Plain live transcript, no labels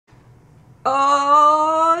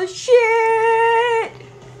Oh shit!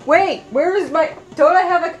 Wait, where is my? Don't I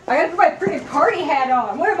have a? I gotta put my freaking party hat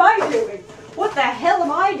on. What am I doing? What the hell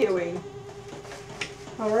am I doing?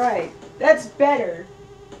 All right, that's better.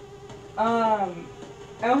 I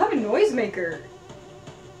don't have a noisemaker.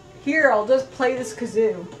 Here, I'll just play this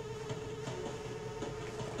kazoo.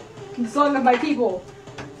 The song of my people.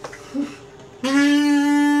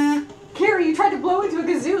 Carrie, you tried to blow into a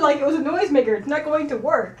kazoo like it was a noisemaker. It's not going to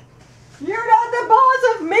work. You're not the boss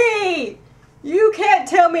of me! You can't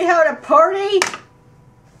tell me how to party!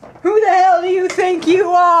 Who the hell do you think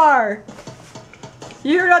you are?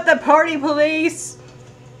 You're not the party police!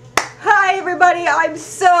 Hi everybody, I'm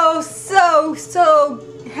so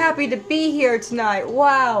happy to be here tonight.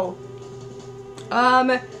 Wow.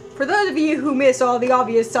 For those of you who missed all the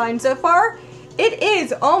obvious signs so far, it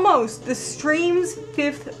is almost the stream's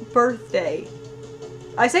 5th birthday.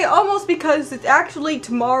 I say almost because it's actually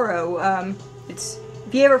tomorrow. If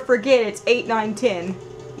you ever forget, it's 8/9/10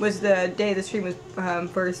 was the day the stream was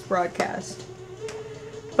first broadcast.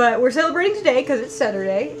 But we're celebrating today because it's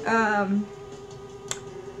Saturday. And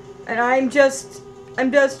I'm just,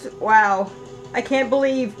 wow. I cannot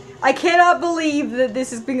believe that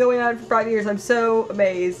this has been going on for 5 years. I'm so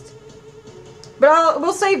amazed. But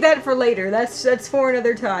we'll save that for later. That's for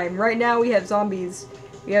another time. Right now we have zombies.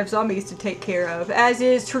 We have zombies to take care of, as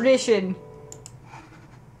is tradition.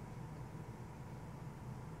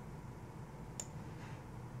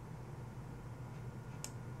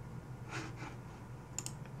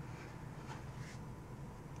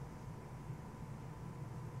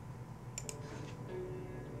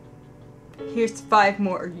 Here's 5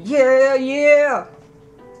 more. Yeah, yeah!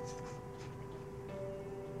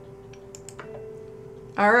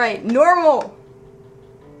 Alright, normal!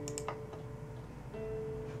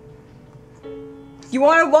 You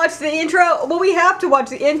want to watch the intro? Well, we have to watch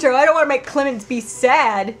the intro. I don't want to make Clemens be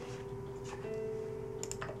sad.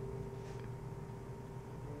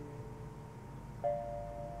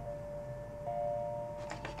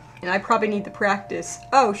 And I probably need to practice.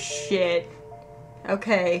 Oh, shit.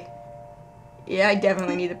 Okay. Yeah, I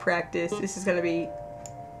definitely need to practice. This is gonna be...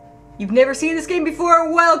 You've never seen this game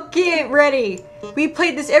before? Well, get ready! We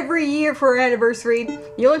played this every year for our anniversary.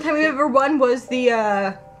 The only time we ever won was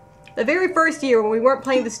the very first year when we weren't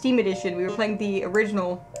playing the Steam edition. We were playing the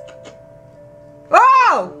original.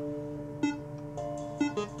 Oh!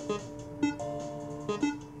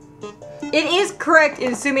 It is correct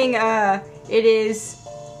in assuming, it is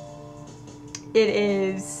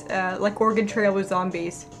like Oregon Trail with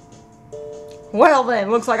zombies. Well then,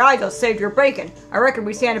 looks like I just saved your bacon. I reckon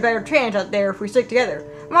we stand a better chance out there if we stick together.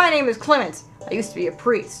 My name is Clemens. I used to be a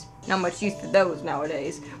priest. Not much use for those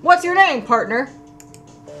nowadays. What's your name, partner?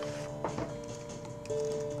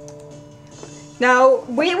 Now,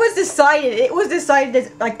 it was decided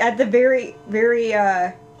as, like, at the very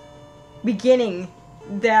beginning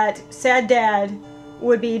that Sad Dad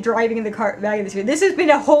would be driving the car back in the street. This has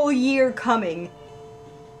been a whole year coming.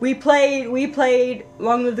 We played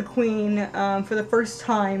Long Live the Queen for the first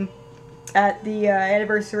time at the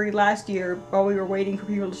anniversary last year while we were waiting for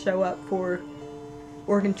people to show up for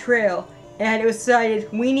Oregon Trail, and it was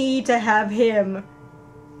decided we need to have him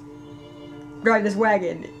drive this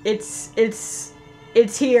wagon. It's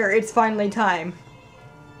here. It's finally time.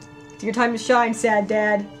 It's your time to shine, Sad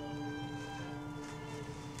Dad.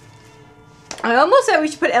 I almost said we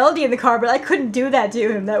should put LD in the car, but I couldn't do that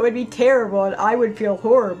to him. That would be terrible, and I would feel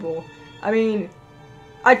horrible. I mean,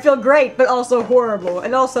 I'd feel great, but also horrible.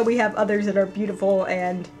 And also, we have others that are beautiful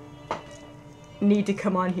and need to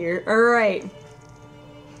come on here. Alright.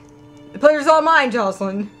 The pleasure's all mine,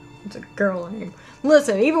 Jocelyn. It's a girl name.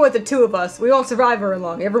 Listen, even with the two of us, we won't survive very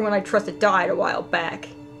long. Everyone I trusted died a while back.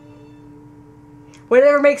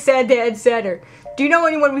 Whatever makes Sad Dad sadder. Do you know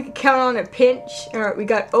anyone we can count on at pinch? Alright, we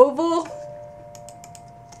got Oval.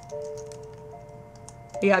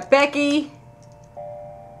 We got Becky.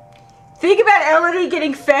 Think about Elodie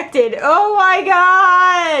getting infected. Oh my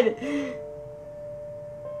god!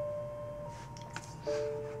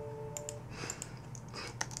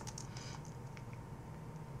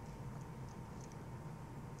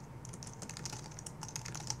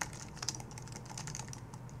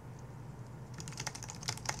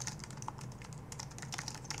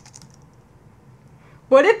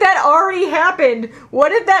 What if that already happened?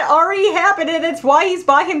 What if that already happened and that's why he's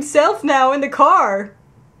by himself now in the car?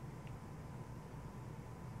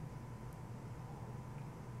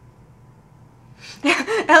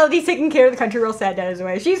 Elodie's taking care of the country while Sad Dad is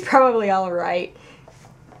away. She's probably alright.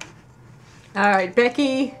 Alright,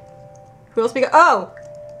 Becky. Who else we got? Oh!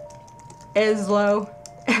 Eslo.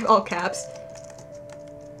 All caps.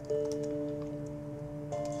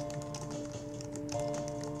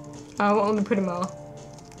 I won't let me put them all.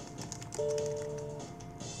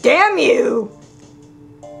 Damn you!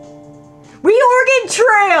 Reorgan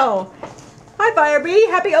Trail! Hi, Firebee.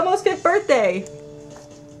 Happy almost 5th birthday.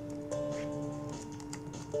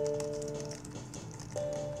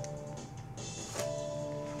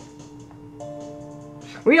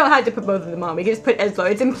 We don't have to put both of them on. We can just put Eslo.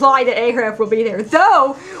 It's implied that Ahref will be there.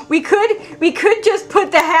 Though we could just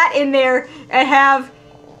put the hat in there and have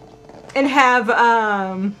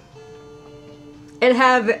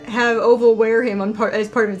Oval wear him on as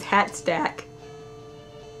part of his hat stack.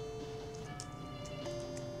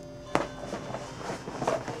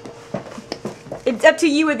 It's up to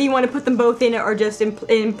you whether you want to put them both in or just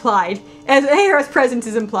implied. As Ahref's presence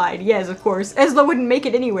is implied. Yes, of course. Eslo wouldn't make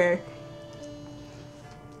it anywhere.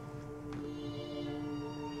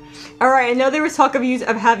 Alright, I know there was talk of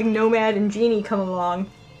having Nomad and Genie come along.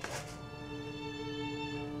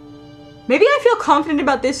 Maybe I feel confident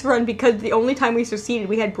about this run because the only time we succeeded,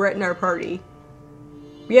 we had Brett in our party.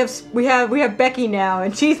 We have Becky now,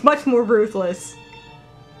 and she's much more ruthless.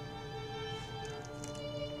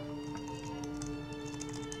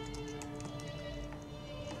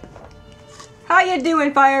 How you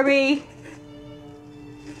doing, Firebee?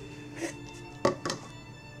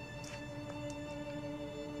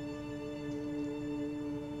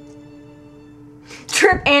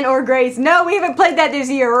 Trip and or Grace. No, we haven't played that this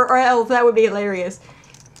year, or else that would be hilarious.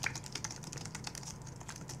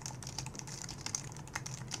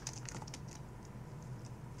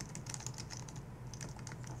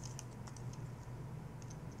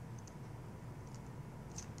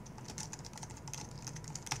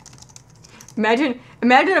 Imagine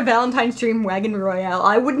a Valentine's stream wagon royale.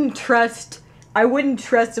 I wouldn't trust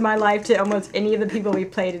in my life to almost any of the people we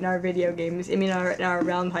played in our video games. I mean, in our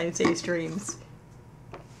Valentine's Day streams.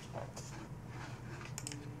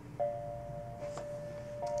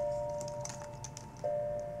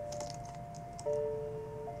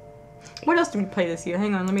 What else did we play this year?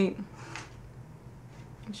 Hang on, I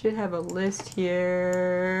should have a list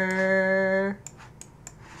here.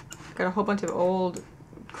 Got a whole bunch of old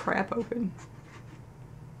crap open.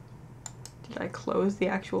 Did I close the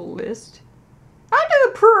actual list? I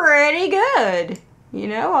do pretty good, you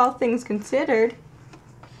know, all things considered.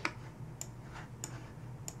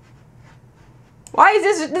 Why is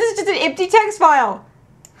this? This is just an empty text file.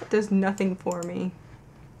 It does nothing for me.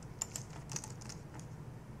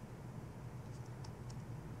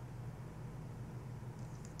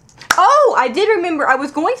 Oh, I did remember. I was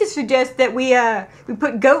going to suggest that we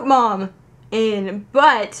put Goat Mom in,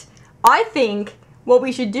 but I think what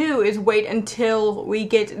we should do is wait until we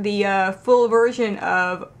get the full version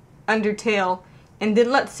of Undertale, and then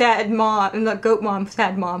let Goat Mom, let Goat Mom,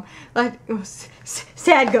 let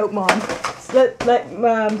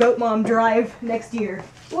Goat Mom drive next year.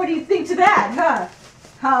 What do you think to that,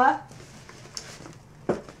 huh?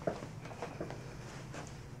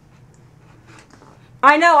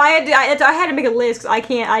 I know, I had to make a list, 'cause I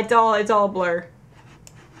can't, it's all a blur.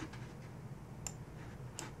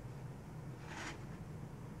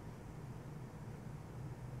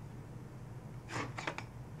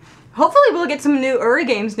 Hopefully we'll get some new Uri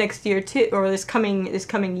games next year too, or this coming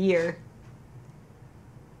year.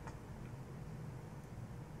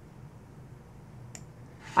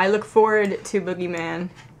 I look forward to Boogeyman.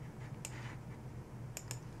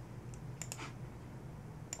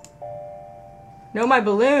 No, my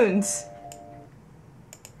balloons.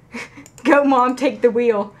 Goat Mom, take the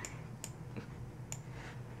wheel.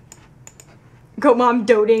 Goat Mom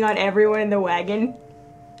doting on everyone in the wagon.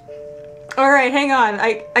 Alright, hang on.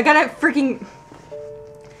 I gotta freaking...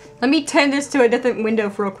 Let me turn this to a different window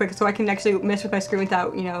for real quick so I can actually mess with my screen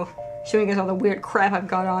without, you know, showing us all the weird crap I've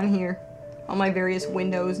got on here. All my various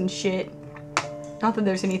windows and shit. Not that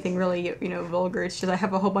there's anything really, you know, vulgar. It's just I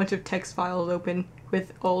have a whole bunch of text files open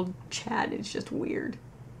with old chat. It's just weird.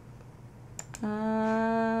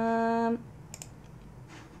 I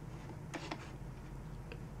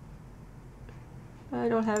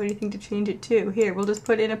don't have anything to change it to. Here, we'll just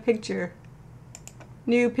put in a picture.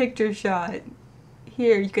 New picture shot.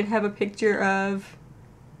 Here, you can have a picture of...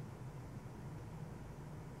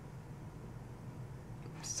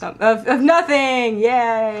 of nothing!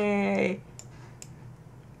 Yay!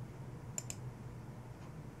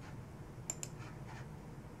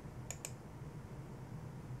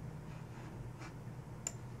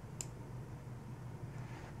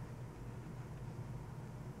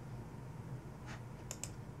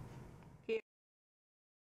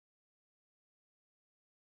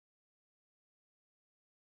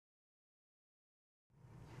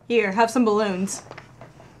 Here, have some balloons.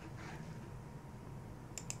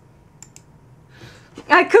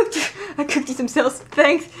 I cooked you some sales.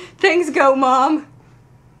 Thanks, Go Mom.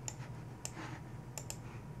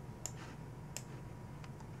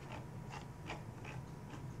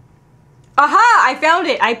 Aha! I found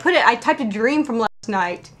it. I typed a dream from last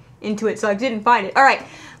night into it, so I didn't find it. All right,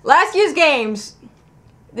 last year's games.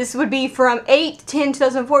 This would be from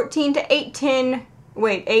 8/10/2014 to 8/10.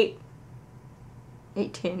 Wait,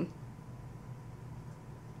 8/10.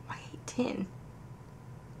 Why 8/10?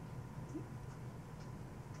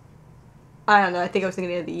 I don't know. I think I was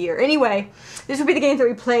thinking of the year. Anyway, this would be the games that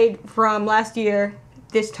we played from last year,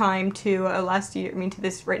 this time to last year. I mean, to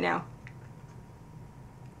this right now.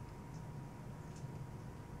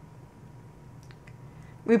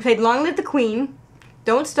 We played Long Live the Queen,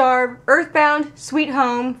 Don't Starve, Earthbound, Sweet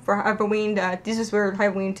Home for Halloween. This is where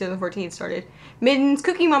Halloween 2014 started. Middens,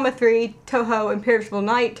 Cooking Mama 3, Toho, Imperishable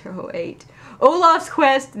Night, Toho 8. Olaf's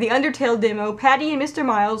Quest, The Undertale Demo, Patty and Mr.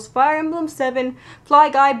 Miles, Fire Emblem 7, Fly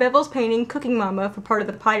Guy, Bevel's Painting, Cooking Mama for part of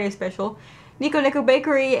the Pi Day special, Nico Nico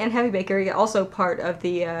Bakery and Heavy Bakery, also part of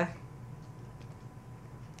the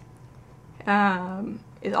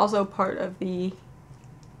is also part of the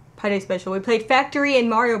Pi Day special. We played Factory and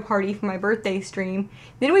Mario Party for my birthday stream.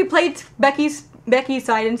 Then we played Becky's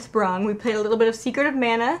Side and Sprung. We played a little bit of Secret of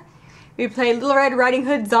Mana. We played Little Red Riding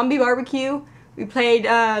Hood Zombie Barbecue. We played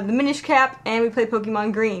the Minish Cap, and we played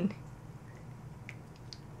Pokemon Green.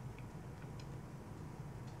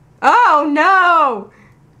 Oh no!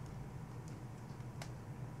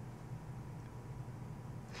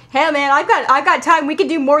 Hey man, I've got time. We can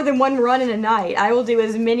do more than one run in a night. I will do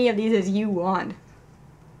as many of these as you want.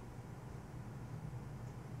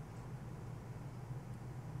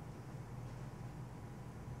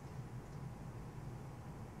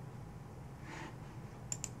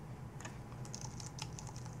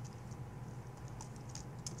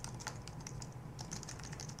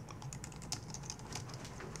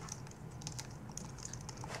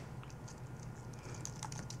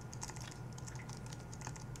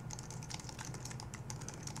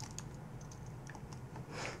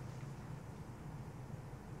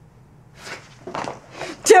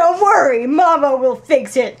 Don't worry, Mama will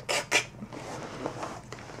fix it.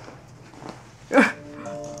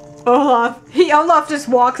 Olaf just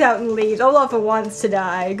walks out and leaves. Olaf wants to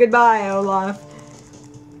die. Goodbye, Olaf.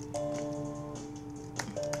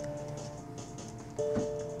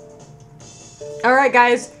 Alright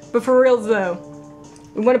guys, but for reals though,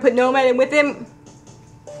 we want to put Nomad in with him.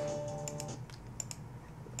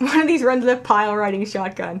 One of these runs with a pile riding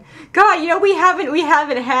shotgun. God, you know we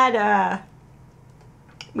haven't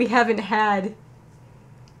had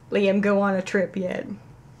Liam go on a trip yet.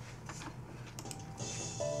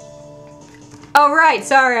 Oh right,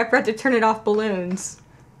 sorry, I forgot to turn it off balloons.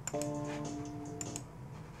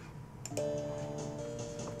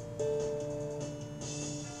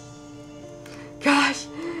 Gosh,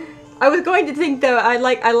 I was going to think though, I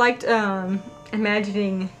liked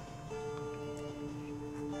imagining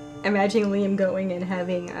Liam going and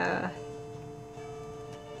having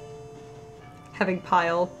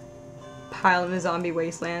Pile in the zombie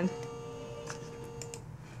wasteland.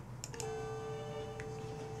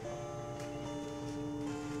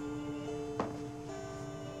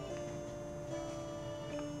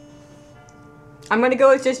 I'm gonna go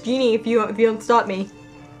with just Genie if you don't stop me.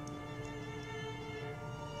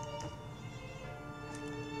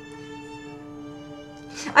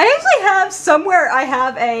 I actually have somewhere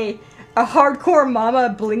a hardcore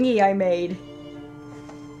mama blingy I made.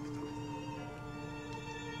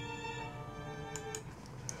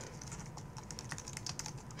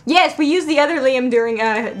 Yes, we used the other Liam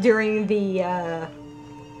during the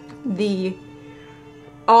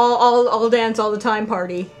all dance all the time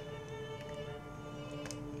party.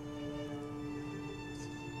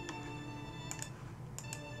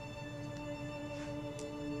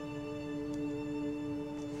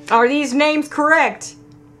 Are these names correct?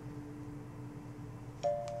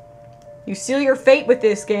 You seal your fate with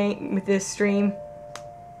this game, with this stream.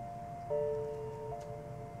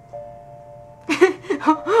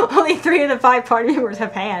 Only 3 of the 5 party members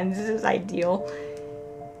have hands. This is ideal.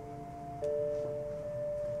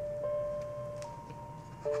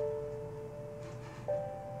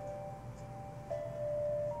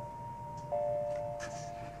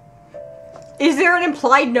 Is there an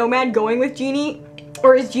implied Nomad going with Genie?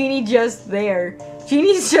 Or is Genie just there?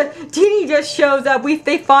 Genie just shows up.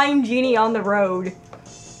 They find Genie on the road.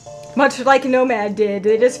 Much like Nomad did.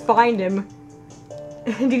 They just find him.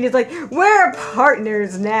 And Genie's like, we're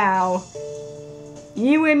partners now.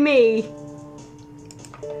 You and me.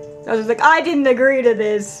 I was like, I didn't agree to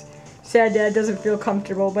this. Sad Dad doesn't feel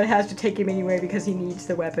comfortable, but has to take him anyway because he needs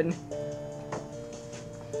the weapon.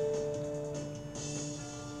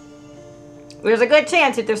 There's a good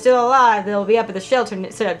chance if they're still alive, they'll be up at the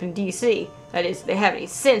shelter set up in DC. That is, they have any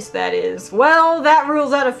sense, that is. Well, that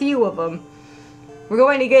rules out a few of them. We're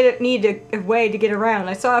going to need a way to get around.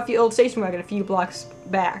 I saw a few old station wagon a few blocks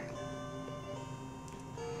back.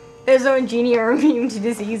 Ezzo and Genie are immune to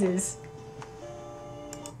diseases.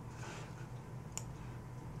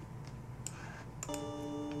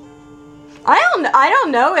 I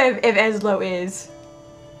don't know if Eslo is.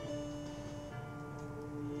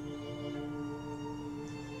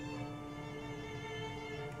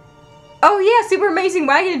 Oh yeah, Super Amazing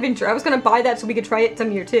Wagon Adventure. I was gonna buy that so we could try it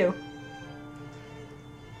some year too.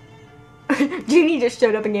 Genie just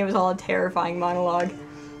showed up and gave us all a terrifying monologue.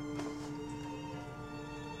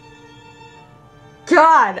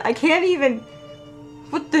 God, I can't even.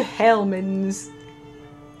 What the hell, mittens?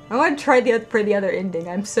 I want to try for the other ending.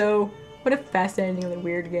 I'm so. What a fascinatingly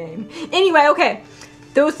weird game. Anyway, okay.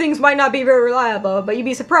 Those things might not be very reliable, but you'd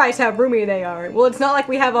be surprised how roomy they are. Well, it's not like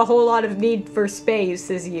we have a whole lot of need for space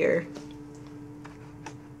this year.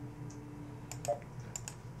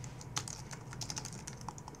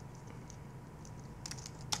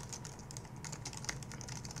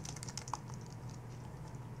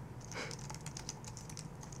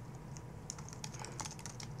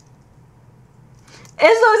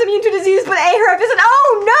 Eslo is immune to disease, but Ahref isn't.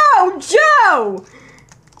 Oh no, Joe!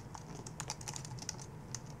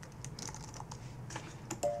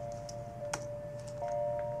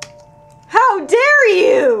 How dare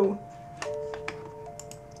you!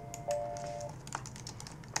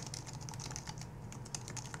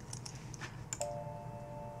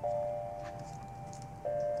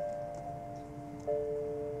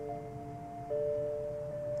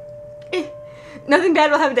 Nothing bad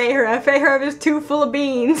will happen to Ahref. Ahref is too full of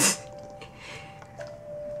beans.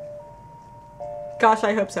 Gosh,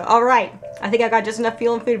 I hope so. Alright. I think I got just enough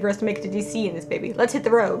fuel and food for us to make it to DC in this baby. Let's hit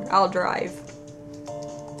the road. I'll drive.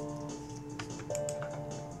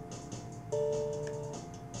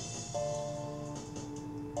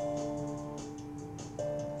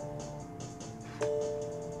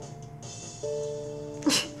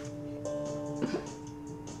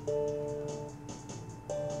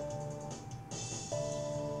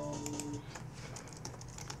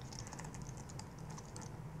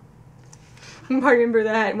 I remember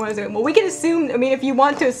that. What is it? Well, we can assume, I mean, if you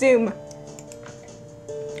want to assume.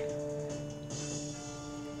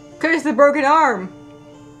 Curse the broken arm.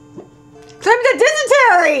 Claim the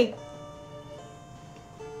dysentery!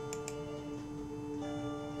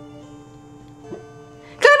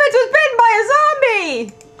 Clemens was bitten by a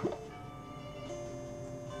zombie!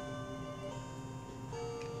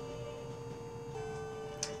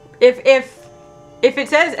 If it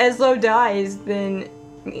says Eslo dies, then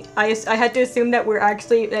I had to assume that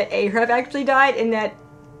that Ahref actually died and that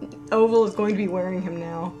Oval is going to be wearing him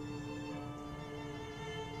now.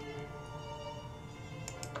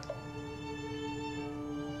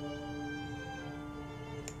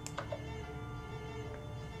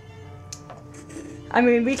 I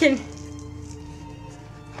mean, we can.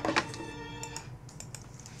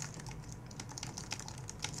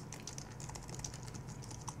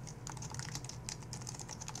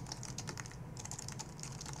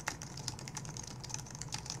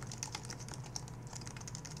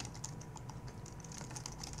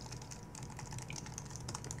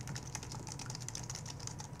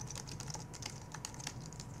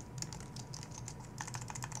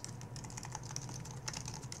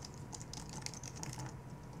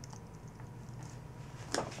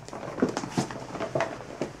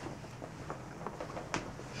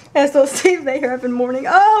 Eslo saves Ahref in morning.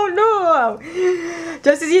 Oh no!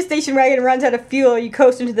 Just as your station wagon runs out of fuel, you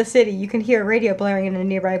coast into the city. You can hear a radio blaring in a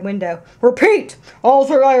nearby window. Repeat! All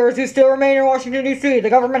survivors who still remain in Washington, D.C., the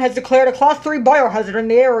government has declared a Class 3 biohazard in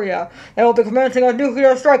the area. They will be commencing a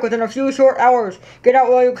nuclear strike within a few short hours. Get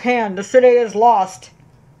out while you can. The city is lost.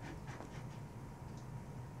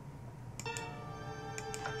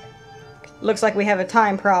 Looks like we have a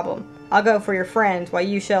time problem. I'll go for your friends while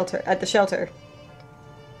you shelter at the shelter.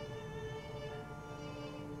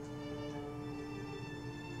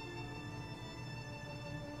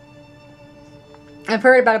 I've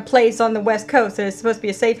heard about a place on the west coast that is supposed to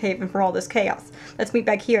be a safe haven for all this chaos. Let's meet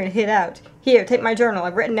back here and hit out. Here, take my journal.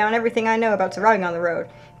 I've written down everything I know about surviving on the road.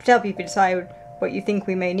 To help you if you decide what you think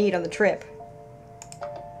we may need on the trip.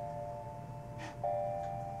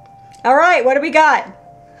 Alright, what do we got?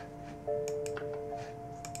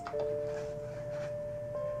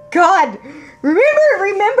 God!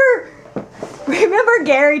 Remember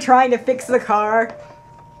Gary trying to fix the car?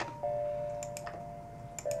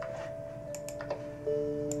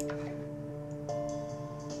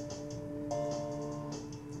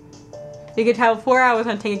 You could have 4 hours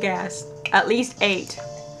on tank of gas. At least 8.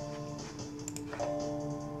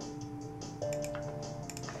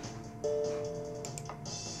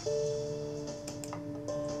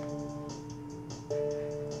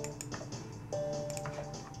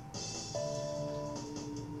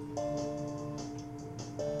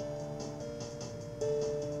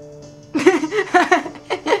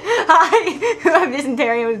 Hi, I'm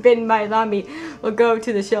dysentery and was bitten by a zombie. We'll go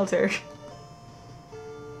to the shelter.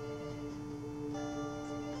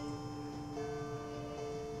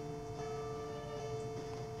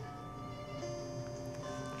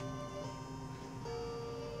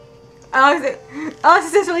 I was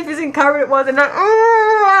essentially physically covered it was and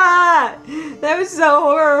that was so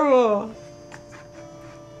horrible.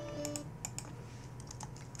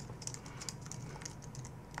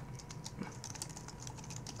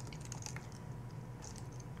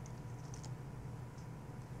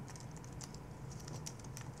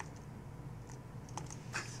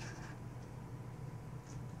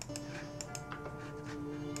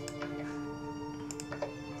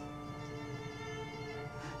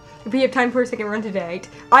 If we have time for a second run today,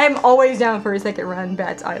 I am always down for a second run,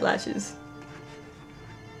 Bat's eyelashes.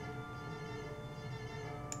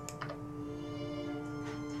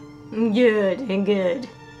 Good, and good.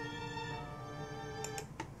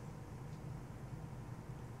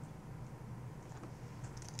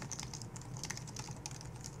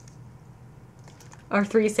 Our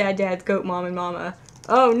 3 sad dads, goat mom and mama.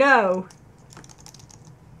 Oh no!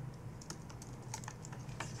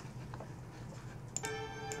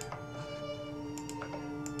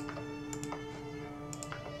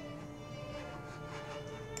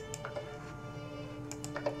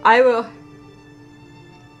 I will.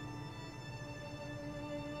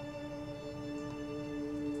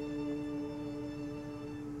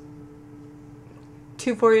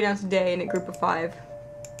 Two 40 ounce a day in a group of 5.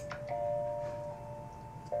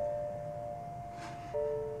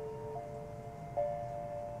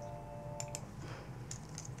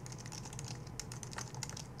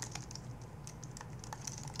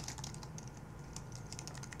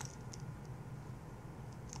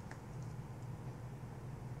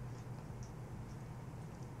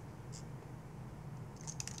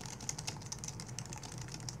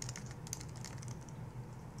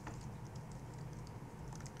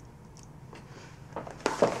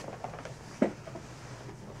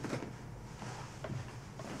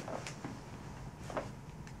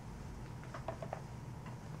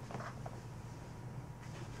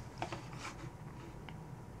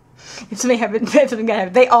 If something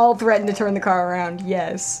happened, they all threatened to turn the car around.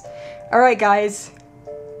 Yes. Alright, guys.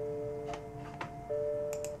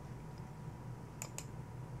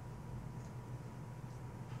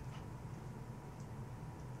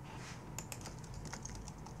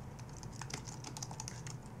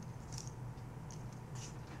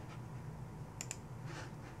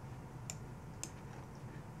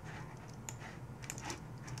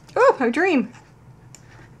 Oh, a dream.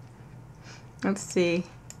 Let's see.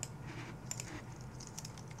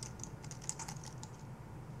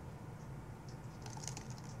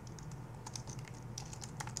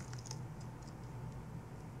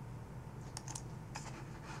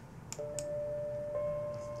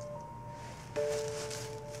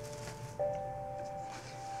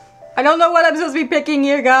 I don't know what I'm supposed to be picking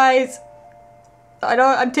here, guys.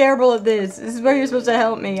 I'm terrible at this. This is where you're supposed to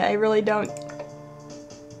help me. I really don't.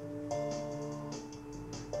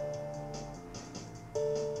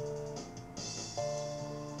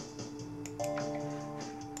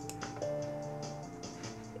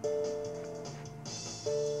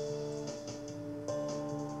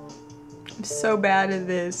 I'm so bad at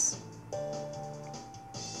this.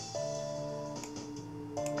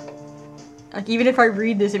 Like, even if I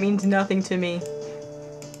read this, it means nothing to me.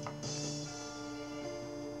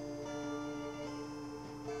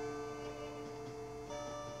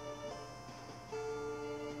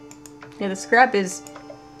 Yeah, the scrap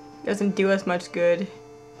doesn't do us much good.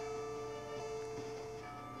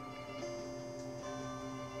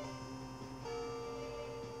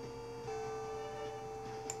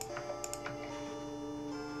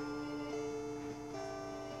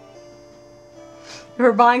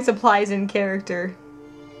 We're buying supplies in character.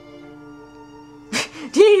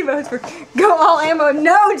 Genie votes for go all ammo.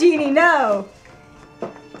 No, Genie, no!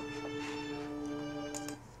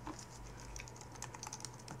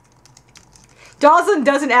 Dawson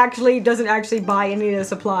doesn't actually buy any of the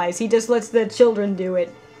supplies. He just lets the children do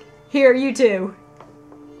it. Here, you two.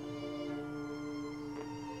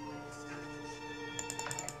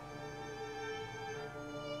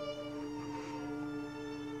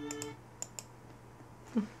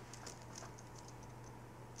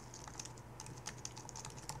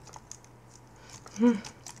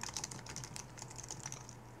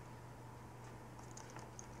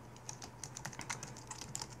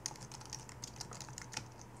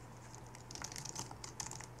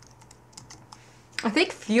 I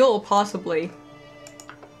think fuel, possibly.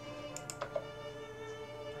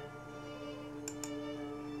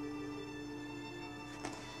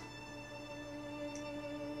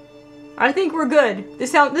 I think we're good.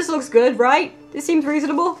 This looks good, right? This seems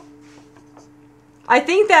reasonable. I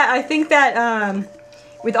think that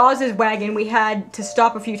with Oz's wagon we had to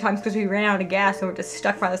stop a few times because we ran out of gas and we're just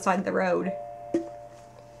stuck by the side of the road.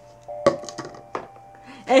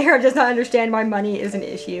 And Hera does not understand why money is an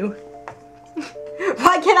issue.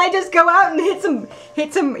 Why can't I just go out and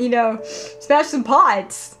hit some, you know, smash some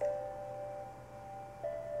pots?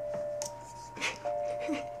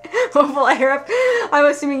 Hopeful Arab. I'm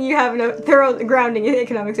assuming you have a thorough grounding in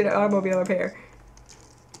economics and automobile repair.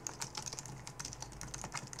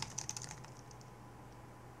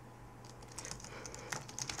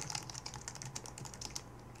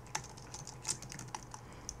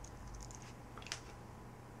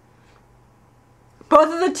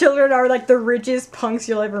 Both of the children are like the richest punks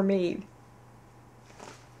you'll ever meet.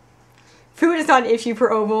 Food is not an issue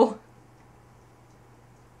for Oval.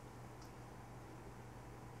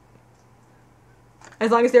 As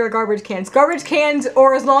long as there are garbage cans. Garbage cans,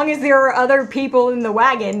 or as long as there are other people in the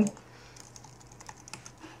wagon.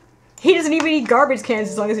 He doesn't even eat garbage cans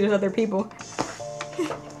as long as there's other people.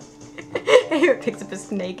 He picks up a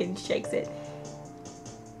snake and shakes it.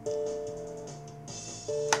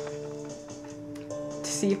 To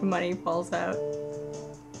see if money falls out.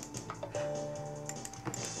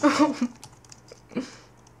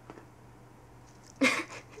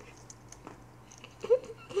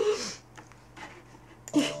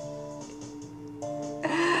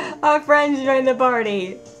 Our friends join the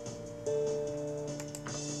party.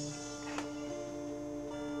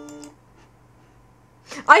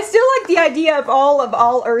 I still like the idea of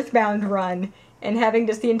all Earthbound run and having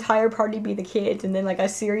just the entire party be the kids and then like a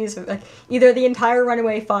series of like either the entire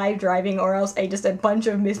Runaway 5 driving or else just a bunch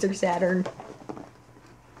of Mr. Saturn.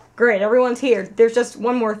 Great, everyone's here. There's just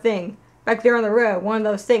one more thing. Back there on the road, one of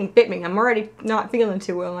those things bit me. I'm already not feeling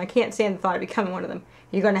too well and I can't stand the thought of becoming one of them.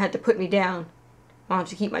 You're gonna have to put me down. Why don't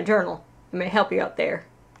you keep my journal? It may help you out there.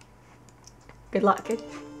 Good luck, kid.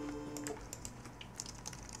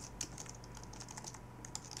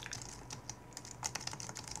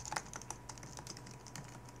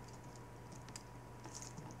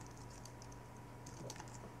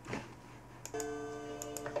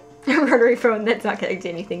 A rotary phone that's not connected to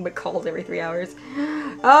anything but calls every 3 hours.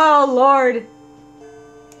 Oh, Lord.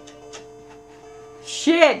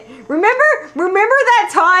 Shit. Remember that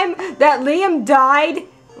time that Liam died?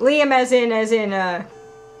 Liam as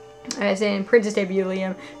in Princess Debut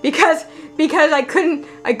Liam. Because I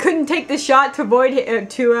couldn't take the shot to avoid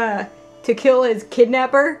to kill his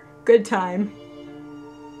kidnapper. Good time.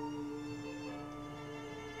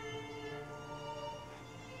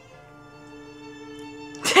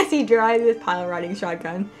 As he drives his pile riding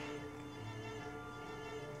shotgun.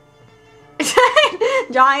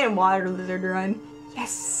 Giant water lizard run.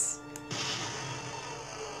 Yes.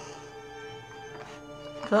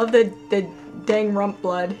 I love the dang rump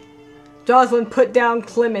blood. Jocelyn, put down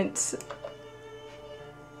Clements.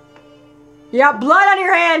 You got blood on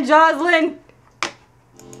your hand, Jocelyn.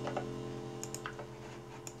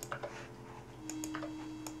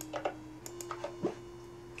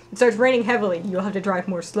 It starts raining heavily. You'll have to drive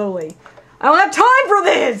more slowly. I don't have time for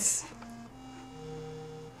this!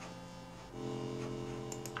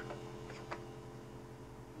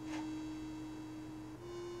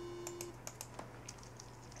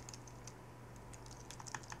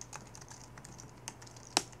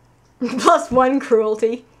 +1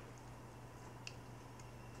 cruelty.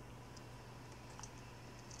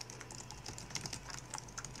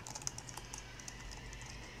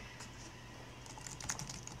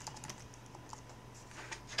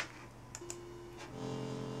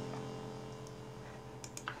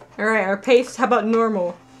 Alright, our pace, how about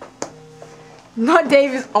normal? Not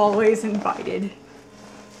Dave is always invited.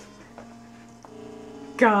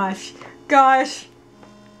 Gosh. Gosh.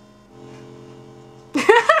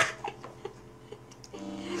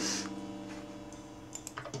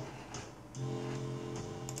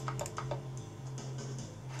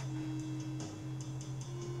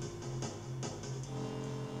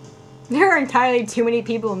 There are entirely too many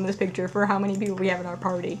people in this picture for how many people we have in our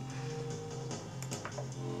party.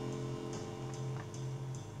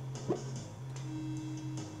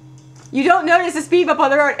 You don't notice the speed bump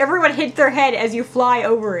on the road. Everyone hits their head as you fly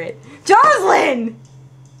over it. Jocelyn!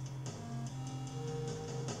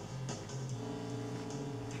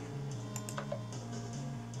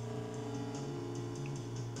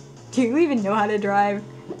 Do you even know how to drive?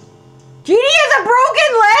 Genie has a broken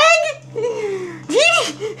leg?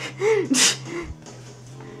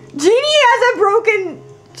 Genie has a broken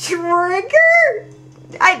trigger?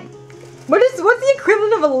 What's the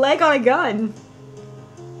equivalent of a leg on a gun?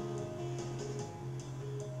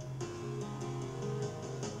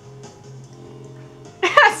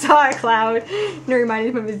 I saw a cloud and it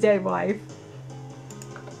reminded him of his dead wife.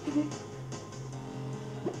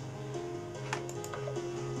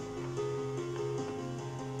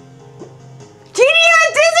 Genie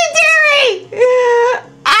has dysentery!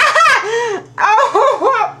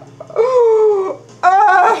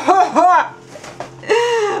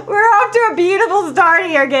 We're off to a beautiful start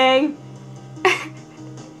here, gang.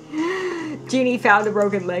 Genie found a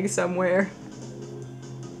broken leg somewhere.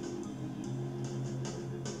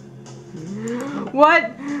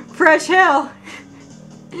 What fresh hell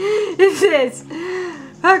is this?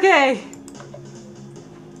 Okay.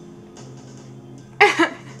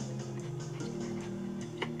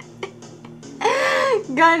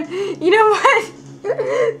 Gun. You know what?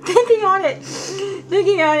 Thinking on it.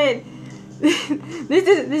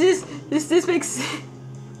 This makes.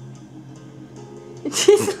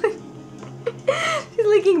 She's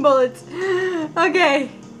leaking bullets. Okay.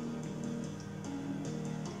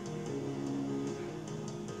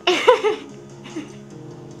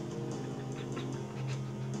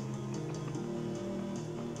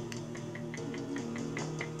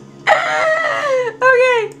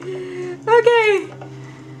 Okay.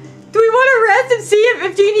 Do we want to rest and see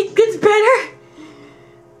if Genie gets better?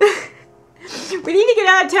 We need to get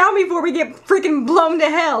out of town before we get freaking blown to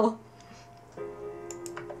hell.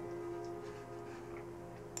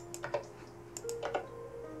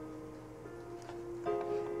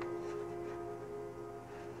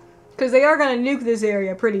 Because they are going to nuke this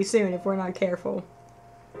area pretty soon if we're not careful.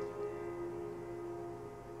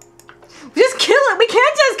 Just kill it! We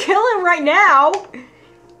can't just kill him right now!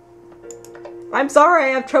 I'm sorry, I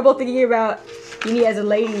have trouble thinking about Genie as a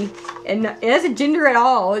lady. And it doesn't gender at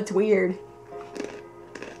all. It's weird.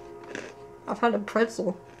 I found a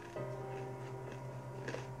pretzel.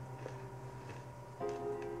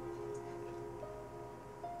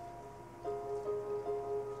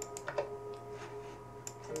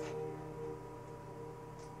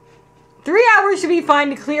 Three hours should be fine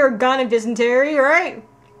to clear a gun of dysentery, right?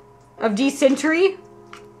 Of dysentery.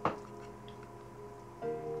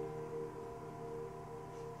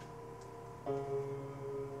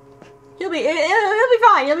 He'll be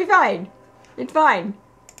fine. He'll be fine. It's fine.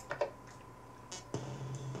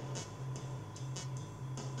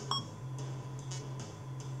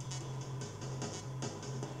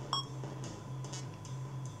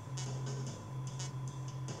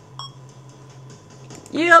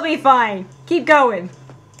 You'll be fine. Keep going.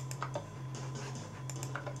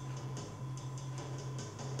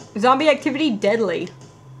 Zombie activity deadly.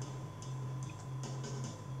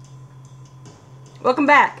 Welcome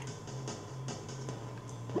back.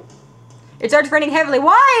 It starts raining heavily.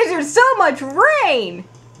 Why is there so much rain?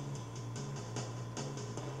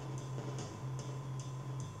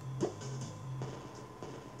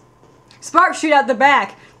 Sparks shoot out the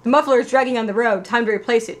back. The muffler is dragging on the road. Time to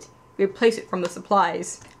replace it. Replace it from the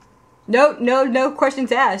supplies. No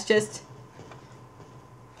questions asked. Just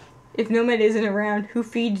if Nomad isn't around, who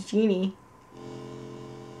feeds Genie?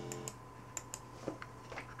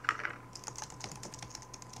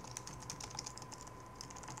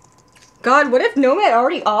 God, what if Nomad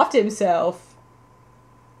already offed himself?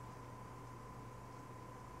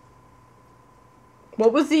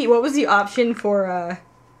 What was the option for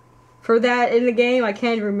that in the game? I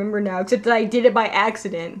can't remember now, except that I did it by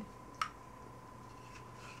accident.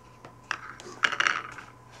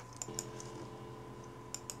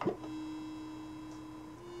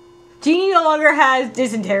 Genie no longer has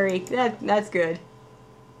dysentery. That's good.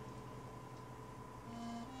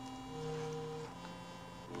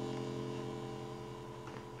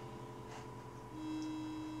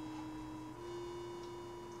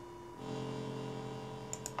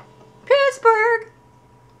 Pittsburgh!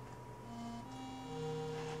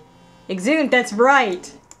 Exhumed, that's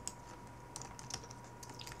right.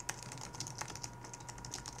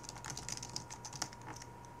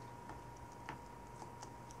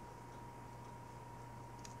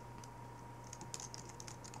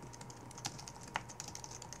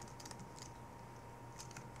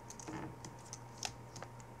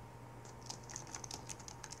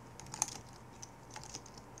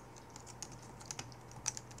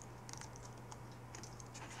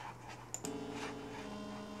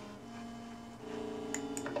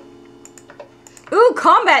 Ooh,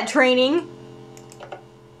 combat training.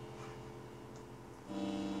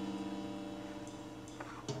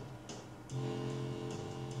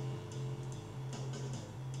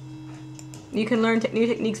 You can learn new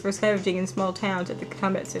techniques for scavenging in small towns at the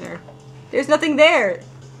combat center. There's nothing there!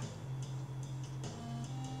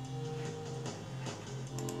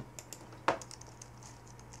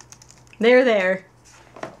 They're there.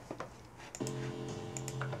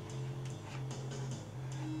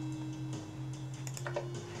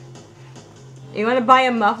 You want to buy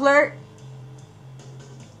a muffler?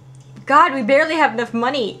 God, we barely have enough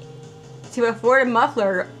money to afford a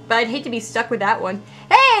muffler, but I'd hate to be stuck with that one.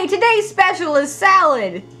 Hey, today's special is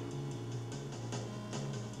salad!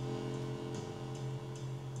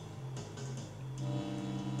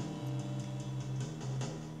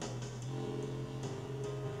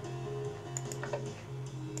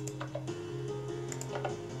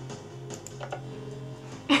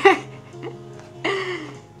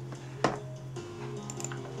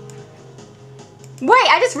 Wait,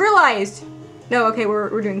 I just realized! No, okay,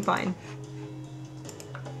 we're doing fine.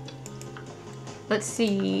 Let's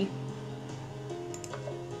see.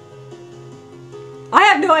 I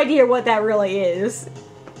have no idea what that really is.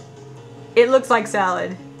 It looks like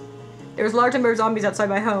salad. There's a large number of zombies outside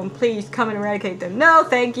my home. Please come and eradicate them. No,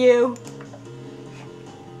 thank you.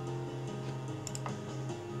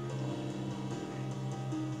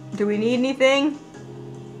 Do we need anything?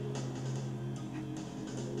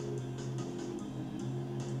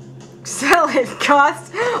 Salad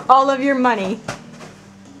costs all of your money.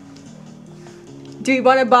 Do you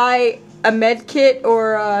want to buy a med kit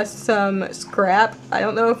or some scrap? I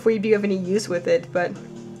don't know if we'd be of any use with it, but...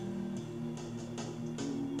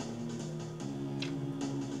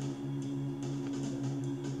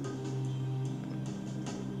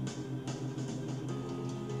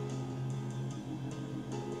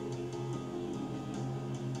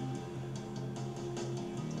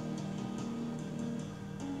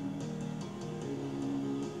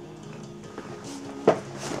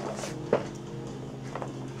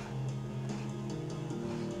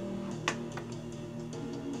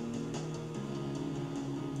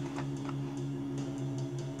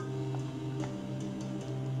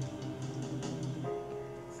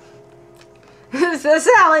 The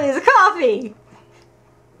salad is coffee!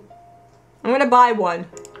 I'm gonna buy one.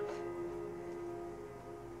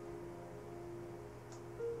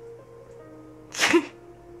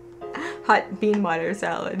 Hot bean water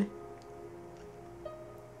salad.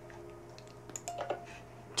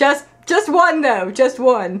 Just one though, just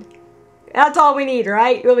one. That's all we need,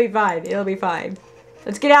 right? It'll be fine, it'll be fine.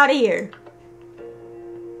 Let's get out of here.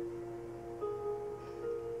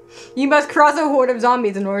 You must cross a horde of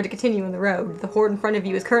zombies in order to continue on the road. The horde in front of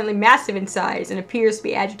you is currently massive in size and appears to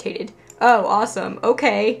be agitated. Oh, awesome.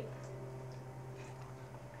 Okay.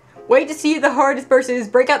 Wait to see the horde disperses.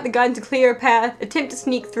 Break out the gun to clear a path. Attempt to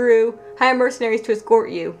sneak through. Hire mercenaries to escort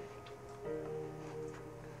you.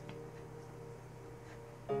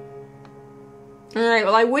 Alright,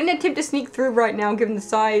 well I wouldn't attempt to sneak through right now given the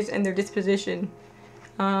size and their disposition.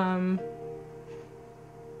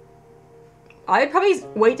 I'd probably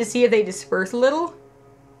wait to see if they disperse a little.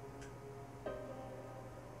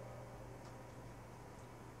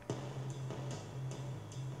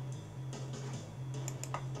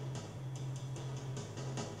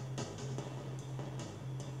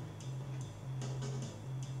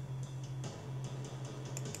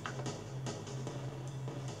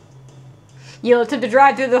 You'll attempt to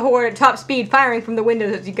drive through the horde at top speed, firing from the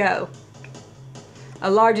windows as you go. A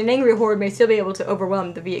large and angry horde may still be able to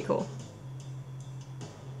overwhelm the vehicle.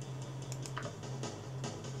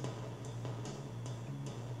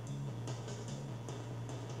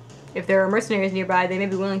 If there are mercenaries nearby, they may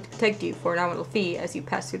be willing to protect you for a nominal fee as you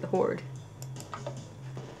pass through the horde.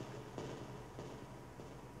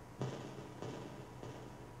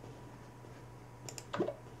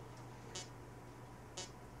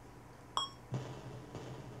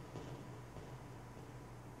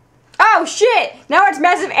 Oh shit! Now it's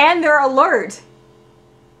massive and they're alert!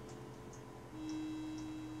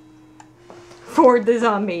 For the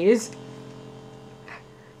zombies.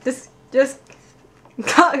 Just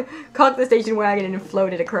caught the station wagon and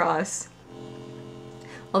floated across.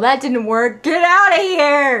 Well, that didn't work. Get out of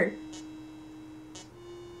here!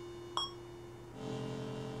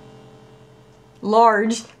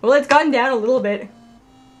 Large. Well, it's gone down a little bit.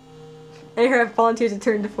 Ahab volunteers to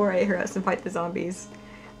turn to 4 Ahabs and fight the zombies.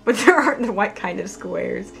 But there aren't the white kind of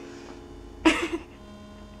squares.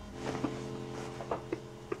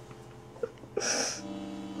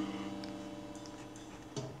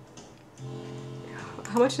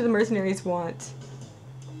 How much do the mercenaries want?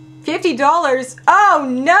 $50? Oh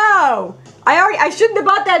no! I shouldn't have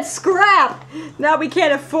bought that scrap! Now we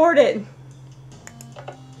can't afford it.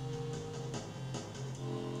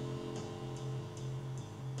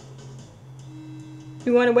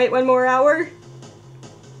 You want to wait 1 more hour?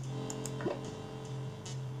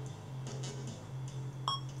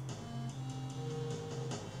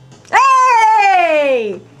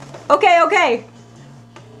 Hey! Okay, okay.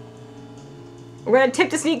 We're gonna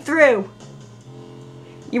attempt to sneak through.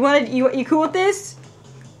 You cool with this?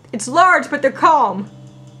 It's large, but they're calm.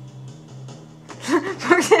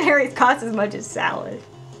 Mercenaries cost as much as salad.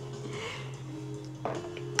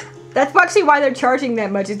 That's actually why they're charging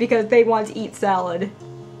that much, is because they want to eat salad.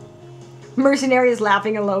 Mercenary is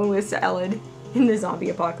laughing alone with salad in the zombie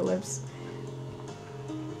apocalypse.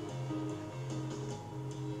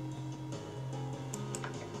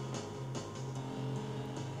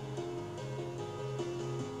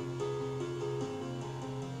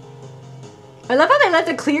 I love how they left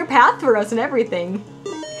a clear path for us and everything.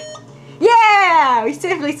 Yeah! We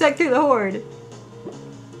safely stuck through the horde.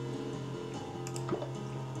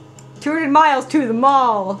 200 miles to the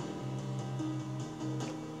mall.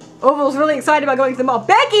 Oval's really excited about going to the mall.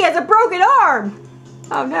 Becky has a broken arm!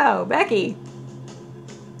 Oh no, Becky.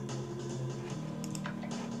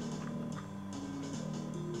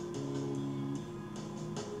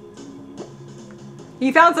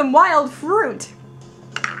 He found some wild fruit.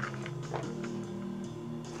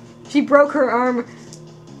 She broke her arm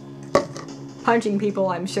punching people,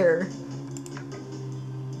 I'm sure.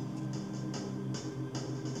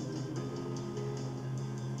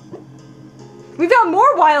 We found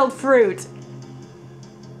more wild fruit!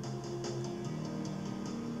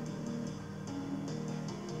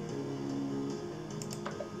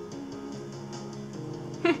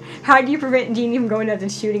 How do you prevent Jeannie from going out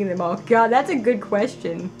and shooting them all? God, that's a good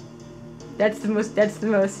question. That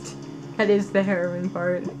is the harrowing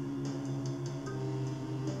part.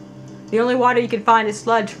 The only water you can find is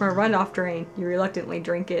sludge from a runoff drain. You reluctantly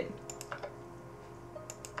drink it.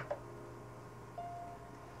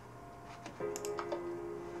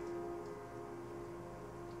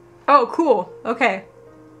 Oh, cool. Okay.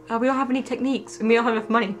 We don't have any techniques, and we don't have enough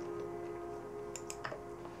money.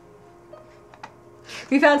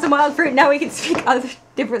 We found some wild fruit, now we can speak other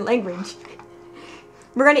different language.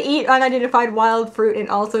 We're gonna eat unidentified wild fruit and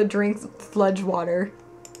also drink sludge water.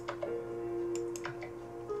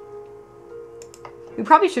 We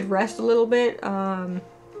probably should rest a little bit.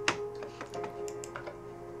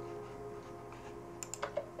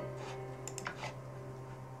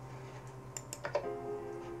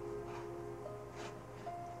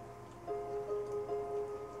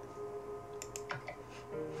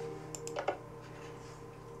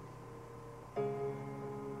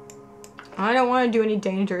 I don't want to do any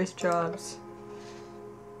dangerous jobs.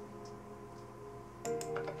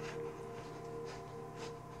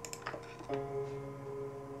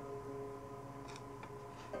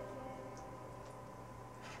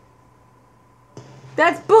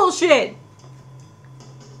 That's bullshit!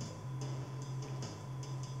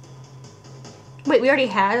 Wait, we already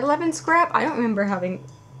had 11 scrap? I don't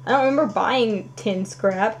remember buying 10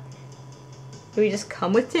 scrap. Do we just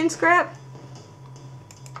come with 10 scrap?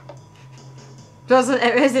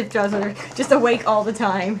 As if Jocelyn just awake all the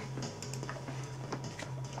time.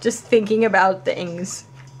 Just thinking about things.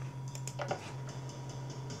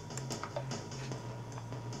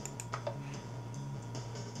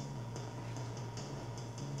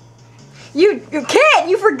 You can't!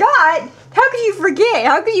 You forgot! How could you forget?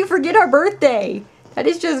 How could you forget our birthday? That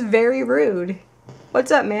is just very rude.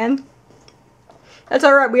 What's up, man? That's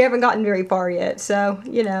alright, we haven't gotten very far yet, so,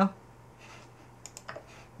 you know.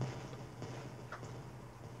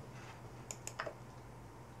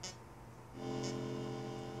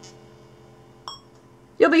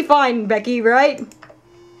 You'll be fine, Becky, right?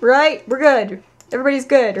 Right? We're good. Everybody's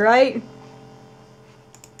good, right?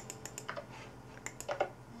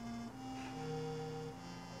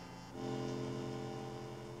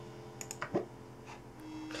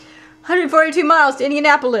 "142 miles to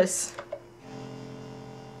Indianapolis.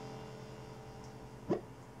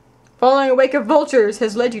 Following a wake of vultures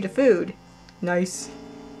has led you to food." Nice.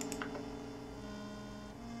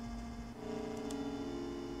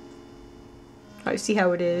 I see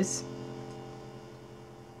how it is.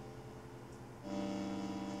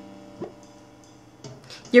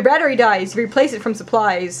 Your battery dies. You replace it from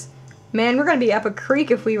supplies. Man, we're gonna be up a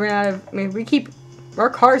creek if we run out of... I mean, we keep... Our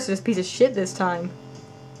car's just a piece of shit this time.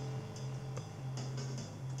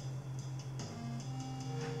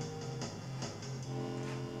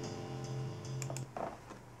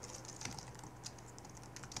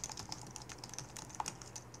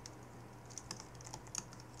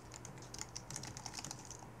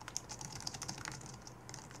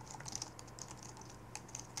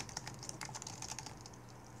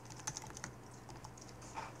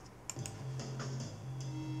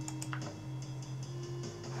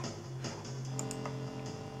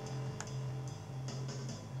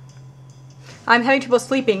 I'm having trouble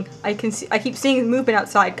sleeping. I keep seeing movement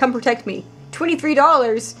outside. Come protect me.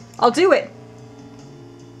 $23. I'll do it.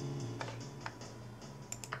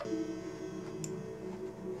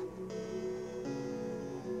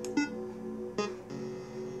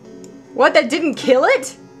 What? That didn't kill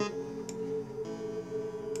it?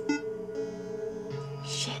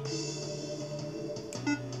 Shit.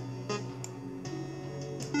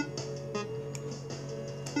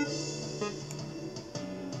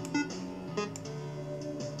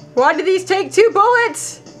 Why did these take 2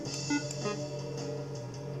 bullets?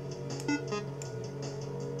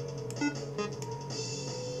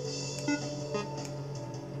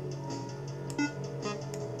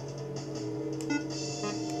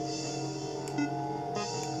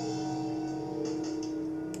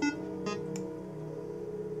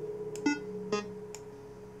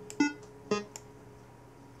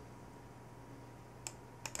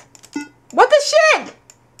 What the shit?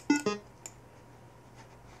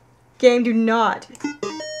 Game, do not.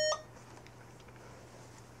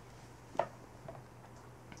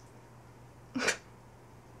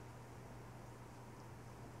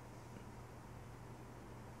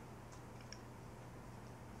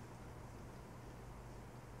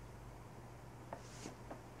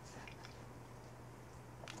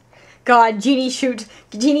 God, shooting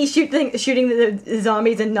the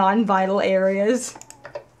zombies in non-vital areas.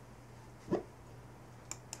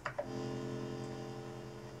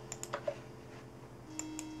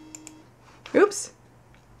 Oops.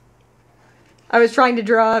 I was trying to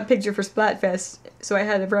draw a picture for Splatfest, so I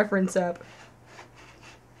had a reference up.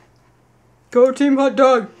 Go Team Hot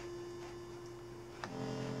Dog!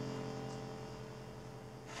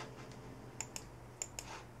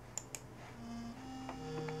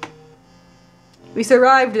 We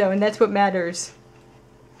survived though, and that's what matters.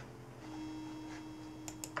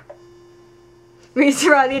 We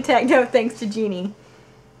survived the attack, no thanks to Genie.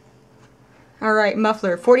 Alright,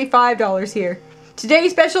 muffler. $45 here.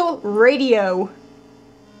 Today's special, radio.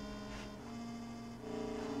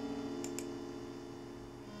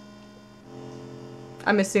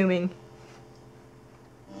 I'm assuming.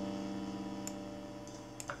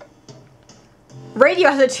 Radio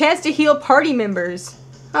has a chance to heal party members.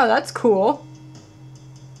 Oh, that's cool.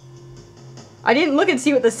 I didn't look and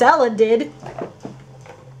see what the salad did.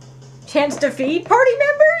 Chance to feed party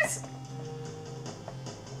members?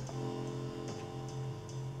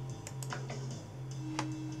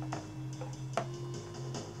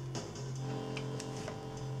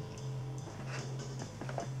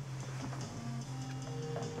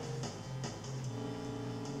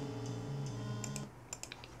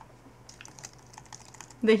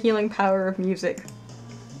 The healing power of music.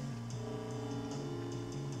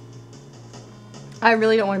 I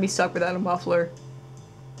really don't want to be stuck without a muffler.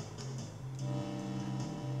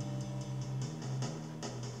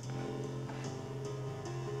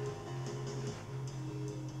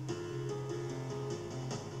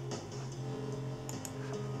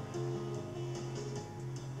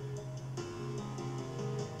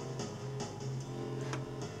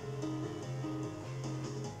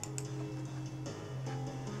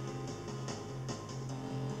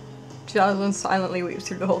 Jocelyn silently weeps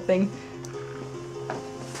through the whole thing.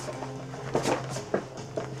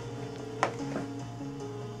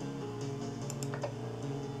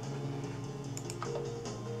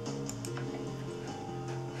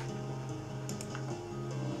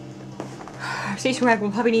 Our station rack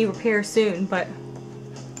will probably need repair soon, but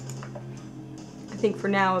I think for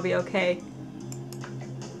now it'll be okay.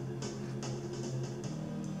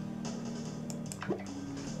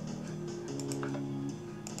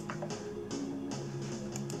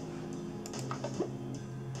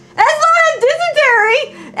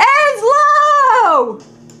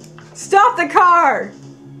 Stop the car!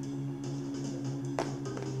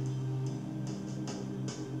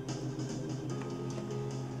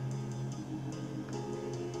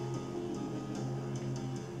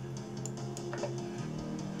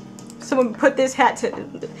 Someone put this hat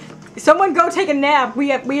to... Someone go take a nap!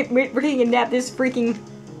 We're taking a nap, this freaking...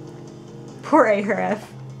 Poor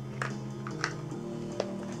ARF.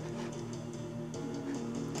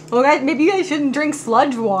 Well guys, maybe you guys shouldn't drink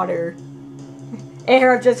sludge water.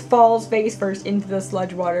 ARF just falls face first into the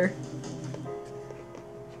sludge water.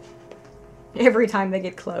 Every time they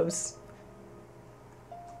get close.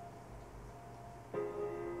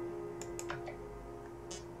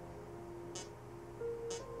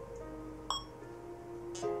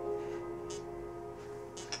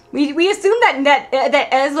 We assume that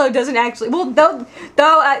Eslo doesn't actually, well, though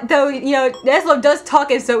you know, Eslo does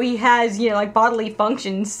talk as though he has, you know, like bodily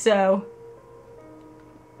functions, so.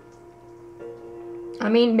 I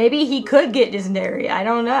mean, maybe he could get dysentery. I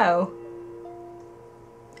don't know.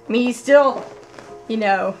 I mean, he's still, you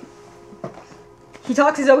know, he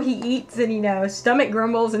talks as though he eats and, you know, stomach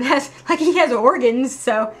grumbles and has, like, he has organs,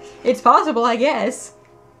 so it's possible, I guess.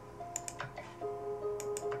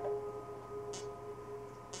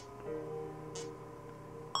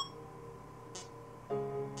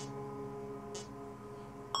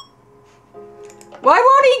 Why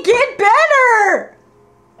won't he get better?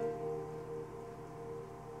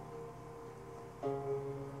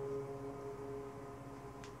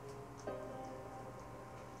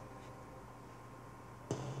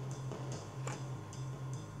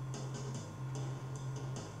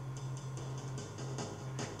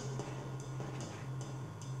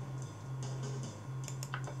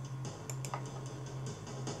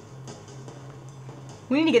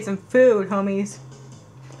 We need to get some food, homies.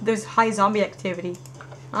 There's high zombie activity.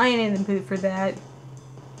 I ain't in the mood for that.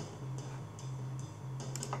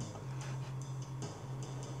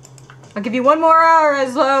 I'll give you one more hour,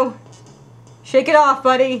 Eslo. Shake it off,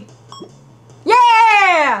 buddy.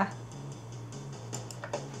 Yeah!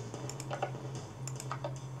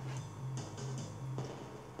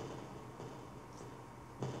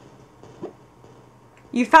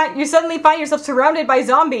 You suddenly find yourself surrounded by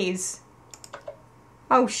zombies.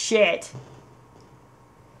 Oh shit.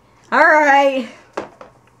 Alright.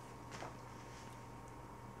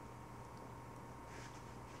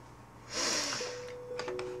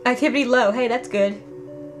 Activity low. Hey, that's good.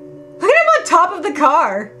 Look at him on top of the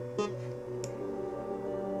car.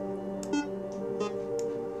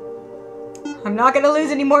 I'm not gonna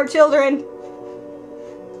lose any more children.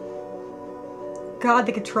 God,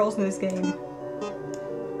 the controls in this game.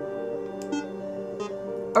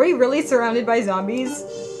 Are we really surrounded by zombies?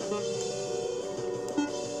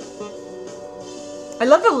 I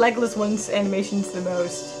love the legless one's animations the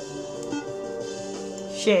most.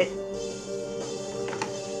 Shit.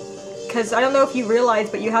 Because I don't know if you realize,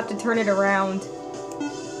 but you have to turn it around.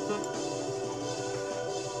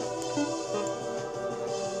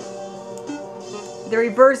 The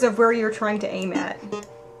reverse of where you're trying to aim at.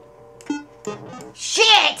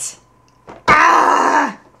 Shit!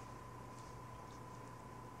 Ah!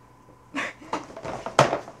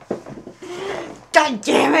 God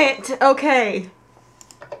damn it! Okay.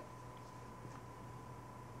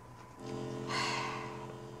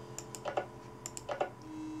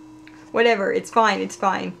 Whatever, it's fine, it's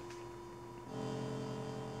fine.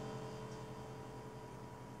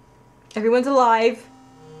 Everyone's alive.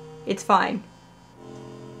 It's fine.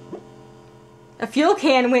 A fuel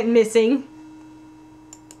can went missing.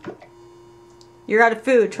 You're out of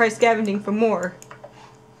food. Try scavenging for more.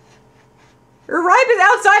 Ripe is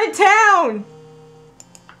outside of town!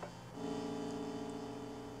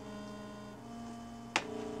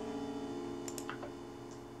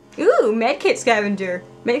 Ooh, medkit scavenger.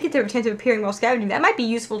 Medkits have a chance of appearing while scavenging. That might be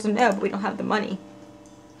useful to know, but we don't have the money.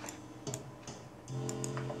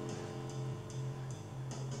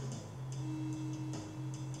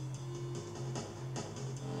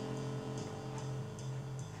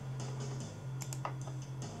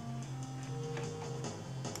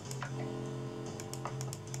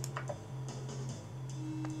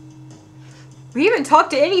 We haven't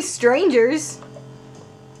talked to any strangers.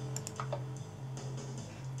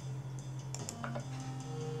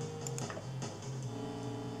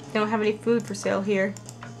 They don't have any food for sale here.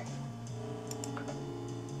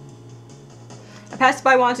 A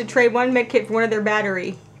passerby wants to trade one medkit for one of their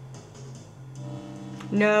battery.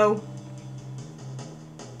 No.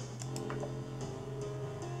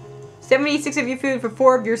 76 of your food for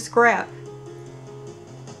 4 of your scrap.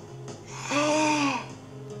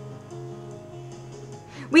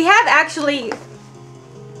 We have actually...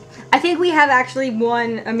 I think we have actually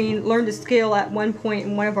learned a skill at one point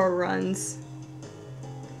in one of our runs.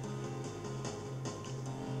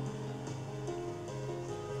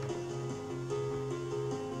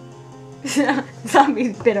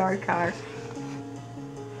 Zombies bit our car.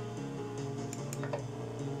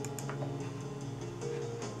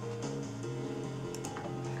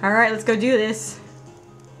 Alright, let's go do this.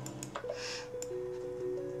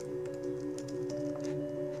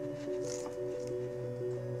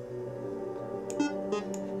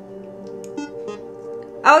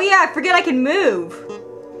 Oh yeah, I forget I can move.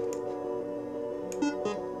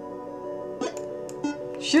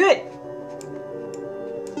 Shit.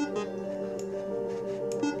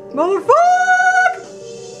 Motherfucker!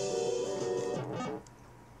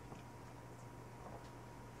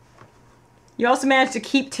 You also managed to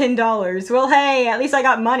keep $10. Well, hey, at least I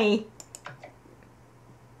got money.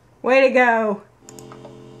 Way to go.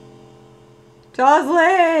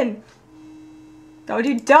 Jocelyn! Don't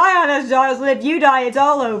you die on us, Jocelyn. If you die, it's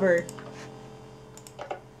all over.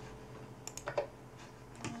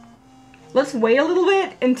 Let's wait a little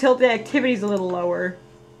bit until the activity's a little lower.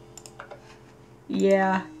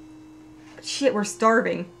 Yeah. But shit, we're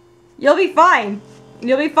starving. You'll be fine.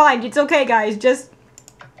 You'll be fine. It's okay, guys. Just...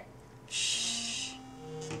 shh.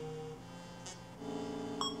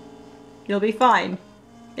 You'll be fine.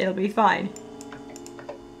 It'll be fine.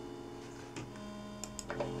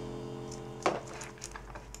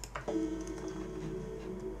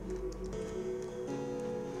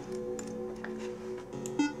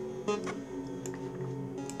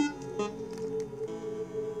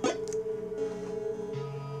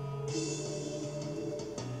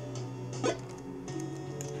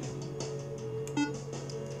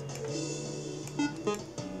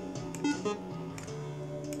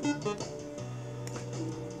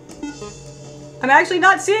 I'm actually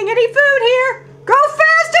not seeing any food here! Go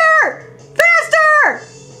faster! Faster!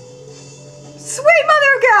 Sweet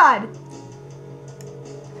mother of God!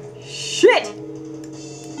 Shit!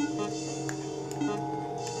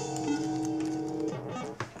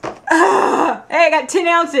 Hey, I got 10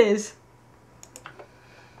 ounces!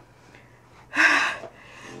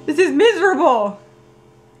 This is miserable!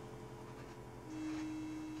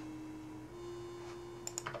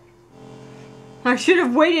 I should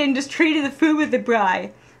have waited and just traded the food with the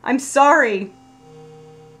bride. I'm sorry.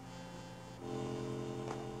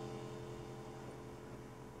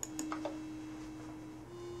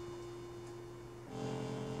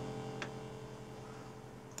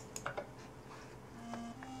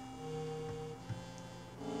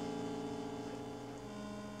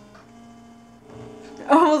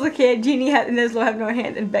 Almost a kid. Jeannie and Neslo have no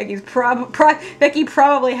hands, and Becky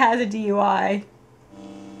probably has a DUI.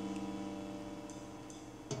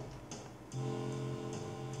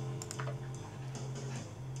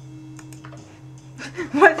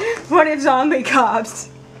 What if zombie cops?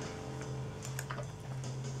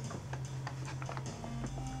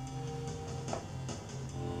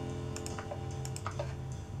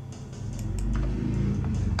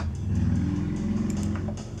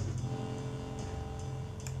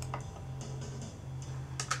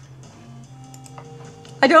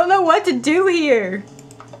 I don't know what to do here.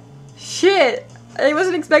 Shit. I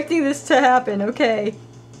wasn't expecting this to happen. Okay.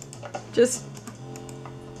 Just...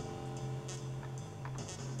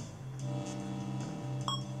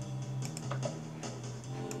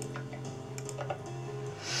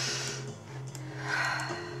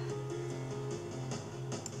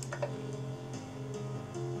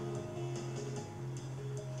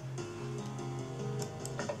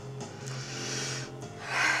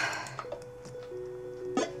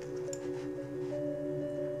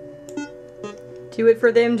 do it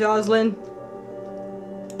for them, Jocelyn.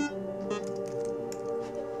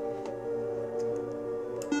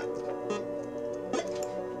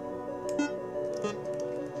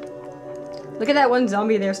 Look at that one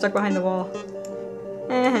zombie there stuck behind the wall.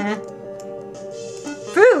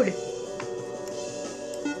 Food!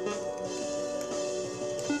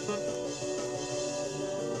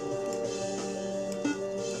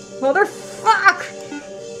 Motherfuck!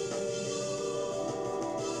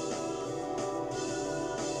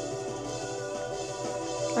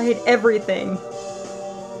 I hate everything.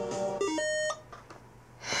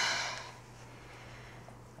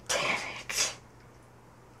 Damn it.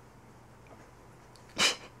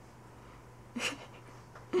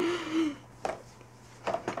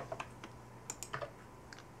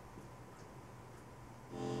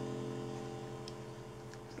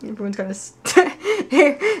 Everyone's gonna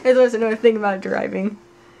Here's another thing about driving.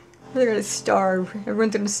 They're gonna starve.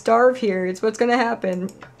 Everyone's gonna starve here. It's what's gonna happen.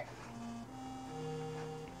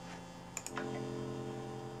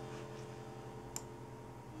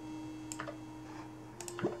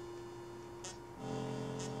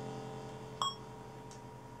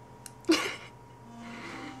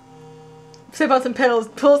 Step on some pedals,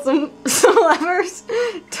 pull some levers,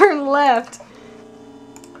 turn left.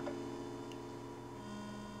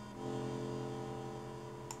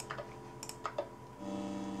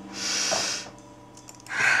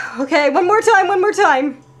 Okay, one more time, one more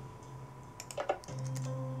time.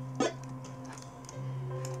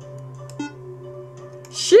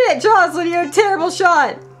 Shit, Jocelyn, you had a terrible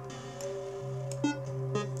shot.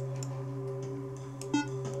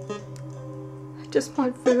 I just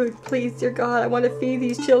want food, please, dear God. I want to feed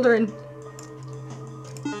these children.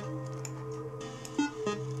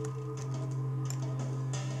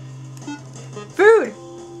 Food!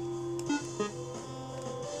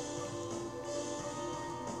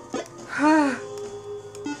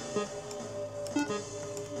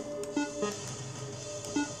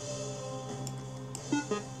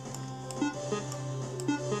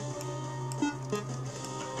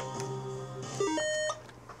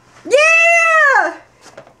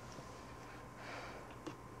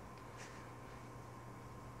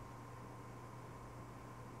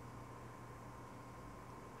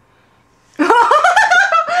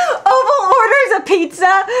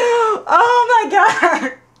 pizza. Oh my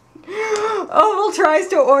god. Oval tries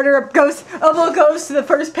to order Oval goes to the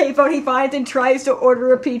first payphone he finds and tries to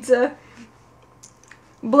order a pizza.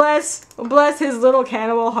 Bless his little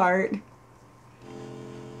cannibal heart.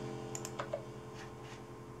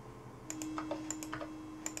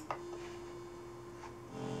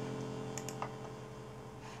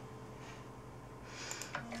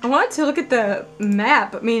 I wanted to look at the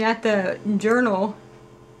map, at the journal.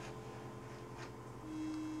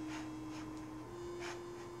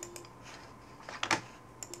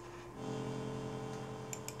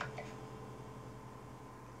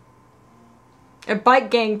 A bike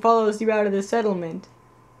gang follows you out of the settlement.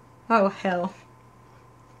 Oh, hell.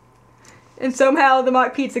 And somehow the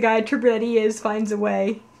mock pizza guy, trooper that he is, finds a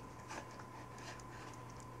way.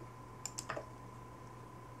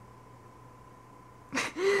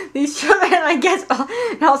 These children, I guess,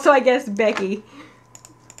 and also I guess Becky.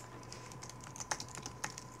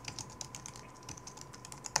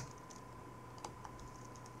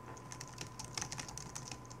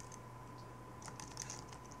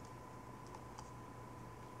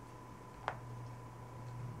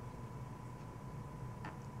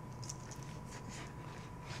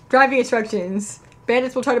 Driving instructions.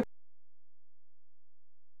 Bandits will try to...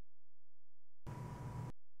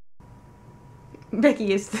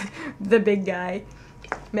 Becky is the big guy.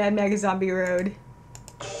 Mad Max Zombie Road.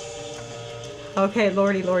 Okay,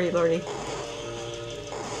 lordy, lordy, lordy.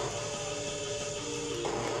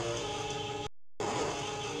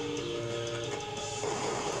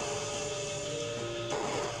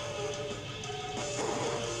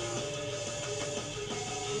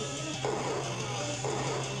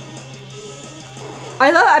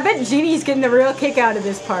 I bet Jeannie's getting a real kick out of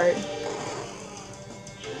this part.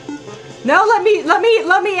 No, let me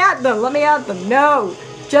at them. Let me at them. No.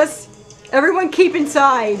 Just everyone keep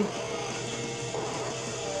inside.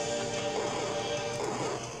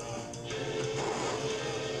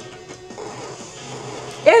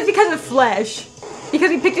 It was because of flesh. Because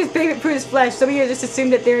he picked his favorite food as flesh, so we just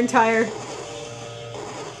assumed that their entire...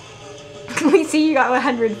 We see you got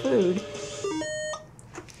 100 food.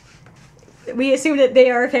 We assume that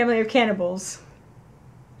they are a family of cannibals.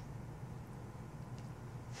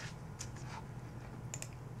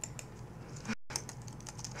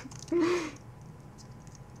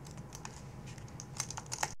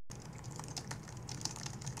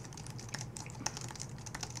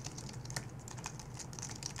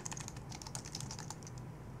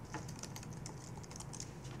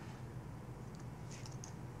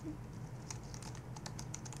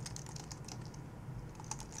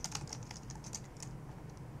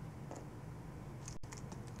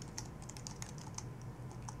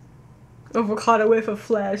 Avocado whiff of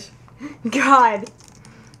flesh. God.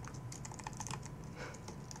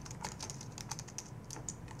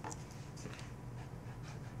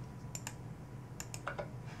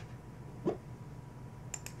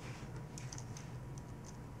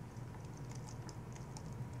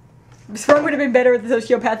 Sprung would have been better with the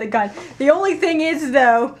sociopathic gun. The only thing is,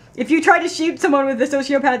 though, if you try to shoot someone with a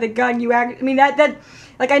sociopathic gun, you act.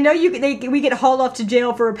 Like, I know we get hauled off to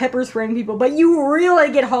jail for pepper spraying people, but you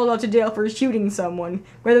really get hauled off to jail for shooting someone,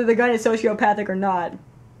 whether the gun is sociopathic or not.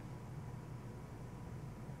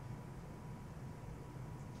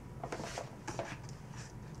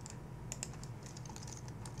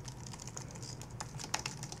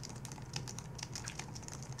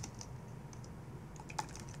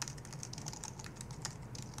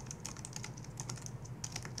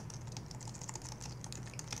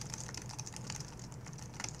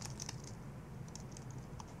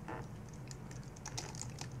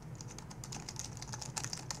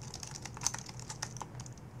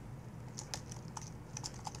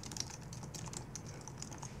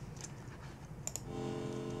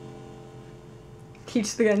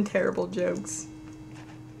 Teach the gun terrible jokes.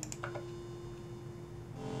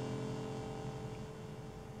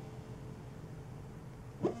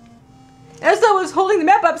 Ezra was holding the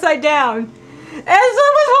map upside down. Ezra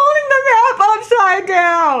was holding the map upside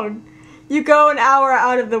down. You go an hour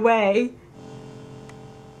out of the way.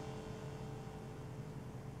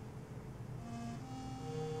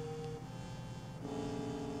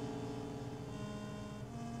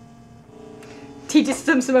 Teaches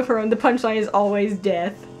some of her own. The punchline is always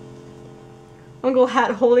death. Uncle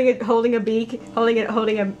Hat holding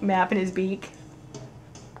a map in his beak.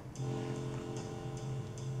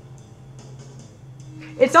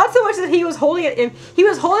 It's not so much that he was holding it. He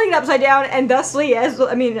was holding it upside down, and thusly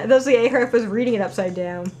Ahref was reading it upside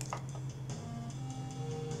down.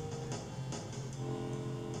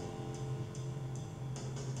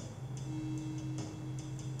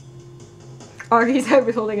 Argie's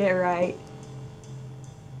was holding it right.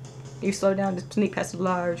 You slow down to sneak past a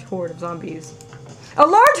large horde of zombies. A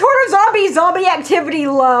large horde of zombies! Zombie activity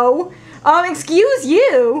low! Excuse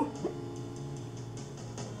you!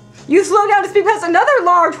 You slow down to speed past another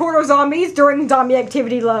large horde of zombies during zombie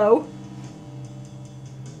activity low.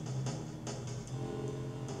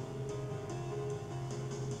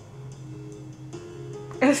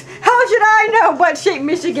 How should I know what shape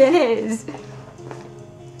Michigan is?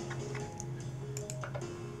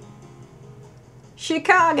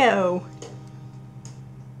 Chicago.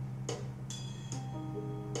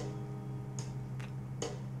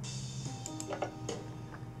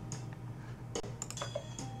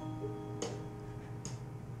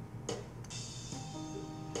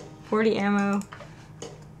 .40 ammo.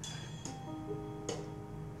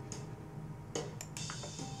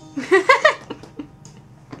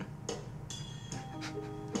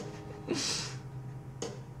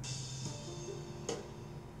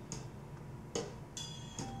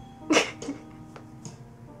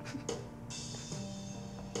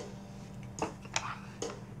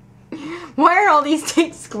 Why are all these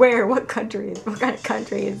states square? What kind of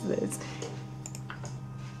country is this?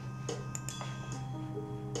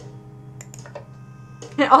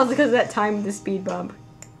 And also because of that time with the speed bump.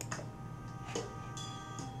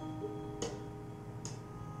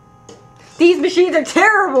 These machines are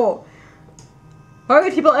terrible! Why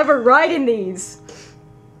would people ever ride in these?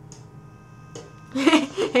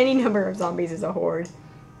 Any number of zombies is a horde.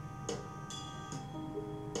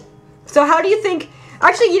 So how do you think...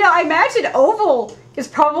 Actually, you know, I imagine Oval is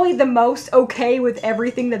probably the most okay with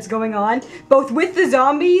everything that's going on. Both with the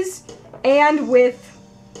zombies and with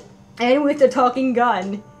the talking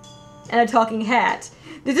gun and a talking hat.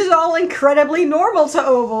 This is all incredibly normal to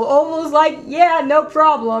Oval. Oval's like, yeah, no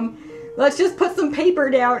problem. Let's just put some paper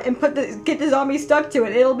down and get the zombie stuck to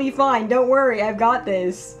it. It'll be fine. Don't worry, I've got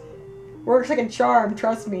this. Works like a charm,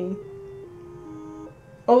 trust me.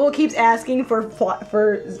 Oval keeps asking for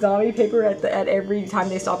zombie paper at every time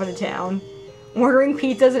they stop in a town. Ordering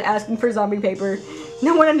pizzas and asking for zombie paper.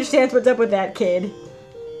 No one understands what's up with that kid.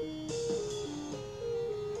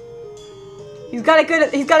 He's got a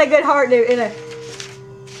good heart and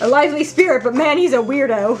a lively spirit, but man, he's a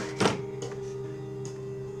weirdo.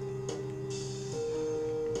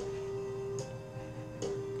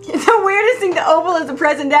 It's the weirdest thing that Oval is the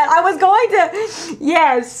present dad. I was going to,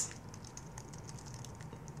 yes.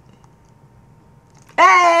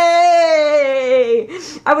 Hey!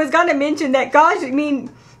 I was gonna mention that. Gosh, I mean,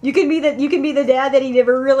 you can be the dad that he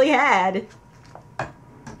never really had,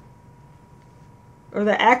 or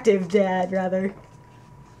the active dad, rather.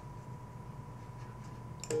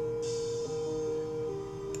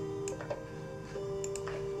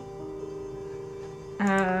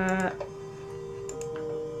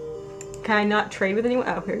 Can I not trade with anyone?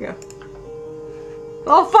 Oh, here we go.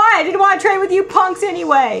 Oh, fine! I didn't want to trade with you punks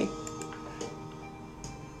anyway!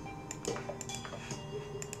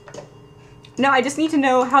 No, I just need to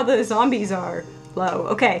know how the zombies are low.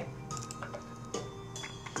 Okay.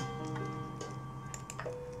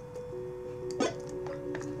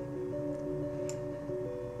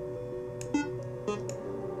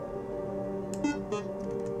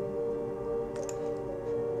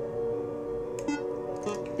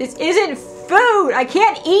 This isn't food! I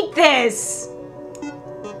can't eat this!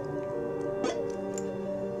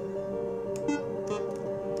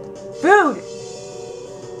 Food!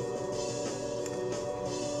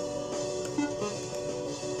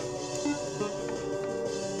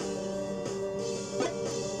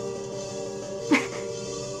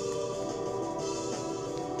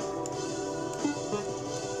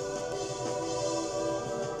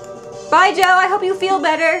 Bye, Joe. I hope you feel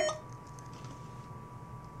better.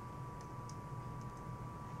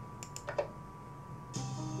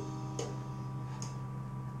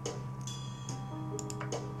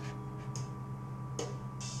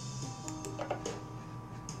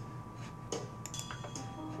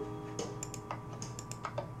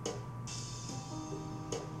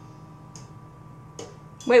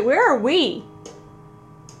 Wait, where are we?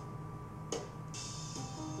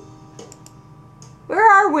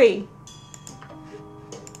 Where are we?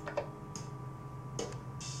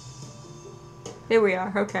 There we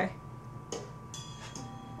are, okay.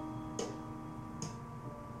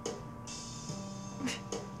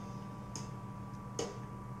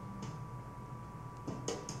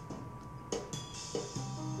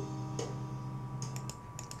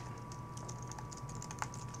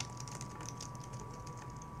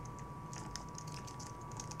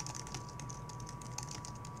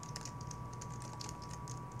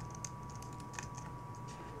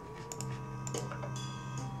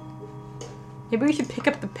 Maybe we should pick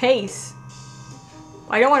up the pace.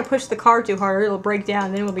 I don't want to push the car too hard or it'll break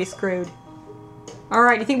down, then we'll be screwed.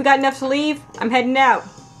 Alright, you think we got enough to leave? I'm heading out.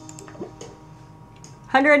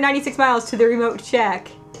 196 miles to the remote shack.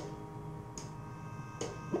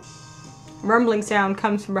 Rumbling sound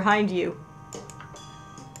comes from behind you.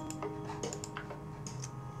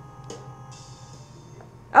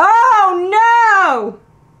 Oh no!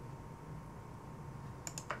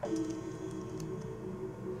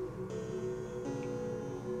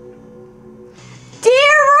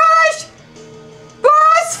 Deer Rush!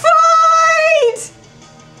 Boss fight!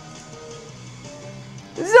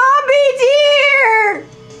 Zombie deer!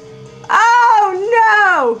 Oh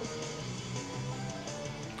no!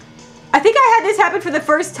 I think I had this happen for the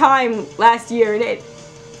first time last year and it...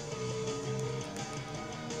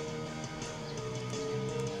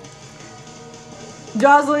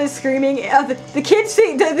 Jocelyn is screaming. The kids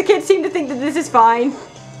seem to think that this is fine.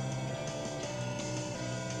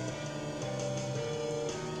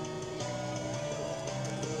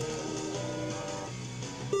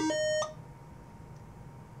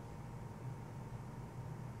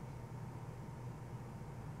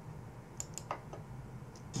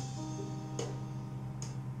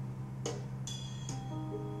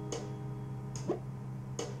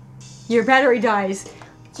 Your battery dies.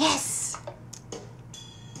 Yes!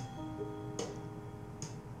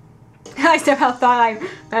 I somehow thought I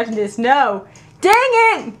imagined this. No! Dang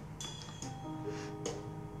it!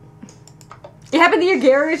 It happened the year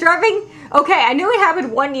Gary was driving? Okay, I knew it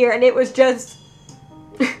happened one year and it was just...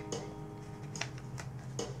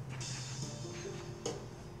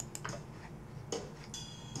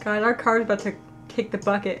 God, our car's about to kick the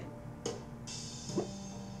bucket.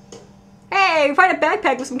 Hey, we find a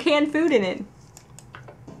backpack with some canned food in it.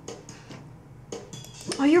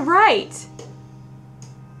 Oh, you're right.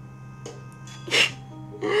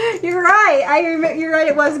 You're right. You're right.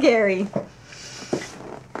 It was Gary.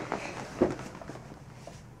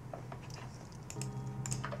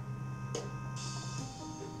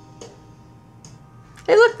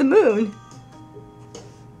 Hey, look, the moon.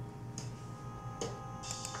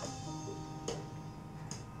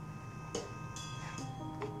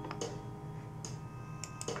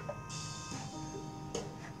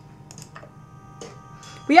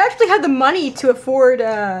 We actually had the money to afford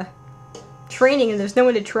training and there's no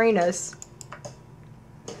one to train us.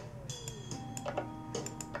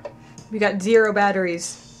 We got 0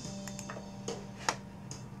 batteries.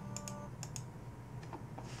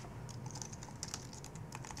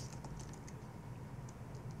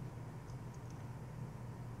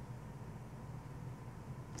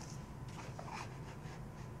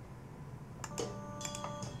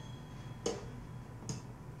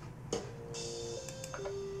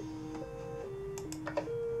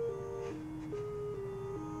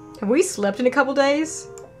 Have we slept in a couple days?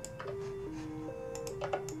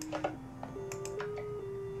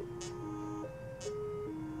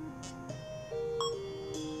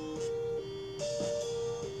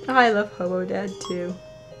 Oh, I love Hobo Dad too.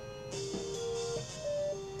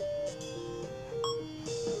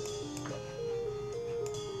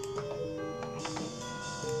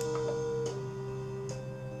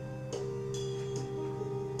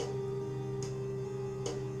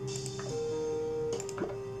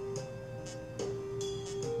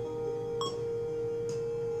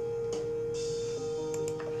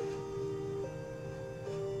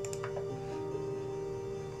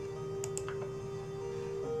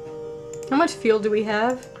 How much fuel do we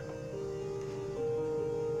have?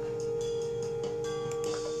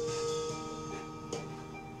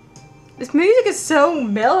 This music is so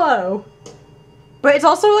mellow, but it's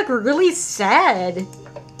also like really sad.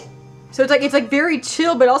 So it's like very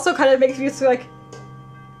chill, but also kind of makes me feel like.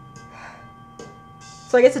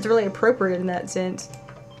 So I guess it's really appropriate in that sense.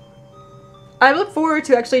 I look forward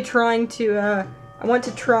to actually trying to. I want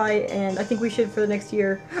to try, and I think we should for the next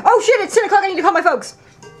year. Oh shit! It's 10 o'clock. I need to call my folks.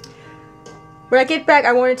 When I get back,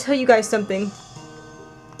 I want to tell you guys something.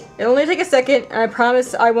 It'll only take a second, and I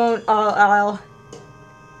promise I won't. I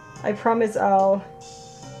promise I'll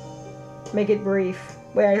make it brief.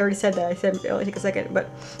 Wait, I already said that. I said it'll only take a second, but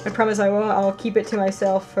I promise I won't. I'll keep it to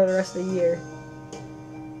myself for the rest of the year.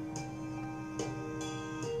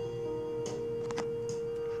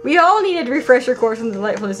 We all needed a refresher course on the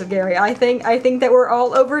delightfulness of Gary. I think that we're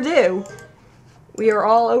all overdue. We are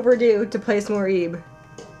all overdue to play some more Ebe.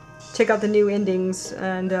 Check out the new endings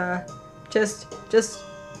and just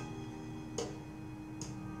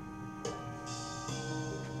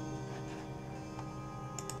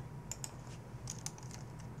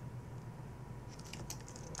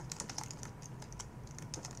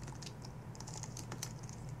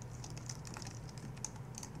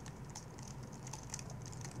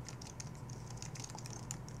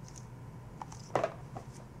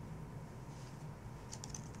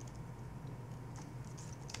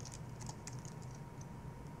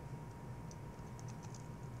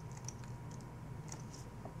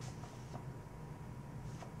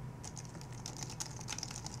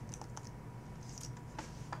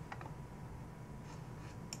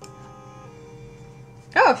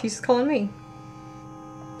Oh, she's calling me.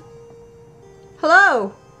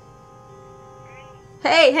 Hello.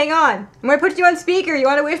 Hey, hang on. I'm gonna put you on speaker. You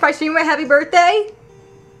wanna wish my streamer a happy birthday?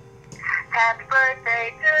 Happy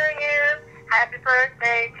birthday to you. Happy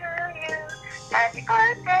birthday to you. Happy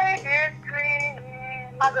birthday, dear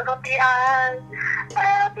Stream. My little beehive.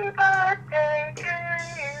 Happy birthday to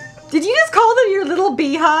you. Did you just call them your little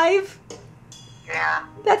beehive? Yeah.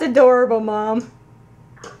 That's adorable, Mom.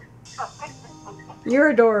 You're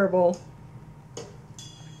adorable.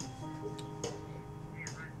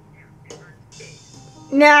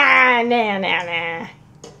 Nah.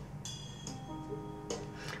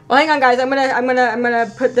 Well, hang on, guys. I'm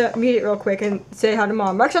gonna put the mute it real quick and say hi to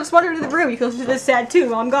Mom. Actually, I'll just wander into the room. You can listen to this sad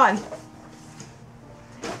tune while I'm gone.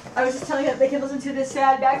 I was just telling you that they can listen to this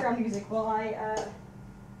sad background music while I go.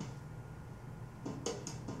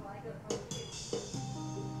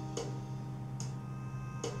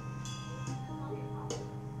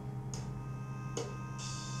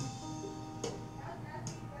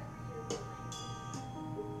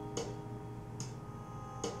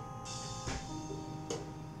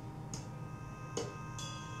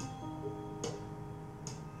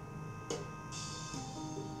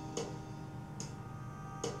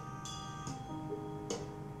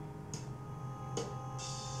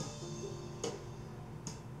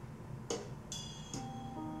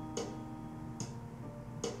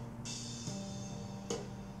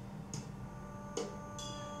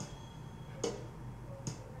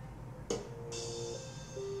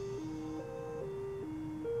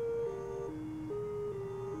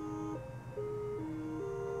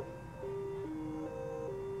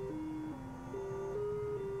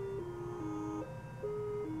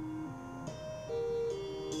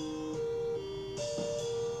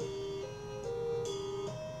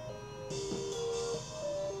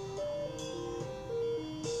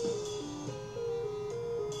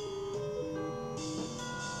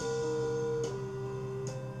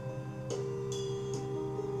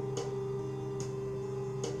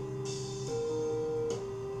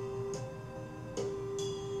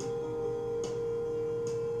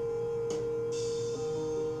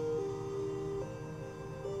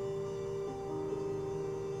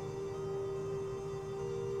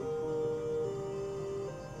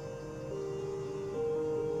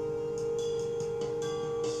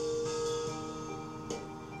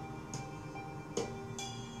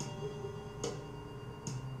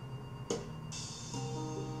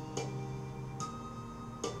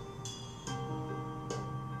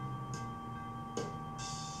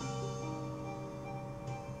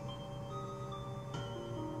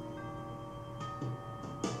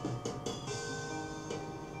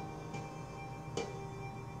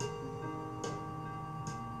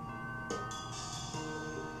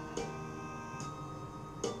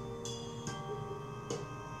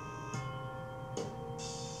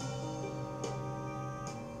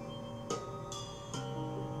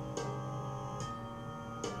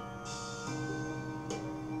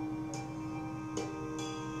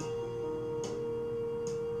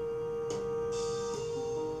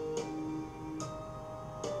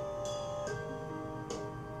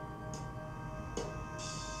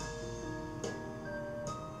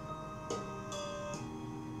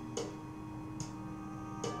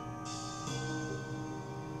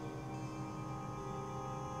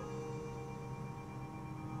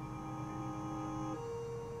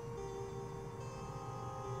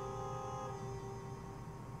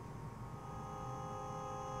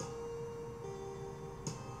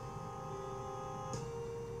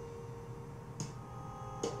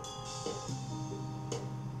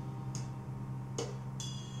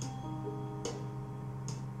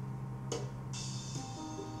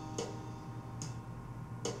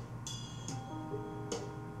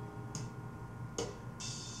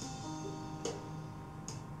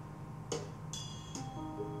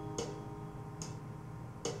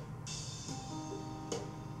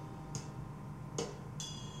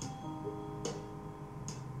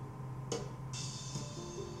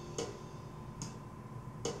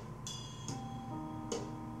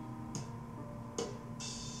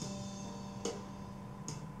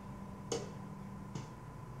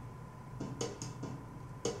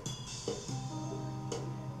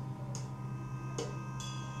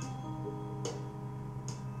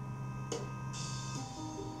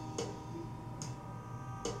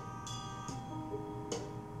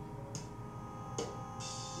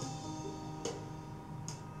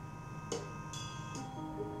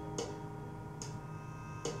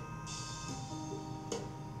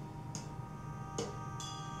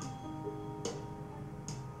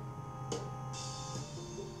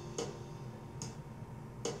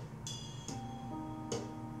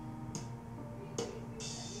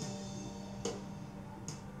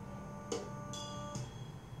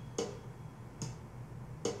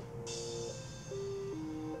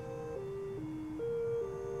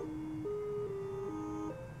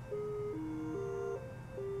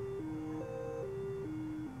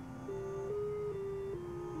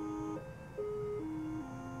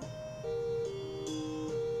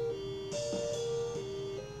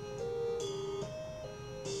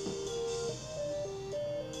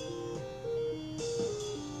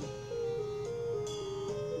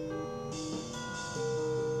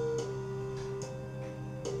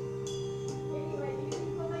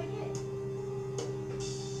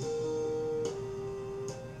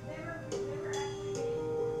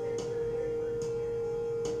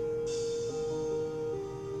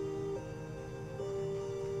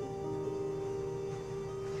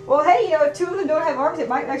 Well, hey, you know, if two of them don't have arms, it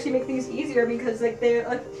might actually make things easier because, like, they're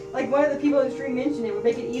like one of the people in the stream mentioned, it would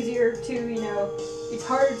make it easier to, you know, it's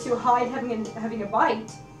harder to hide having a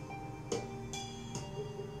bite.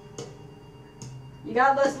 You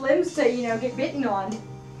got less limbs to, you know, get bitten on.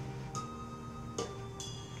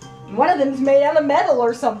 One of them's made out of metal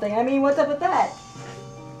or something. I mean, what's up with that?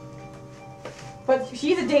 But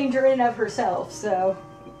she's a danger in and of herself, so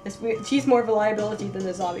she's more of a liability than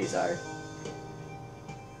the zombies are.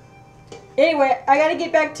 Anyway, I gotta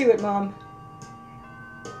get back to it, Mom.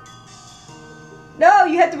 No,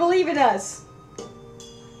 you have to believe in us.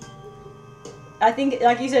 I think,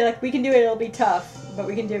 like you said, like we can do it. It'll be tough, but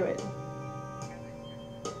we can do it.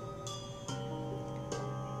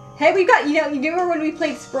 Hey, we got, you know, you remember when we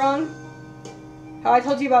played Sprung? How I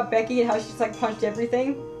told you about Becky and how she just like punched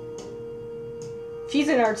everything? She's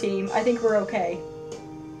in our team. I think we're okay.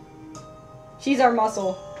 She's our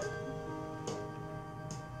muscle.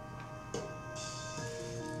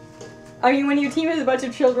 I mean, when your team is a bunch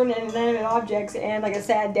of children and inanimate objects and like a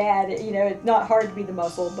sad dad, you know, it's not hard to be the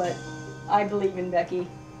muscle, but I believe in Becky.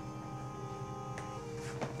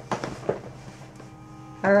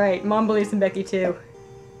 Alright, Mom believes in Becky too.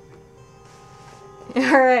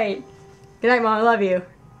 Alright. Good night, Mom. I love you.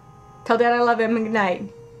 Tell Dad I love him and good night.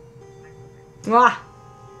 Mwah!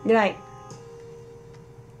 Good night.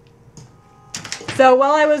 So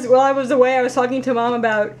while I was away, I was talking to Mom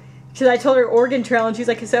about, because I told her Oregon Trail, and she's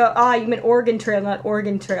like, so, you meant Oregon Trail, not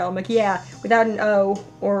Oregon Trail. I'm like, yeah, without an O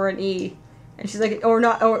or an E. And she's like,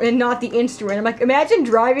 and not the instrument. I'm like, imagine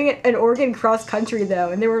driving an Oregon cross country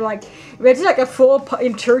though. And they were like, imagine like a full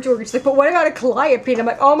in church organ. She's like, but what about a calliope? And I'm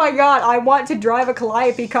like, oh my god, I want to drive a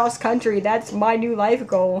calliope cross country. That's my new life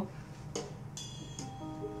goal.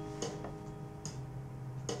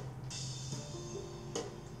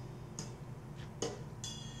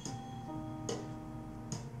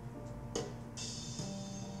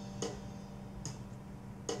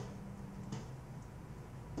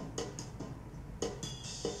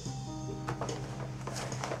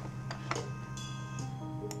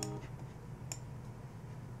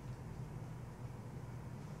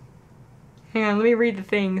 Hang on, let me read the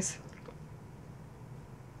things.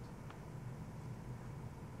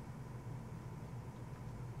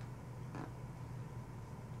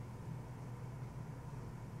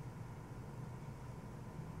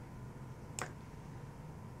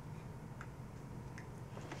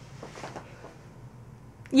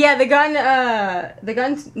 Yeah, the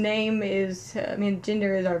gun's name is,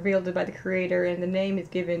 gender is revealed by the creator, and the name is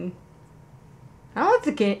given. I don't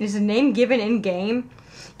know if is the name given in game.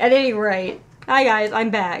 At any rate, hi guys, I'm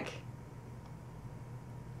back.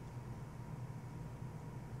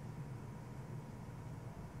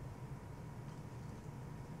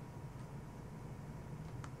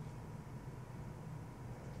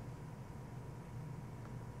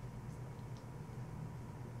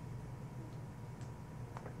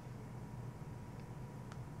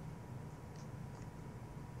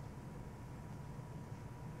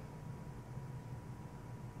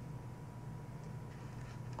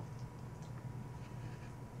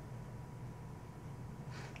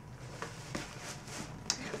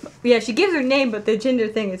 Yeah, she gives her name, but the gender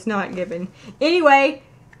thing is not given. Anyway,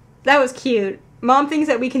 that was cute. Mom thinks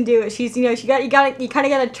that we can do it. She's, you know, you kind of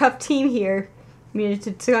got a tough team here. I mean,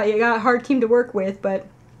 you got a hard team to work with, but.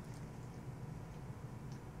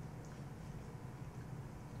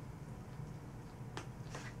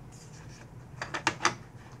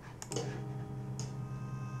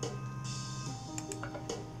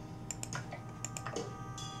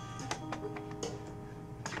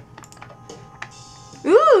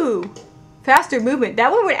 Ooh! Faster movement.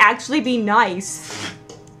 That one would actually be nice.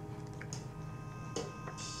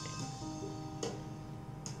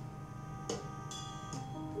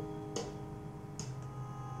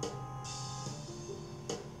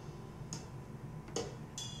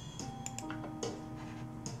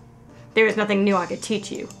 There is nothing new I could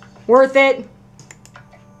teach you. Worth it?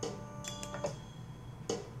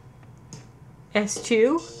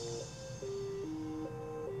 S2?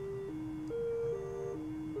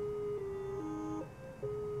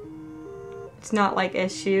 It's not like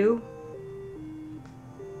eschew.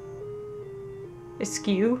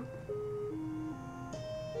 Eschew.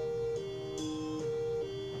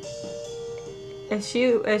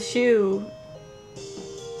 Eschew.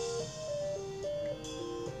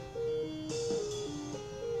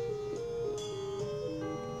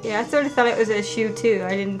 Yeah, I sort of thought it was eschew too.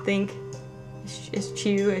 I didn't think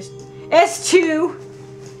eschew. Eschew!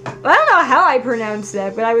 I don't know how I pronounced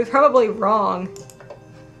that, but I was probably wrong.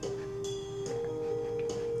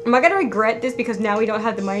 Am I gonna regret this because now we don't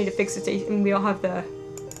have the money to fix the station? We don't have the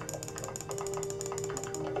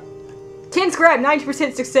 10 scrap,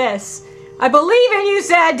 90% success. I believe in you,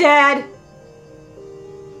 Sad Dad!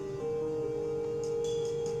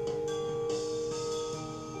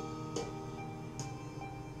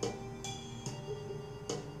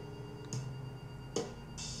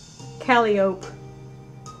 Calliope.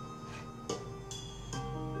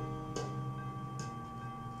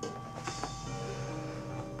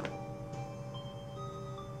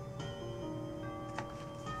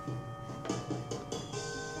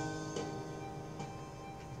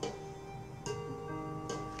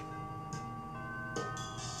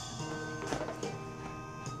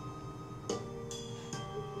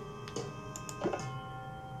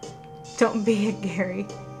 Don't be a Gary.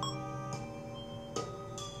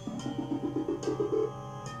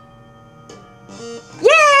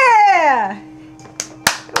 Yeah!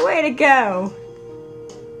 Way to go.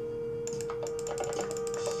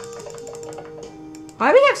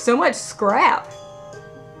 Why do we have so much scrap?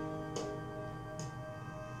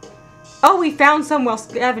 Oh, we found some while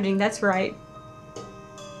scavenging, that's right.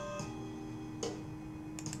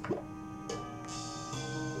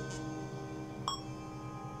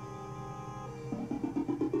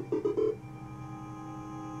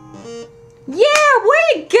 Yeah,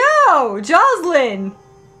 way to go! Jocelyn!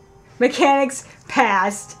 Mechanics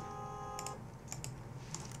passed.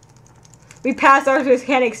 We passed our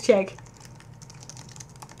mechanics check.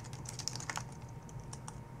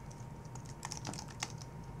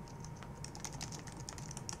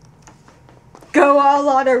 Go all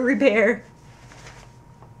auto repair.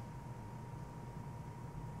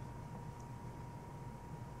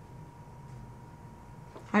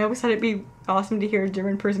 I always thought it'd be awesome to hear a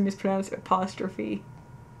German person mispronounce apostrophe.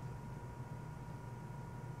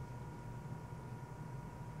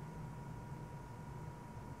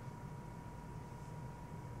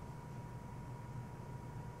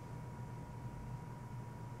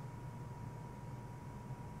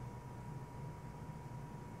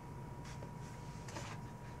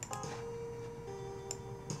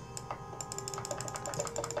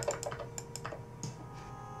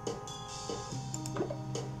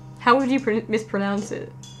 How would you mispronounce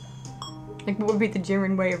it? Like, what would be the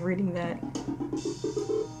German way of reading that?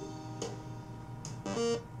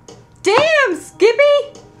 Damn, Skippy!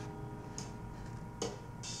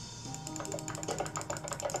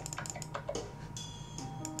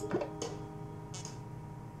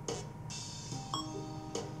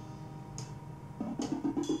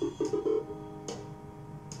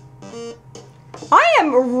 I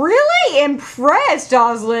am really impressed,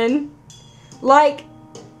 Jocelyn. Like,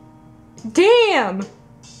 damn!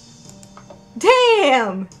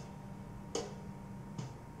 Damn!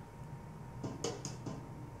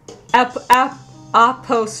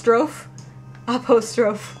 Apostrophe.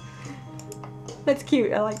 Apostrophe. That's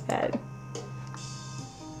cute, I like that.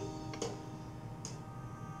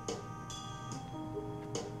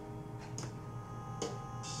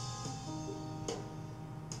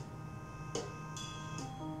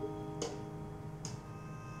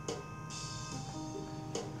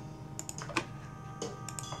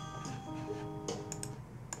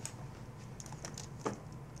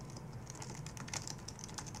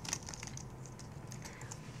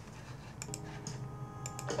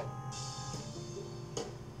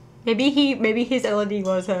 Maybe his LED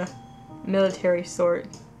was a military sort.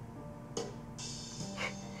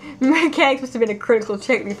 Mechanics must have been a critical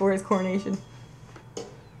check before his coronation.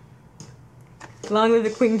 Along with the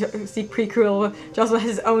Queen see prequel, Jocelyn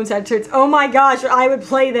has his own sad shirts. Oh my gosh, I would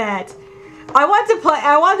play that. I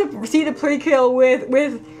want to see the prequel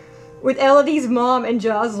with Elodie's mom and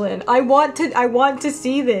Jocelyn. I want to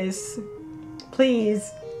see this. Please.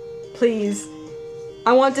 Please.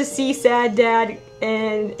 I want to see Sad Dad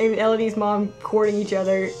and Elodie's mom courting each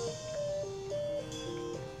other.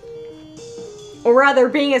 Or rather,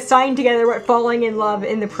 being assigned together but falling in love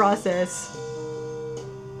in the process.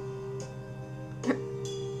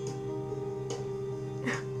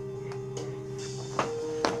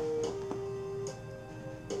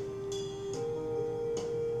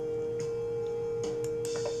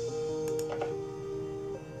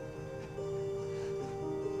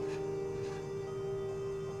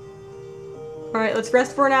 Alright, let's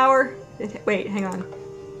rest for an hour. Wait, hang on.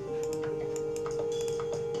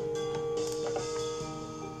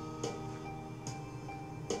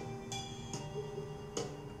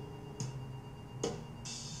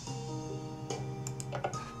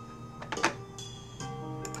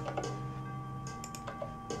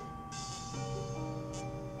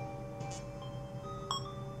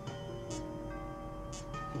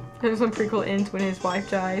 There's one prequel ends when his wife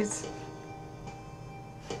dies.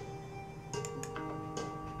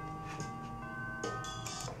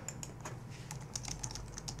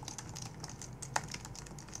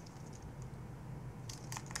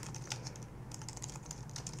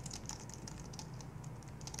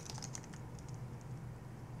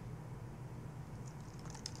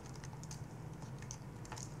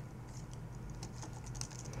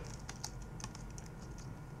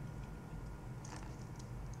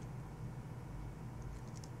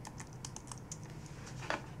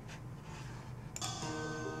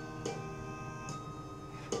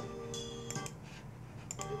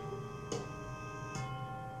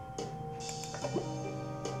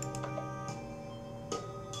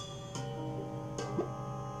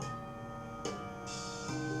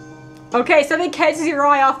 Okay, something catches your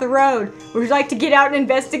eye off the road. Would you like to get out and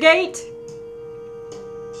investigate?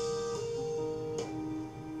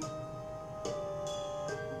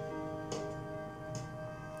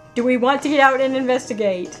 Do we want to get out and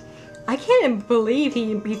investigate? I can't believe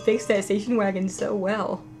he fixed that station wagon so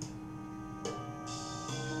well.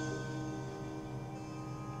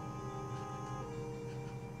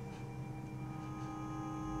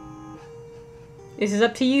 This is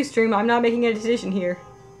up to you, Stream. I'm not making a decision here.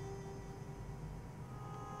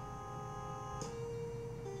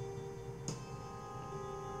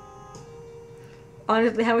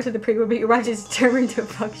 Honestly, how much of the prequel be right is determined to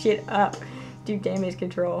fuck shit up? Do damage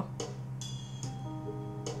control.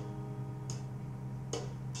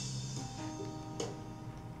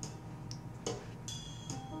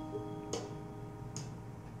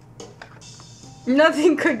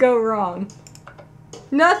 Nothing could go wrong.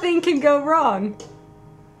 Nothing can go wrong.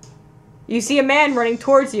 You see a man running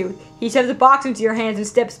towards you. He shoves a box into your hands and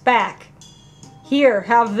steps back. Here,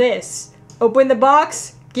 have this. Open the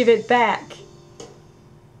box, give it back.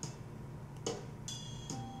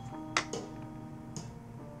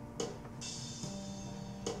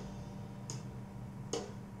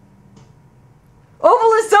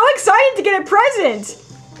 Oval is so excited to get a present!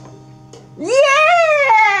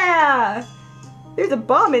 Yeah! There's a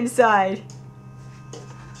bomb inside.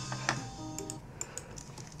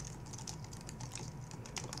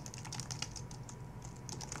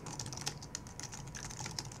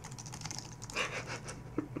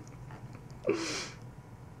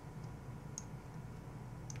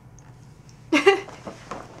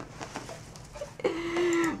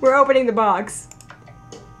 We're opening the box.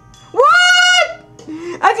 What?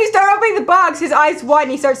 As you start opening the box, his eyes widen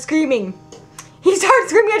and he starts screaming. He starts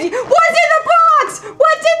screaming at you. What's in the box?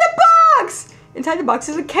 What's in the box? Inside the box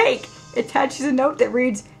is a cake. It attaches a note that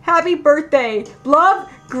reads, Happy birthday. Love,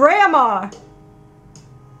 Grandma.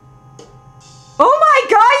 Oh my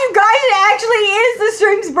god, you guys, it actually is the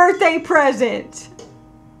Stream's birthday present.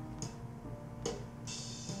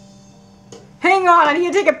 Hang on, I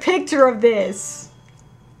need to take a picture of this.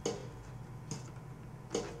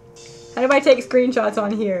 How do I take screenshots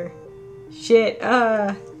on here? Shit,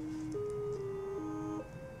 There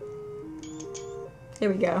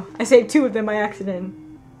we go. I saved 2 of them by accident.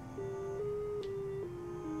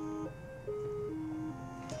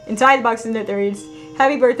 Inside the box is a note that reads,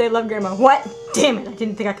 Happy birthday, love Grandma. What? Damn it, I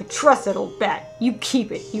didn't think I could trust that old bat. You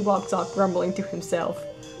keep it. He walks off grumbling to himself.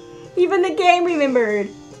 Even the game remembered.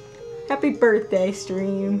 Happy birthday,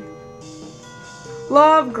 Stream.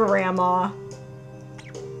 Love, Grandma.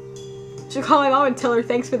 Should call my mom and tell her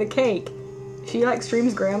thanks for the cake. She like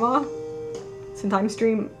Stream's grandma? Sometimes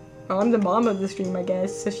Stream... Oh, I'm the mom of the Stream, I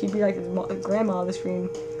guess. So she'd be like the grandma of the Stream.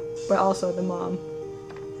 But also the mom.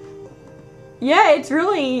 Yeah, it's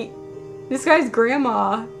really... This guy's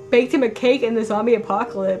grandma baked him a cake in the zombie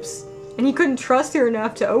apocalypse. And he couldn't trust her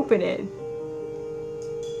enough to open it.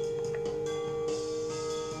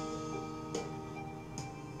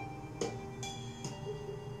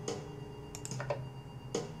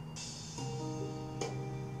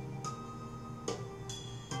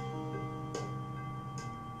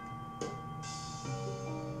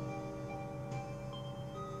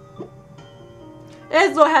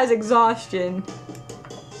 Eslo has exhaustion.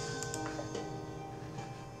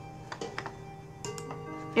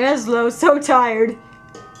 Eslo's so tired.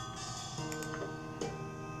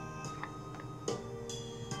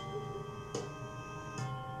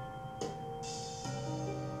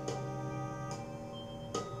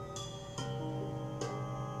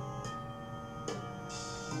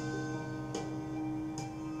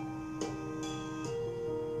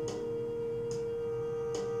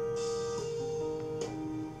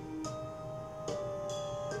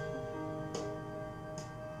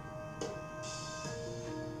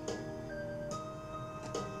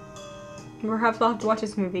 Perhaps I'll have to watch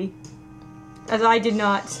this movie. As I did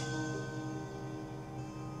not.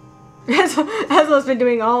 Eslo's been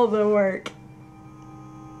doing all the work.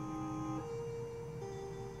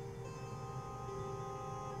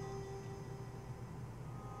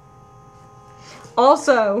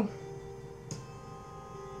 Also,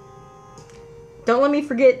 don't let me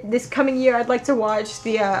forget, this coming year I'd like to watch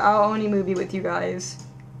the Aoni movie with you guys.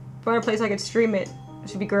 If I want a place I could stream it, it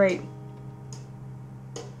should be great.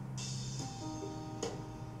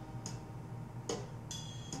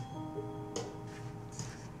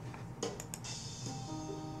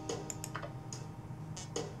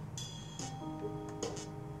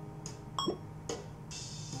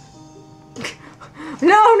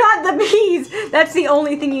 No, not the bees! That's the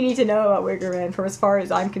only thing you need to know about Wiggerman, from as far as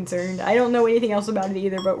I'm concerned. I don't know anything else about it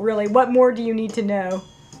either, but really, what more do you need to know?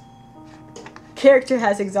 character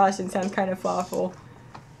has exhaustion sounds kind of awful.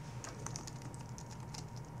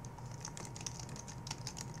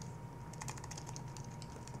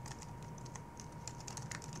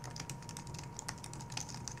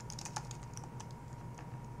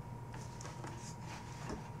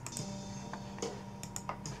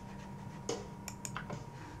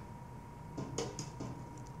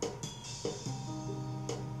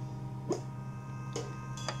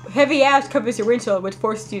 Heavy ash covers your windshield, which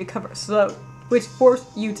forces you to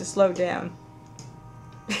slow down.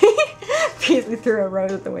 Beasley threw a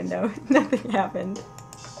rose at the window. Nothing happened.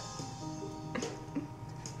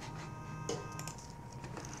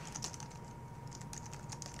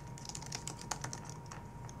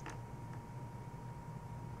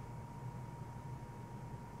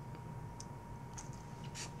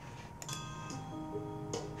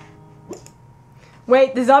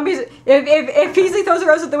 Wait, the zombies. If Beasley throws a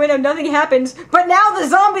rose at the window, nothing happens. But now the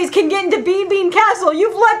zombies can get into Bean Bean Castle.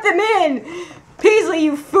 You've let them in. Beasley,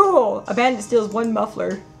 you fool! A bandit steals one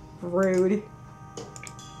muffler. Rude.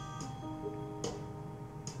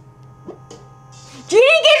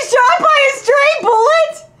 Jeannie gets shot by a stray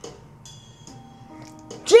bullet.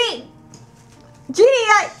 Jeannie,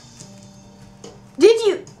 did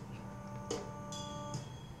you?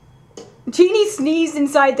 Jeannie sneezed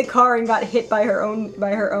inside the car and got hit by her own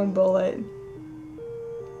bullet.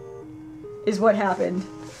 Is what happened.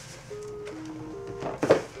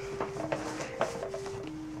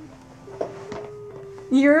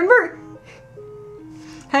 You remember?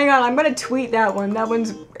 Hang on, I'm gonna tweet that one. That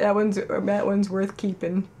one's worth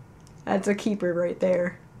keeping. That's a keeper right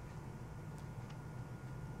there.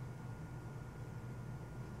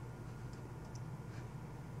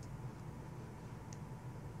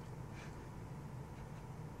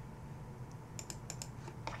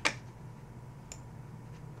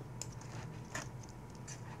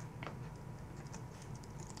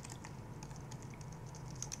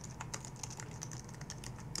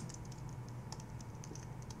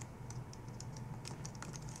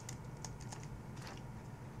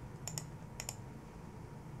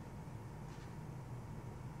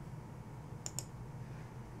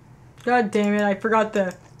 God damn it, I forgot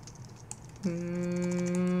the...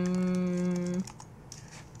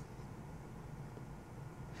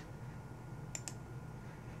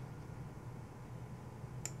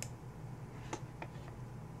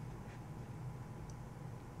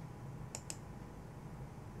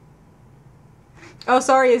 Oh,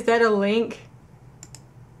 sorry, is that a link?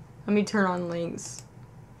 Let me turn on links.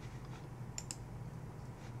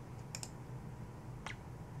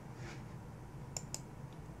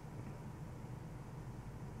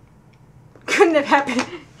 Couldn't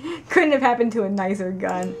have happened to a nicer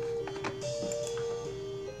gun.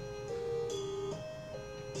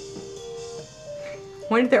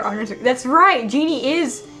 What if they're honors? That's right, Jeannie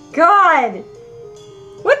is God.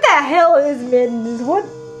 What the hell is mittens? What?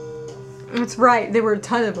 That's right, there were a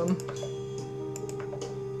ton of them.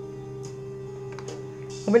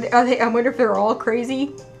 I wonder if they're all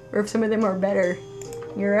crazy, or if some of them are better.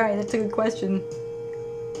 You're right, that's a good question.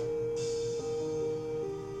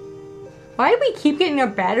 Why do we keep getting our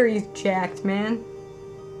batteries jacked, man?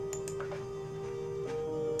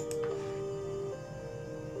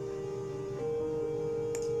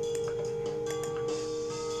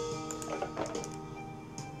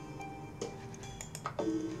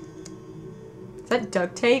 Is that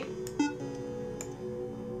duct tape?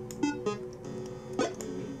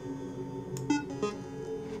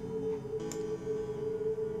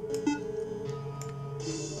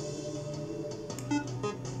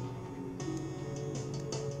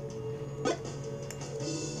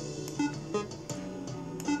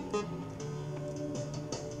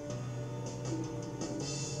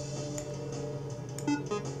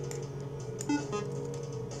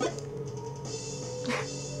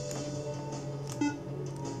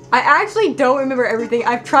 I actually don't remember everything.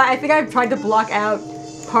 I think I've tried to block out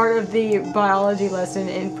part of the biology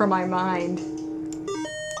lesson from my mind.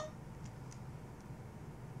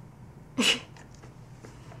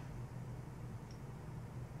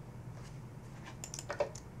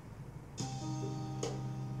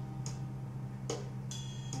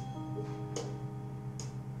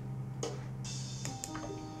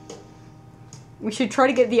 We should try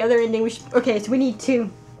to get the other ending. Okay, so we need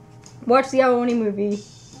to watch the Aoni movie.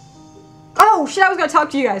 Oh shit, I was gonna talk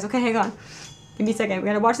to you guys. Okay, hang on. Give me a second. We're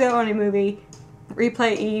gonna watch the Aoni movie,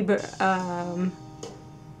 replay Eve.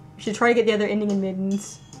 We should try to get the other ending in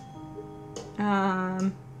Middens.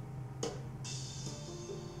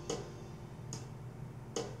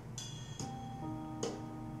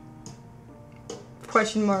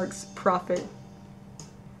 Question marks, profit.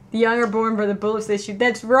 The young are born for the bullets they shoot.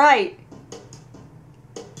 That's right!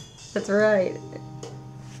 That's right.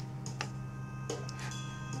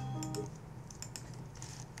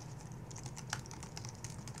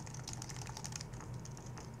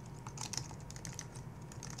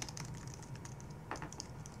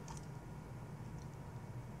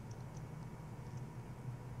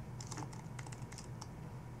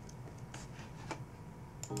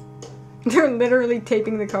 They're literally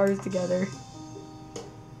taping the cars together.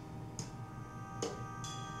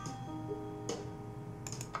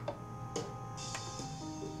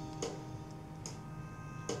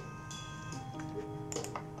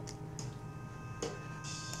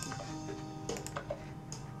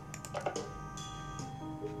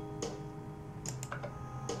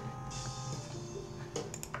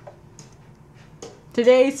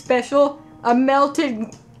 Today's special, a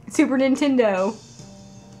melted Super Nintendo.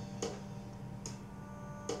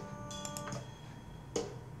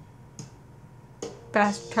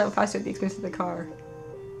 Faster at the expense of the car.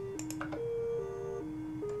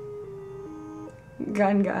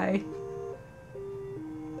 Gun guy.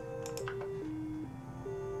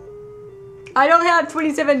 I don't have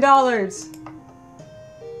 $27.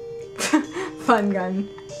 Fun gun.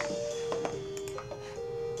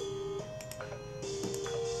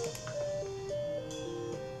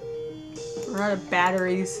 We're out of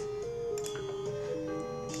batteries.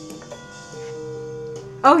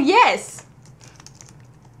 Oh yes!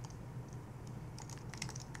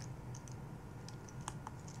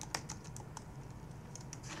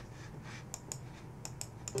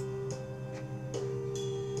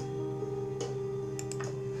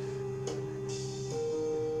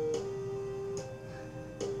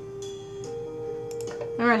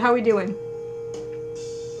 Alright, how we doing?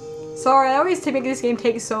 Sorry, I always make this game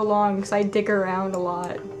take so long because I dick around a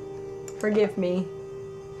lot. Forgive me.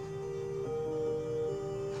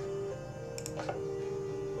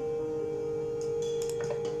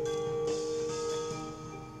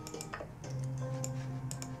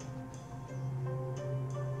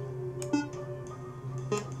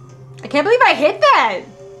 I can't believe I hit that!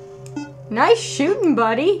 Nice shooting,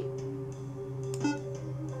 buddy!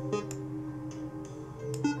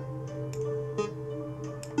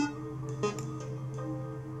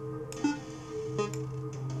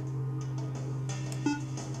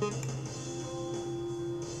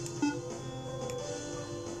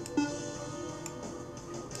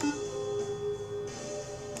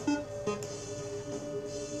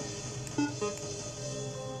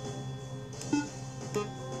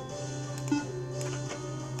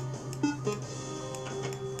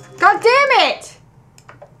 God damn it!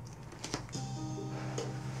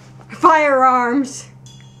 Firearms.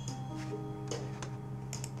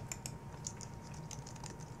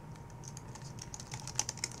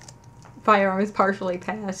 Firearms partially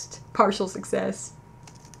passed. Partial success.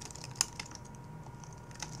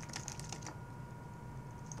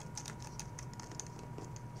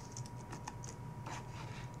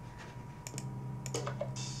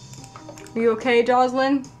 Are you okay,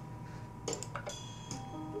 Jocelyn?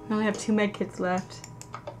 I only have 2 medkits left.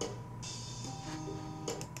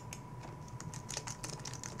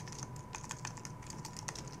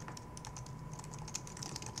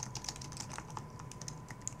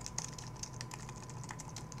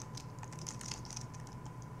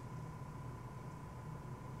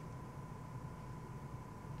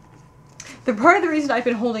 The part of the reason I've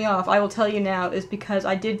been holding off, I will tell you now, is because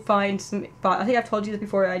I did find some, I think I've told you this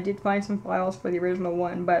before, I did find some files for the original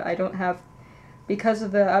one, but I don't have, because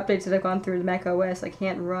of the updates that I've gone through the Mac OS, I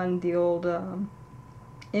can't run the old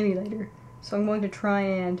emulator. So I'm going to try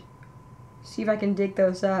and see if I can dig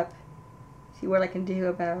those up, see what I can do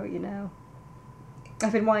about, you know.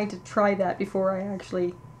 I've been wanting to try that before I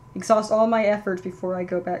actually exhaust all my efforts before I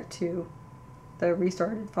go back to the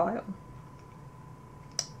restarted file.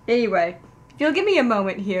 Anyway, if you'll give me a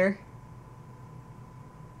moment here.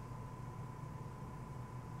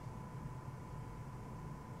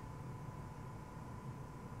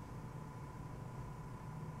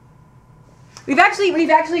 We've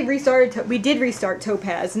actually restarted. We did restart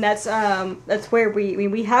Topaz, and that's where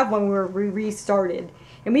we have one where we restarted,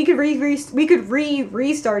 and we could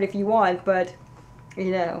restart if you want, but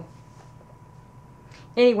you know.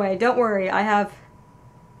 Anyway, don't worry. I have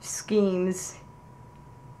schemes,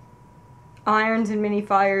 irons and mini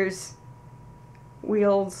fires,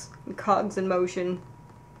 wheels, and cogs in motion.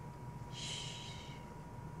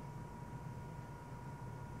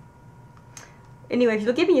 Anyway, if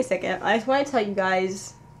you'll give me a second, I just want to tell you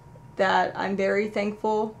guys that I'm very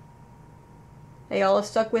thankful that y'all have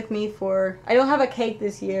stuck with me for... I don't have a cake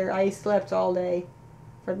this year. I slept all day,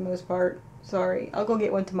 for the most part. Sorry, I'll go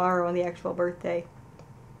get one tomorrow on the actual birthday.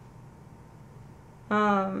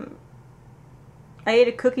 I ate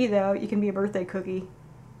a cookie though. You can be a birthday cookie,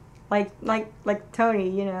 like Tony,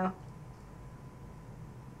 you know.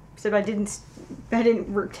 Except I didn't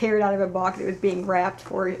tear it out of a box. It was being wrapped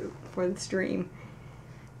for the stream.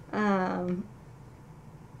 I'm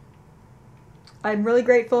really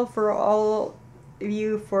grateful for all of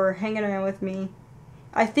you for hanging around with me.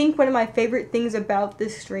 I think one of my favorite things about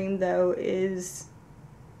this stream, though, is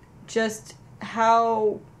just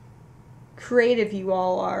how creative you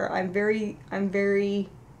all are. I'm very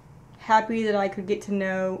happy that I could get to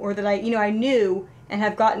know, or that I knew and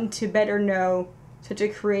have gotten to better know such a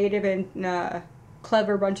creative and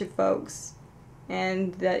clever bunch of folks,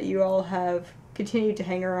 and that you all have continued to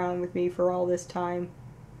hang around with me for all this time.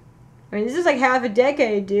 I mean, this is like half a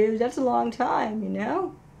decade, dude. That's a long time, you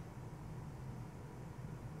know?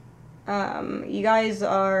 You guys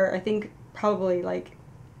are, I think, probably, like,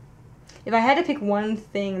 if I had to pick one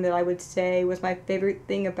thing that I would say was my favorite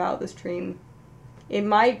thing about the stream, it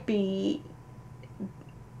might be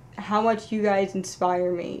how much you guys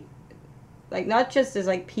inspire me. Like, not just as,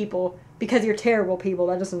 like, people, because you're terrible people,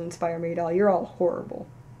 that doesn't inspire me at all. You're all horrible.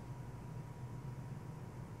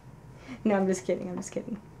 No, I'm just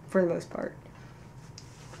kidding, for the most part.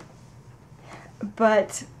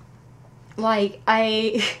 But, like,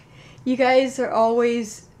 you guys are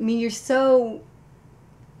always, I mean, you're so,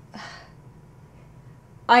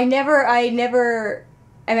 I never am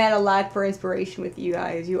at a lack for inspiration with you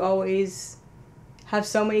guys. You always have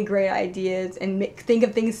so many great ideas and think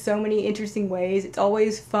of things so many interesting ways. It's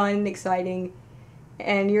always fun and exciting,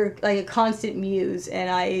 and you're like a constant muse, and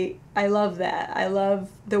I love that. I love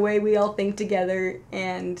the way we all think together,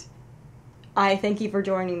 and I thank you for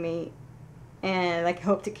joining me, and I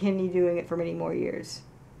hope to continue doing it for many more years.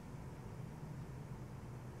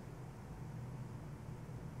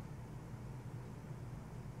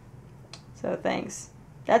 So thanks.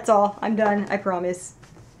 That's all. I'm done. I promise.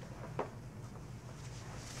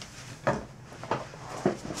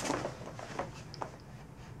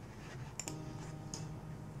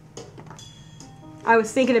 I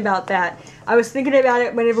was thinking about that. I was thinking about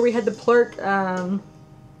it whenever we had the plurk,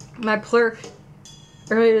 my plurk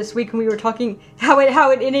earlier this week when we were talking how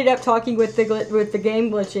it ended up talking with the game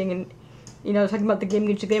glitching, and you know, talking about the game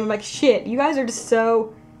glitching game. I'm like, shit, you guys are just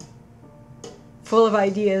so full of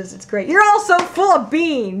ideas. It's great. You're all so full of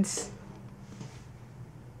beans.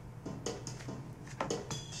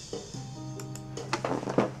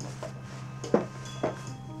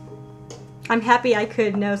 I'm happy I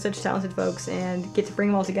could know such talented folks and get to bring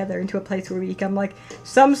them all together into a place where we become like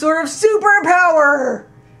some sort of superpower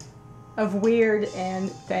of weird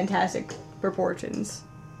and fantastic proportions.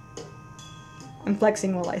 I'm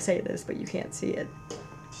flexing while I say this, but you can't see it.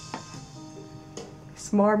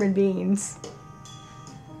 Smarm and beans.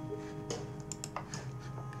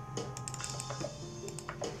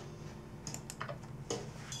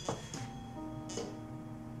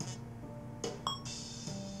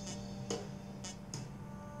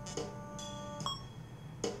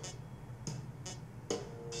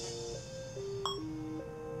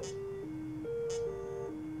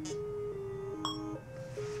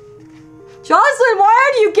 Jocelyn,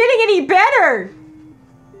 why aren't you getting any better?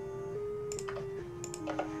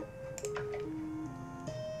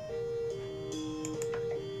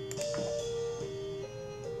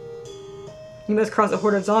 You must cross a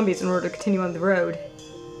horde of zombies in order to continue on the road.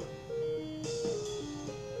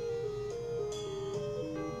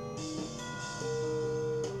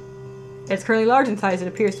 It's currently large in size and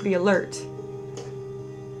appears to be alert.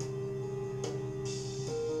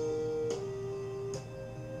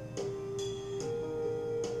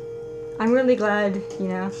 I'm really glad, you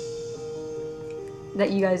know,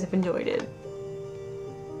 that you guys have enjoyed it.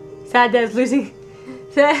 Sad Dad's losing.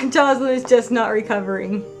 Sad Jocelyn is just not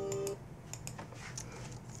recovering.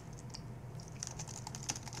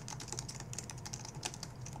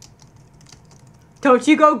 Don't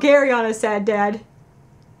you go Gary on us, Sad Dad.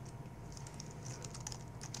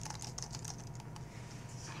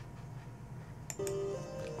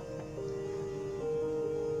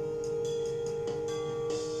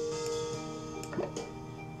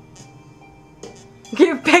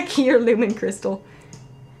 Give Becky your lumen crystal.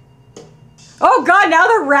 Oh god, now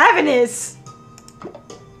they're ravenous!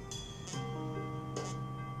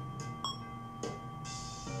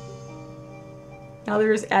 Now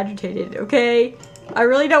they're just agitated, okay? I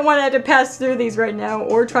really don't want to have to pass through these right now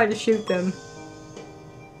or try to shoot them.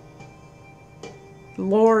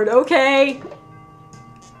 Lord, okay.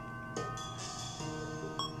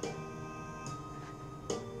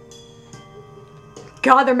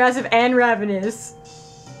 God, they're massive and ravenous.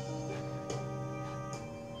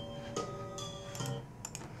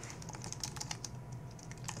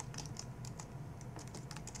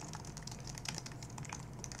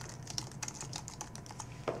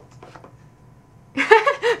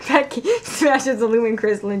 Becky smashes the Lumen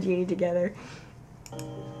Crystal and Genie together.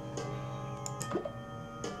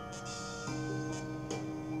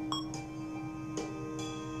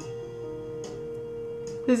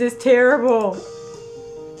 This is terrible.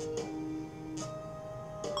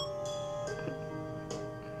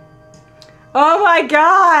 Oh my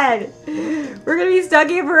god! We're gonna be stuck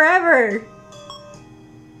here forever.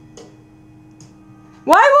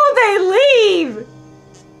 Why won't they leave?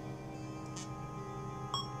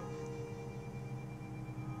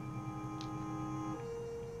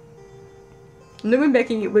 Lumen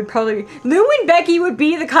Becky would probably... Lumen Becky would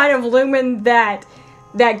be the kind of Lumen that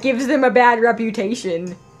gives them a bad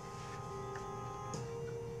reputation.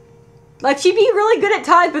 Like, she'd be really good at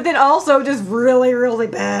times, but then also just really, really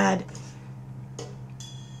bad.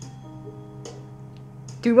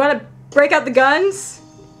 Do we want to break out the guns?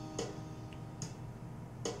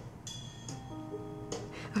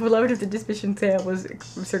 I would love it if the disposition sale was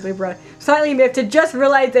certainly brought. Slightly miffed to just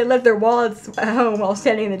realize they left their wallets at home while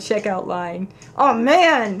standing in the checkout line. Oh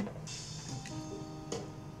man!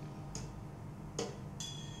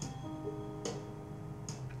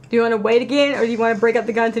 Do you want to wait again, or do you want to break up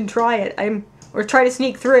the guns and try it? Or try to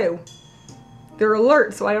sneak through? They're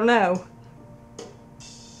alert, so I don't know.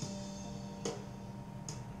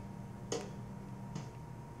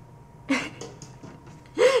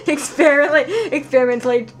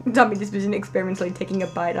 Experimentally, zombie disposition experimentally taking a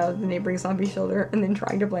bite out of the neighboring zombie's shoulder and then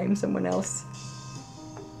trying to blame someone else.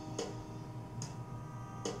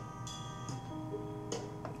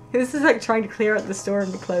 This is like trying to clear out the store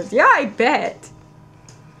and be closed. Yeah, I bet!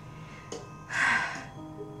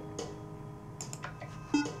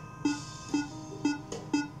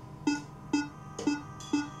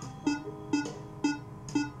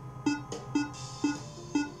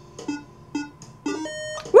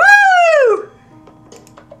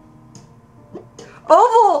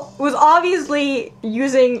 Oval was obviously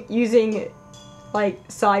using like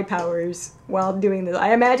psi powers while doing this.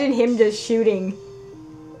 I imagine him just shooting.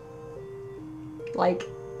 Like,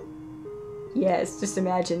 yes, just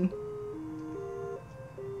imagine.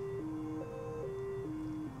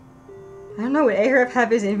 I don't know, would Ahref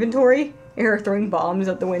have his inventory? Ahref throwing bombs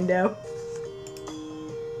out the window.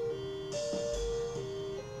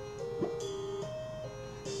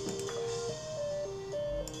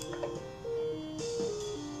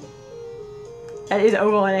 That is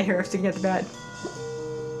Oval and Ahref sticking at the bed.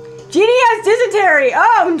 Genie has dysentery!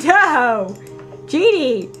 Oh no!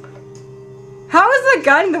 Genie! How is the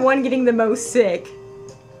gun the one getting the most sick?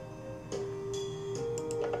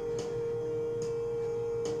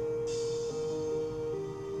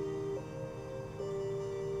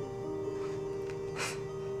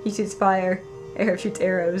 He shoots fire. Ahref shoots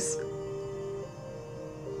arrows.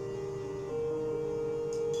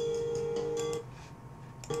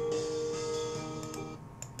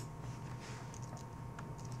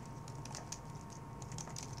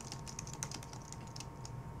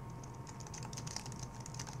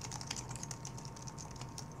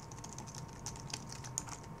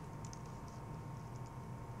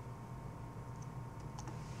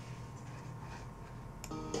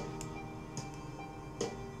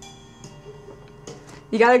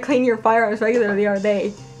 You gotta clean your firearms regularly, or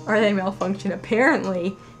they malfunction. Apparently.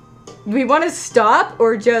 Do we want to stop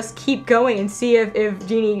or just keep going and see if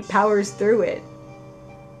Genie powers through it?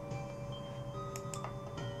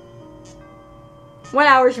 1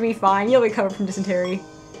 hour should be fine. You'll recover from dysentery.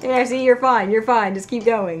 Yeah, see, you're fine. You're fine. Just keep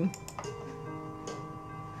going.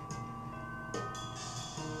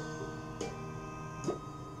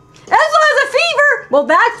 As long as a fever! Well,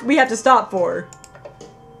 that we have to stop for.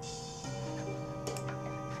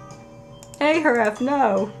 Ahref,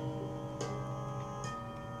 no.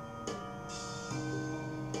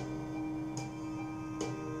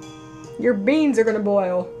 Your beans are gonna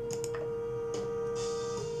boil.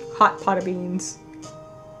 Hot pot of beans.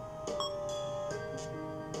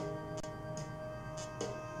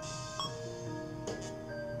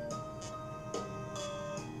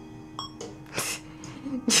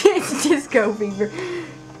 It's disco fever.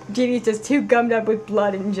 Genie's just too gummed up with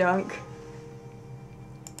blood and junk.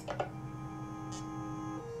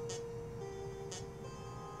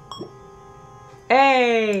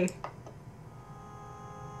 Hey!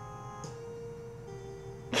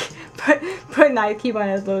 Put knife keep on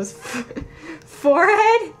Eslo's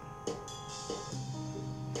forehead?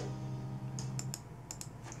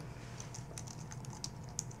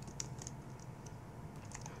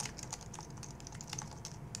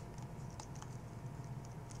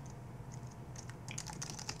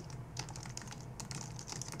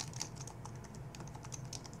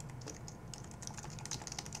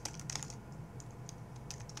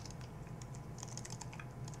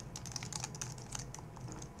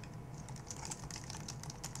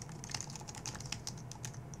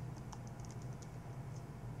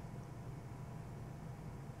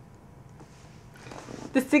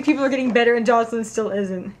 The sick people are getting better and Jocelyn still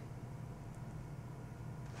isn't.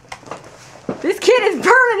 This kid is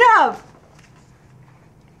burning up!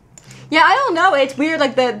 Yeah, I don't know. It's weird.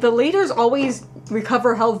 Like, the leaders always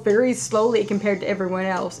recover health very slowly compared to everyone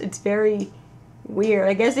else. It's very weird.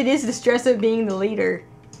 I guess it is the stress of being the leader.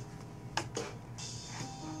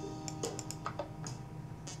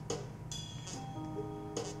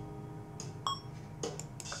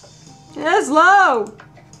 That's low!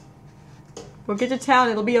 We'll get to town.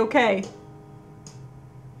 It'll be okay.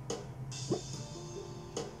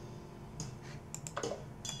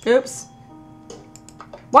 Oops.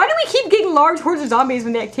 Why do we keep getting large hordes of zombies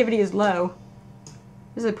when the activity is low?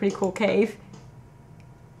 This is a pretty cool cave.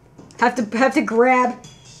 Have to grab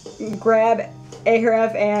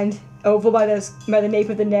Ahref and Oval by the nape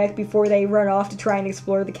of the neck before they run off to try and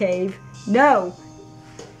explore the cave. No!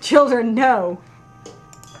 Children, no!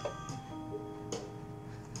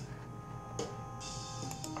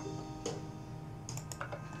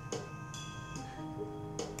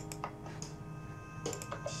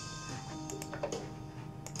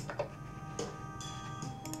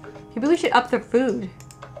 Maybe we should up their food.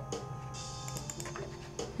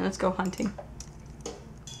 Let's go hunting.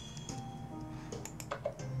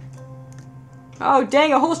 Oh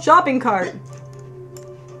dang, a whole shopping cart.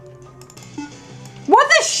 What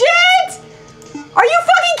the shit? Are you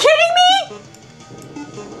fucking kidding me?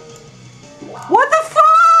 What the fuck?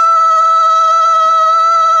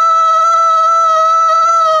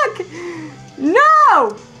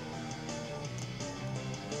 No!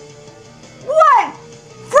 What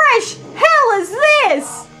fresh hell is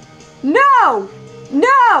this? No!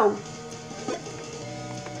 No!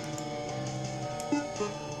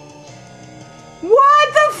 What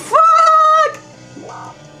the fuck?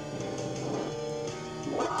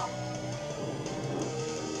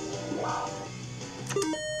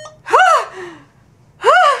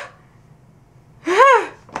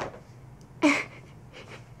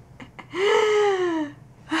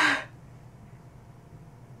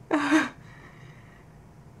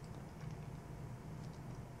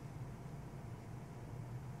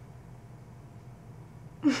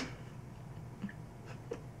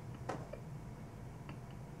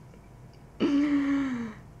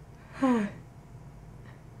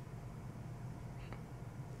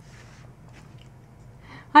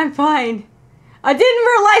 I'm fine. I didn't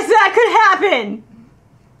realize that could happen!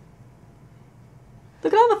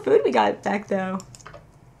 Look at all the food we got back though.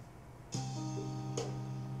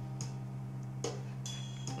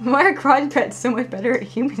 Why are quadrupeds so much better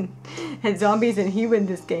at zombies and human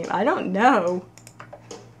this game? I don't know.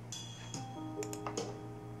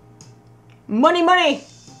 Money, money!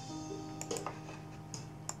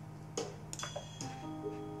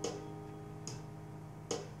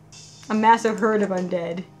 A massive herd of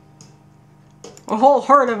undead. A whole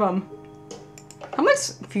herd of them. How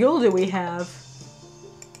much fuel do we have?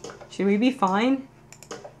 Should we be fine?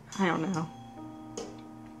 I don't know.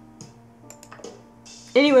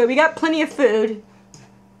 Anyway, we got plenty of food.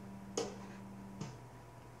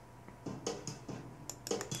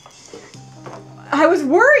 I was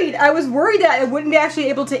worried that I wouldn't be actually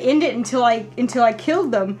able to end it until I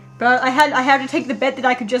killed them. But I had to take the bet that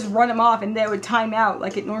I could just run them off and that would time out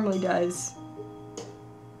like it normally does.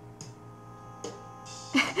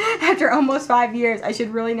 After almost 5 years, I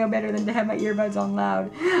should really know better than to have my earbuds on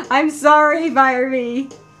loud. I'm sorry, Fire-Me.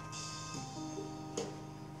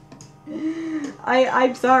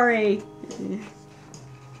 I'm sorry.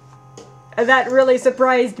 That really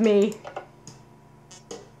surprised me.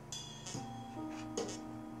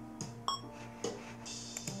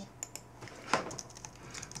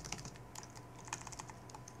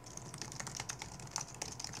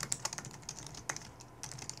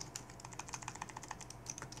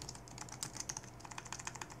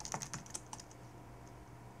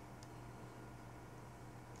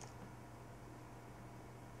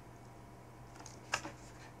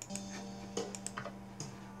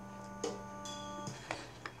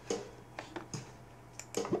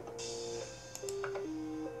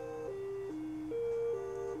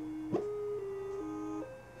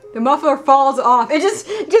 The muffler falls off. It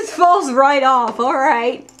just falls right off.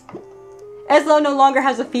 Alright. Eslo no longer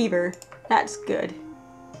has a fever. That's good.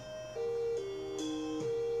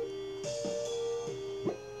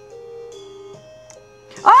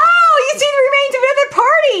 Oh! You see the remains of another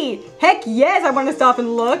party! Heck yes, I want to stop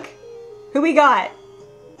and look. Who we got?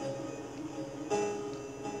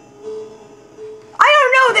 I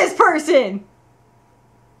don't know this person!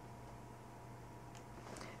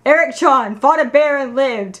 Eric Chan fought a bear and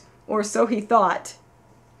lived, or so he thought.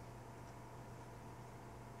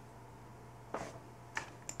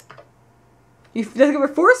 You discover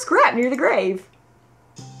 4 scrap near the grave.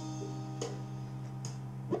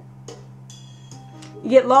 You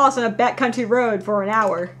get lost on a backcountry road for an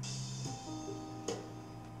hour.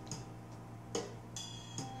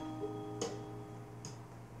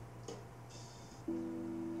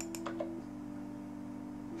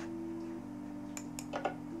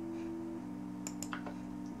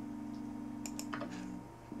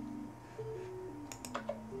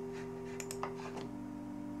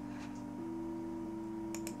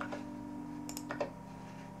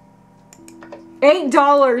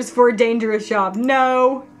 $8 for a dangerous job.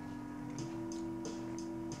 No.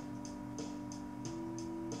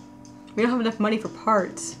 We don't have enough money for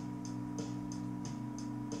parts.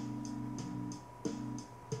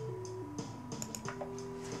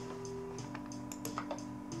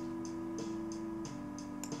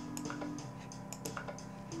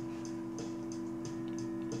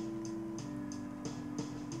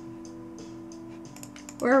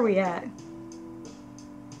 Where are we at?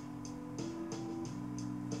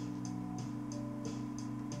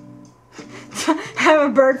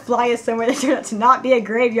 Have a bird fly us somewhere that turned out to not be a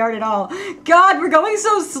graveyard at all. God, we're going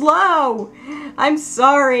so slow! I'm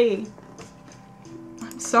sorry.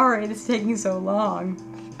 I'm sorry this is taking so long.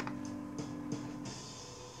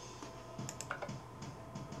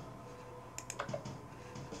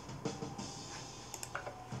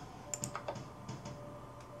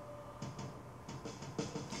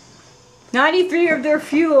 $93 of their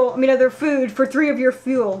fuel, of their food for 3 of your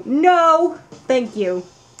fuel. No! Thank you.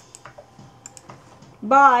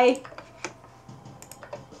 Bye.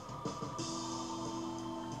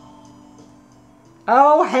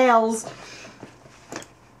 Oh, hells.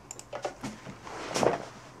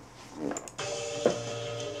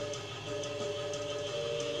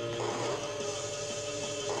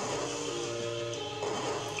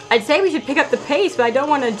 I'd say we should pick up the pace, but I don't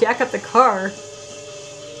want to jack up the car.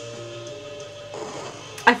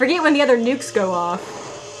 I forget when the other nukes go off.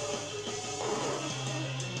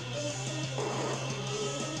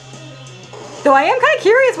 Though I am kind of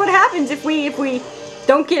curious what happens if we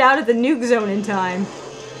don't get out of the nuke zone in time.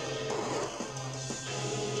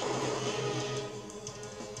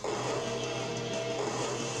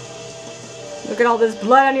 Look at all this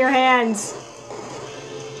blood on your hands.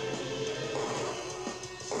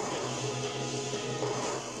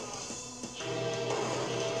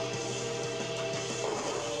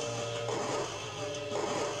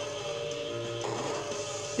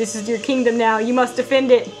 This is your kingdom now. You must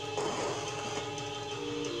defend it.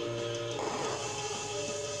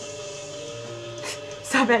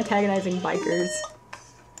 Stop antagonizing bikers.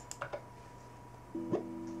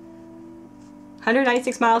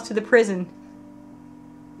 196 miles to the prison.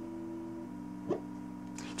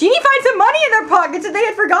 Genie finds some money in their pockets that they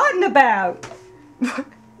had forgotten about.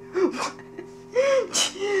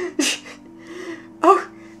 Oh,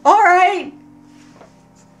 all right.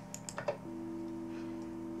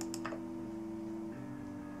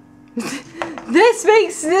 This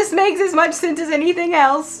makes as much sense as anything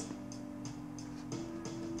else.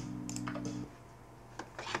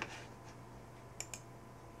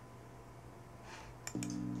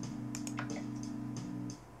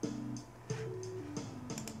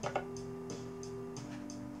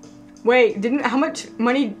 Wait, how much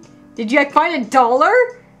money did you find?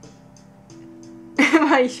 $1?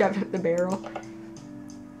 Money shoved up the barrel.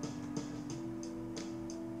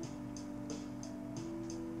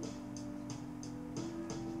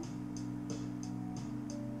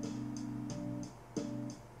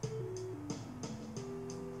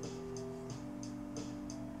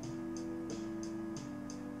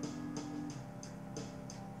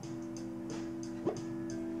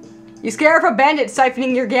 You scare off a bandit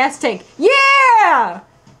siphoning your gas tank. Yeah!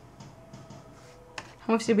 How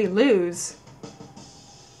much did we lose?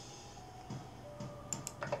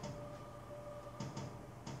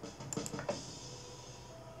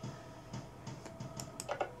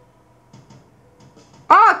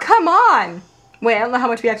 Oh, come on! Wait, I don't know how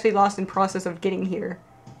much we actually lost in process of getting here.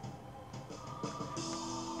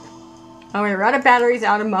 Oh, we're out of batteries,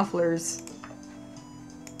 out of mufflers.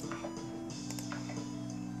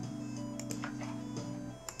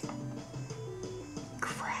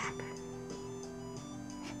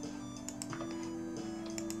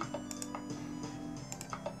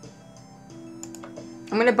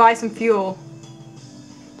 I'm gonna buy some fuel.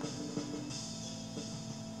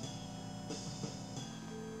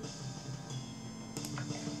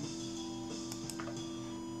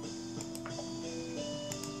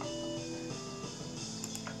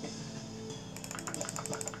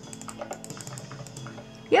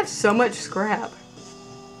 You have so much scrap.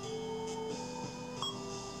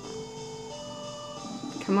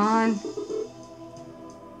 Come on.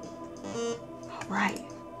 All right.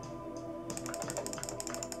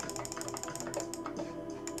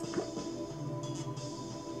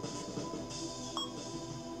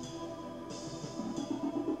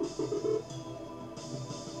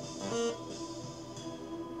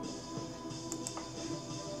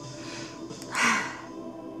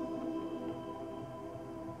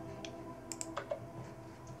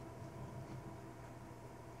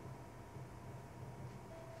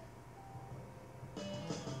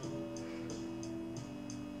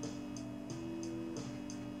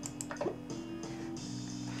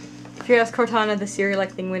 If you ask Cortana, the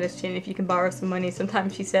Siri-like thing with his chin, if you can borrow some money,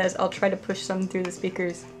 sometimes she says, I'll try to push some through the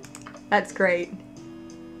speakers. That's great.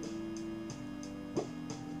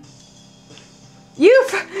 You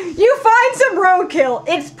find some roadkill!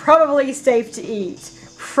 It's probably safe to eat.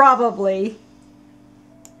 Probably.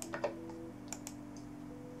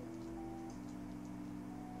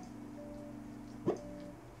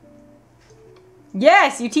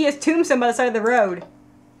 Yes! UTS tombstone by the side of the road.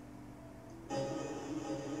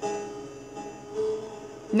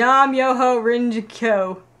 Nam Yoho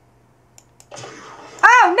Rinjiko.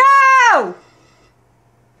 Oh no!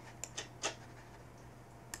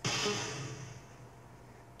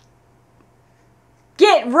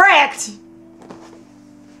 Get wrecked!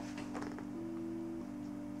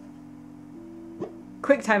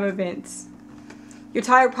 Quick time events. Your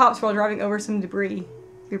tire pops while driving over some debris.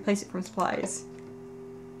 You replace it from supplies.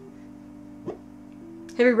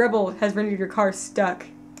 Heavy Rebel has rendered your car stuck.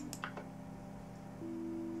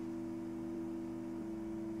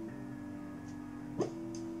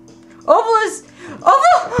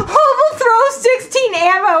 Oval throws 16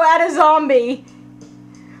 ammo at a zombie.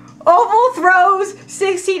 Oval throws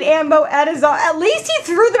 16 ammo at a zombie. At least he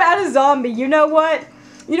threw them at a zombie. You know what?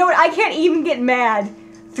 You know what? I can't even get mad.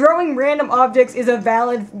 Throwing random objects is a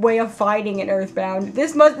valid way of fighting in Earthbound.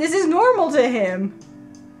 This is normal to him.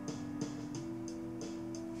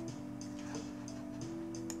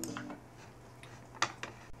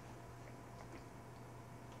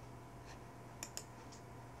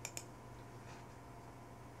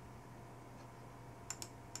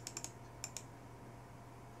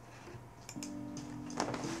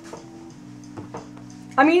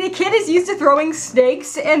 I mean, the kid is used to throwing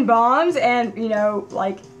snakes and bombs and, you know,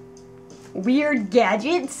 like, weird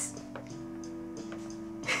gadgets.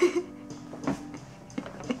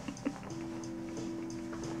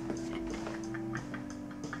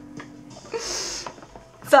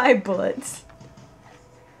 Side bullets.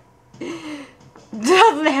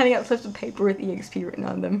 Doesn't handing out slips of paper with EXP written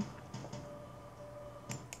on them.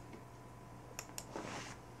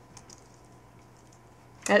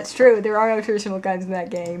 That's true, there are no traditional guns in that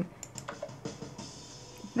game.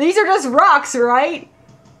 These are just rocks, right?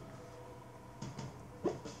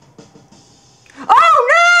 Oh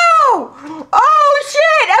no! Oh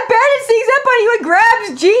shit! A bandit sneaks up on you and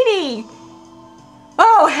grabs Genie!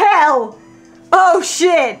 Oh hell! Oh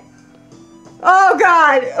shit! Oh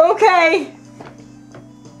god, okay.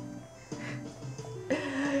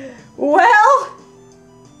 Well...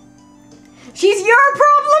 she's your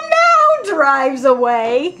problem now! Drives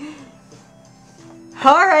away.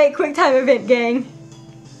 Alright, quick time event, gang.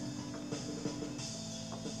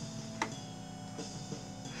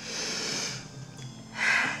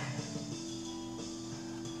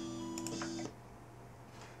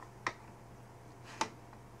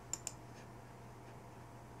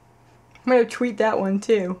 I'm gonna tweet that one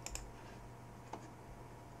too.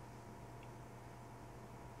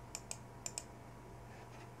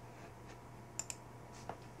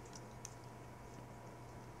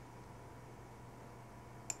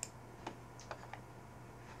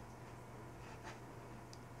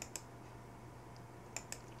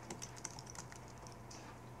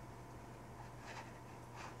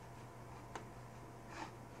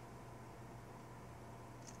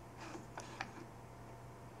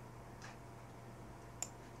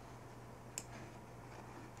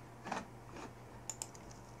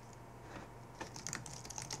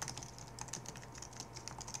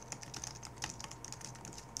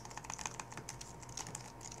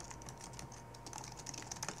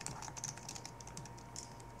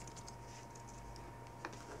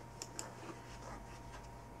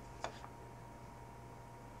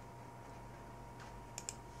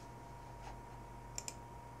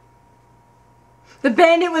 The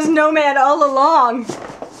bandit was Nomad all along.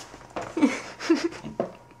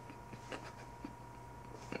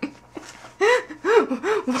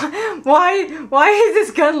 Why is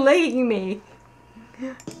this gun leading me?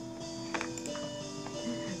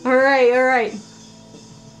 Alright, alright.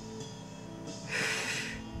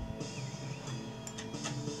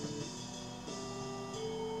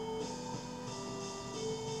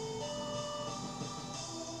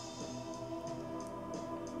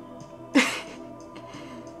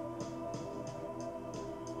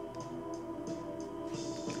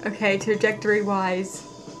 Okay, trajectory-wise.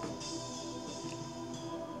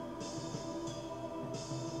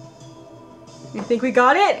 You think we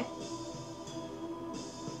got it?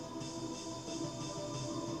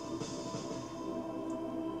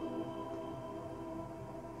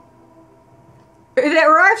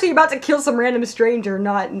 We're actually about to kill some random stranger,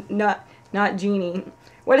 not Genie.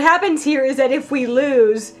 What happens here is that if we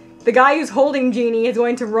lose, the guy who's holding Genie is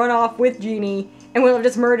going to run off with Genie, and we'll have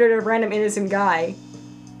just murdered a random innocent guy.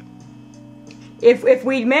 If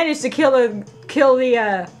we manage to kill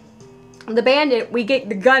the bandit, we get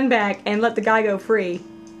the gun back and let the guy go free.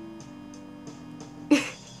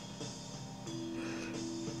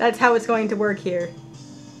 That's how it's going to work here.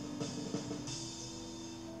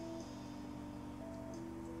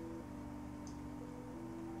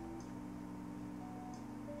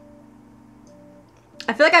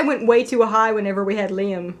 I feel like I went way too high whenever we had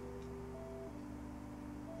Liam.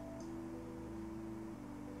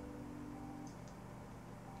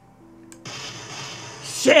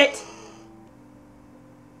 Shit!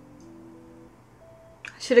 I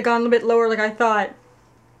should have gone a little bit lower like I thought.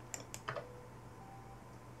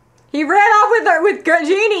 He ran off with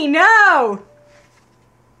Genie! No!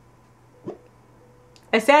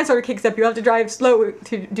 As sandstorm kicks up, you have to drive slow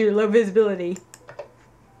to do low visibility.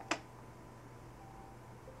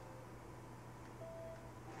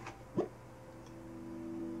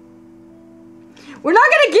 We're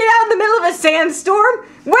not gonna get out in the middle of a sandstorm!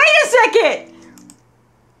 Wait a second!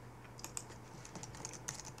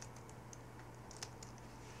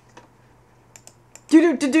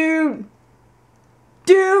 Do-do-do-do!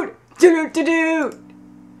 Dude! Do-do-do-do!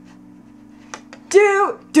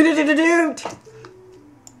 Dude! Do-do-do-do-do! Dude! Do-do-do-do!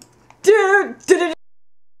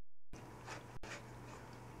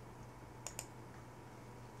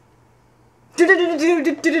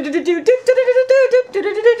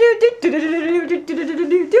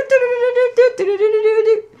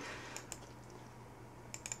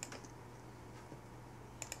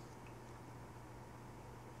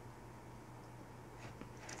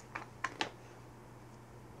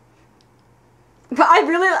 But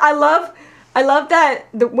I love that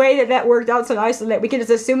the way that worked out so nicely that we can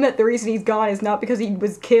just assume that the reason he's gone is not because he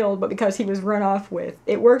was killed, but because he was run off with.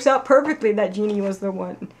 It works out perfectly that Genie was the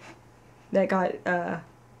one that got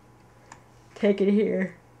taken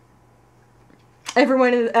here.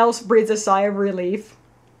 Everyone else breathes a sigh of relief.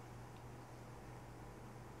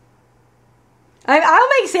 I'll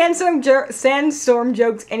make sandstorm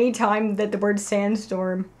jokes anytime that the word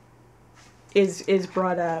sandstorm is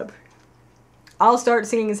brought up. I'll start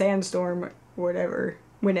singing sandstorm whenever.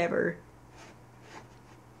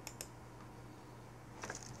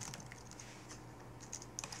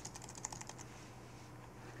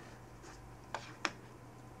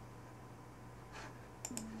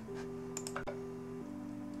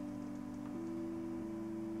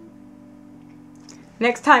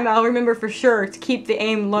 Next time I'll remember for sure to keep the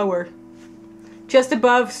aim lower. Just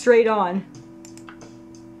above, straight on.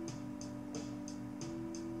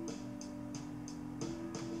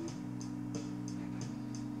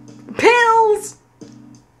 Pills!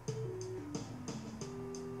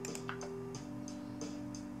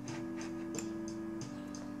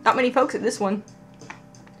 Not many folks at this one.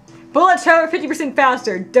 Bullets travel 50%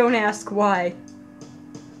 faster. Don't ask why.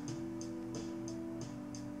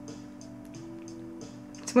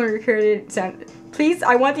 Someone recorded sound. Please,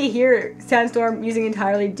 I want to hear Sandstorm using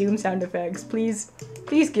entirely Doom sound effects. Please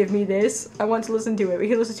give me this. I want to listen to it. We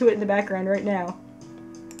can listen to it in the background right now.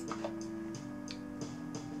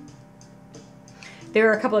 There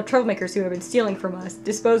are a couple of troublemakers who have been stealing from us.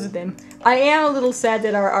 Dispose of them. I am a little sad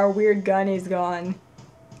that our weird gun is gone.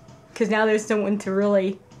 Because now there's someone to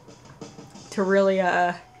really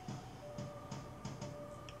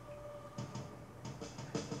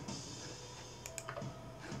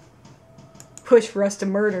push for us to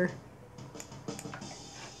murder.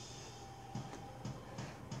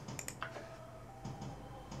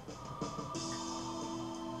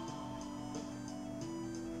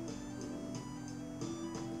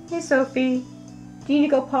 Hey Sophie, do you need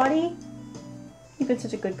to go potty? You've been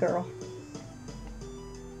such a good girl.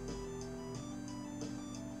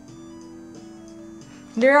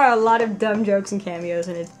 There are a lot of dumb jokes and cameos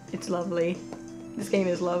and it's lovely. This game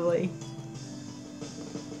is lovely.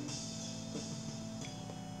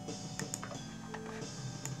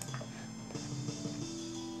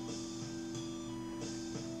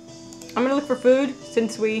 I'm gonna look for food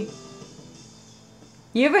since we...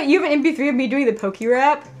 You have an MP3 of me doing the Poke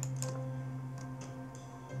Rap?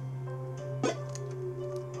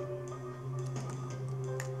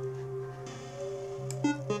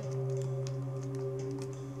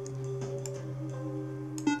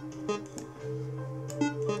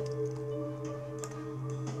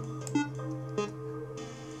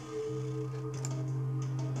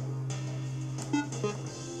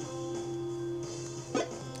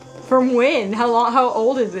 From when? How long? How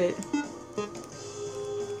old is it?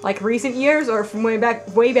 Like recent years or from way back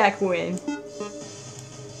when?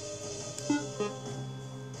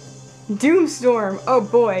 Doomstorm. Oh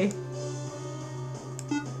boy.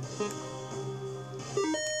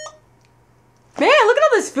 Man, look at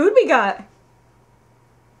all this food we got.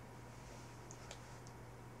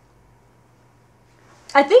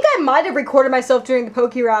 I think I might have recorded myself during the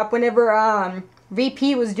Poke Rap whenever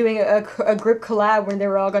VP was doing a group collab when they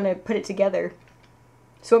were all gonna put it together.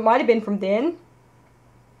 So it might have been from then.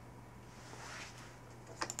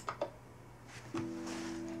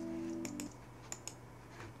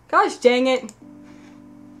 Gosh dang it.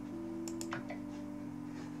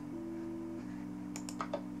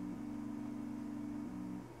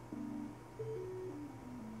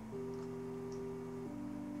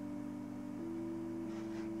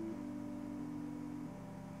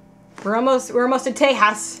 We're almost at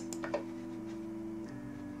Tejas.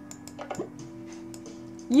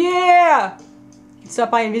 Yeah!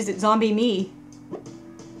 Stop by and visit Zombie Me.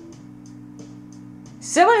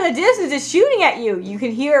 Someone in the distance is shooting at you. You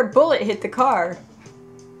can hear a bullet hit the car.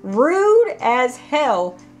 Rude as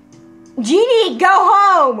hell. Genie, go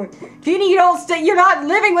home! Genie, you're not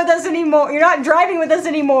living with us anymore. You're not driving with us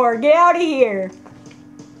anymore. Get out of here.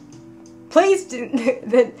 Please,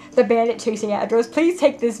 the bandit chasing address, please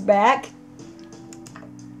take this back.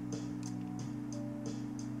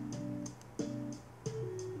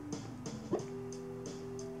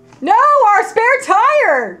 No, our spare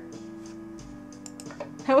tire!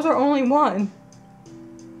 That was our only one.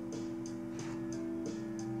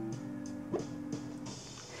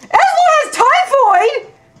 Eslo has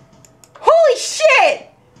typhoid? Holy shit!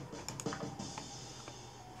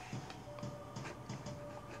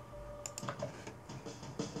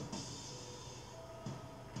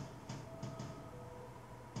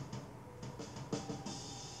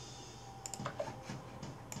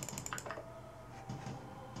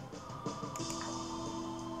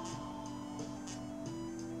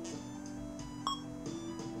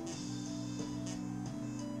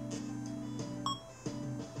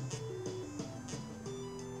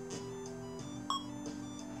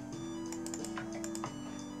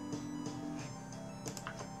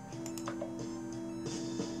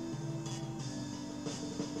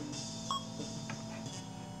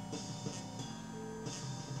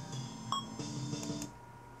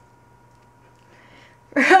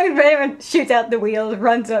 Raymond shoots out the wheels,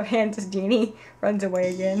 runs up, hands his Genie, runs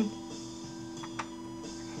away again.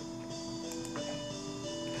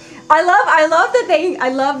 I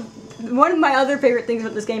love one of my other favorite things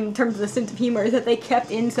about this game in terms of the sense of humor is that they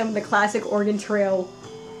kept in some of the classic Oregon Trail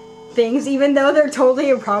things, even though they're totally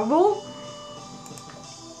improbable.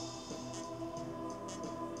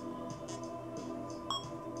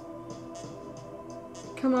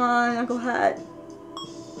 Come on, Uncle Hat.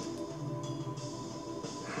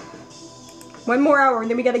 One more hour and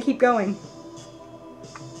then we gotta keep going.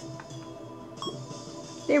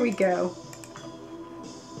 There we go.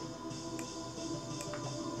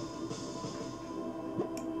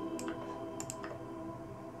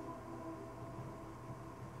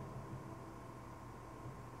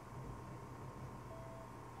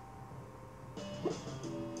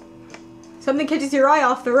 Something catches your eye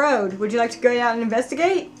off the road. Would you like to go out and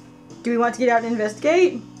investigate? Do we want to get out and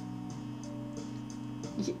investigate?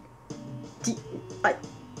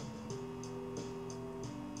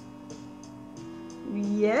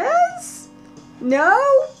 Yes? No?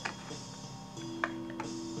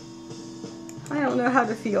 I don't know how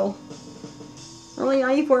to feel. Only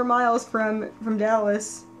 94 miles from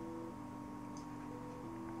Dallas.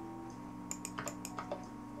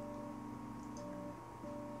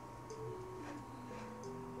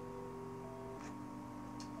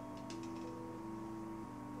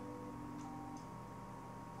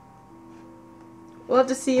 We'll have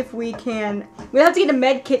to see if we can... We'll have to get a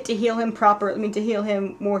med kit to heal him properly. I mean, to heal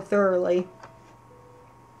him more thoroughly.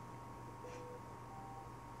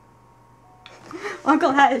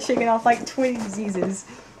 Uncle Hat is shaking off like 20 diseases.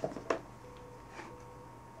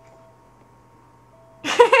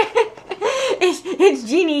 it's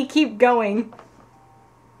Genie, keep going.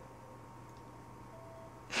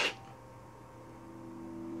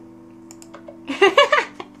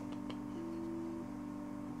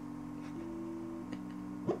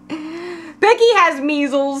 Becky has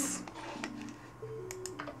measles.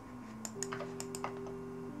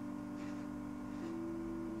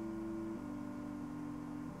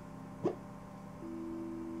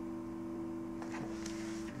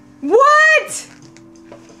 What?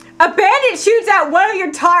 A bandit shoots out one of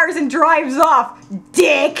your tires and drives off.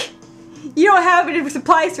 Dick! You don't have any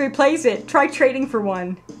supplies to replace it. Try trading for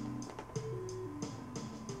one.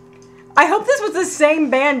 I hope this was the same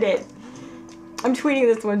bandit. I'm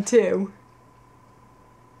tweeting this one too.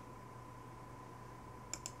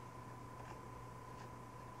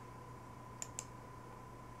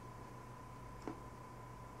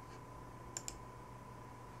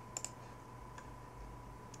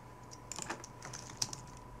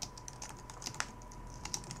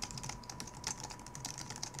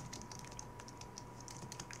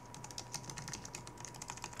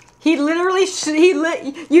 He literally,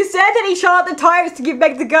 you said that he shot out the tires to give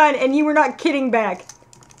back the gun, and you were not kidding back.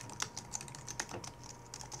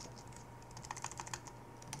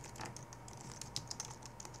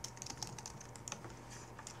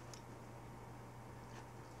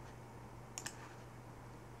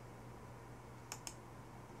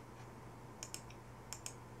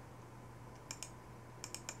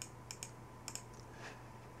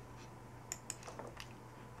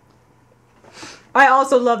 I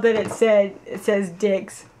also love that it says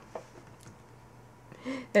dicks.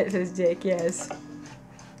 It says dick, yes.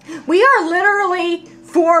 We are literally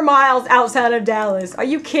 4 miles outside of Dallas. Are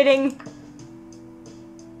you kidding?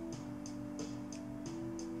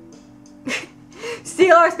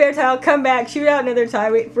 Steal our spare tile, come back, shoot out another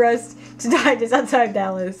tire, wait for us to die just outside of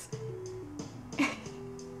Dallas.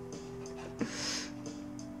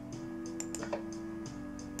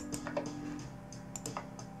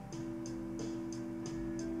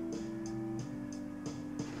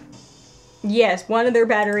 Yes, one of their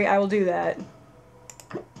battery, I will do that.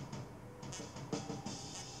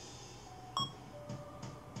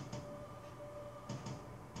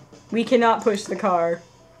 We cannot push the car.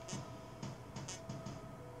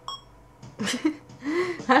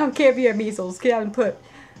 I don't care if you have measles. Get out and put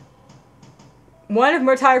one of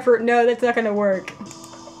more tire for. No, that's not gonna work.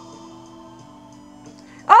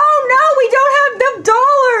 Oh no, we don't have enough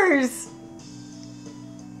dollars!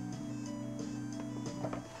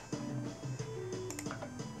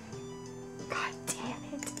 God damn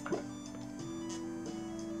it.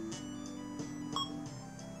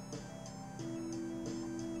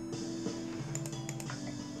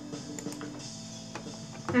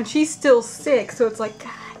 And she's still sick, so it's like,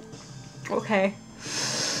 God. Okay.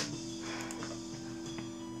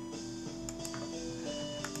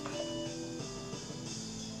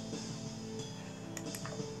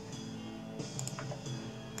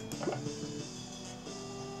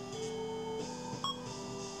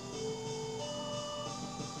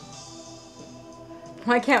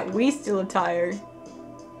 Why can't we steal a tire?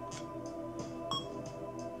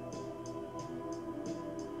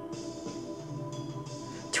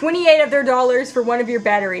 $28 of their dollars for one of your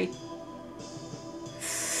battery.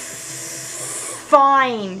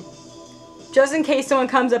 Fine. Just in case someone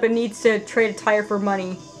comes up and needs to trade a tire for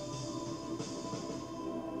money.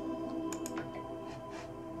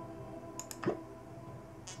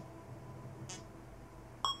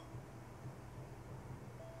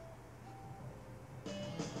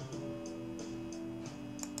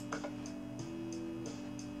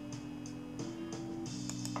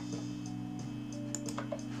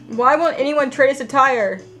 Why won't anyone trade us a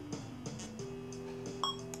tire?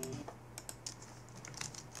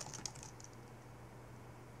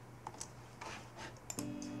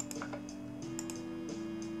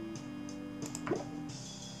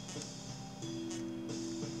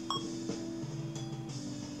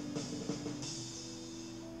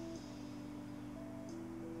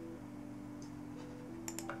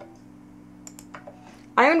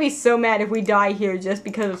 I'm gonna be so mad if we die here just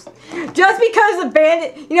because the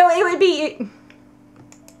bandit, you know, it would be.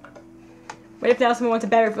 What if now someone wants a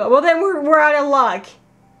better fill? Well, then we're out of luck.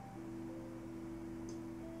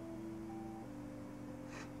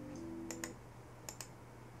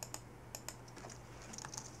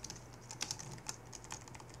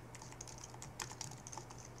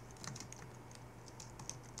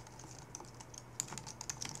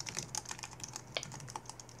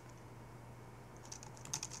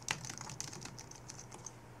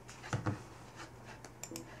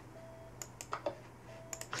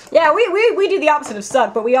 Yeah, we do the opposite of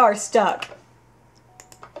suck, but we are stuck.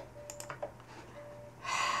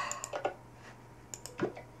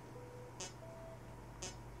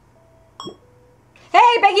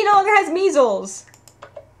 Hey, Becky no longer has measles.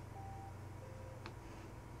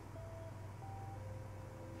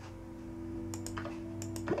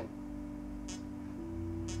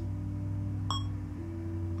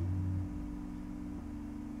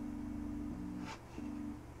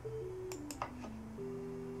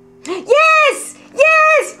 Yes!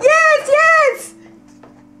 Yes! Yes! Yes!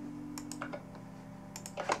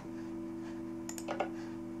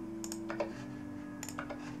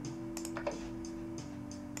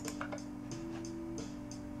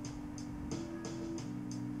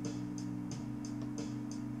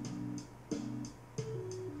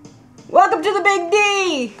 Welcome to the Big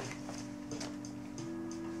D!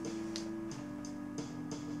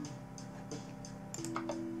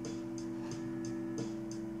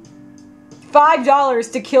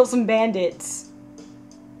 $5 to kill some bandits.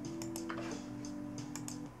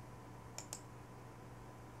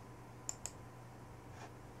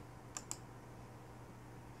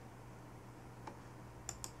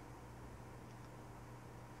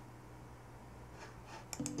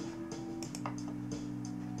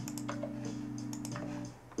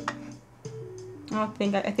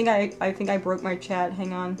 I think I broke my chat.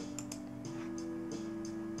 Hang on.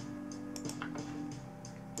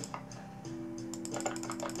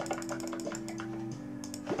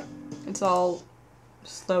 It's all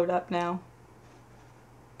slowed up now.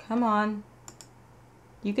 Come on.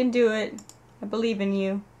 You can do it. I believe in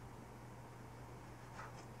you.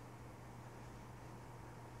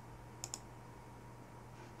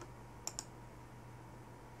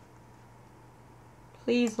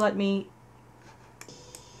 Please let me...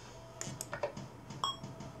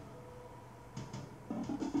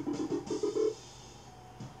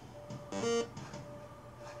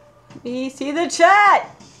 Let me see the chat!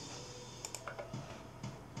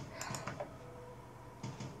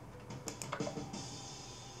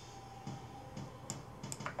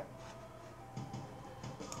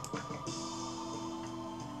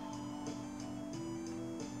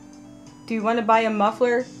 Do you want to buy a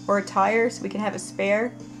muffler or a tire so we can have a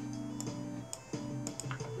spare?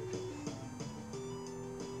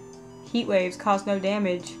 Heat waves cause no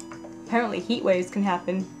damage. Apparently heat waves can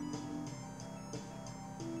happen.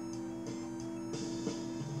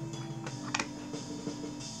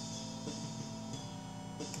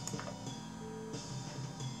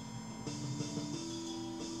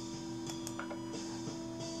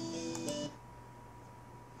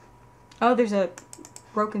 Oh, there's a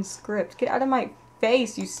broken script. Get out of my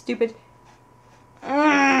face, you stupid...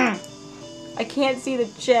 I can't see the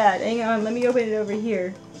chat. Hang on, let me open it over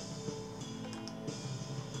here.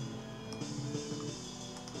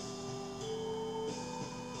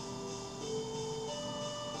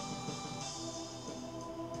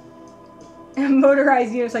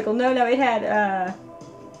 Motorized unicycle. No, it had,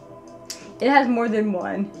 it has more than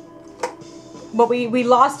one. But we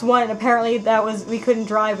lost one, and apparently that was, we couldn't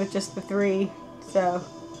drive with just the 3. So,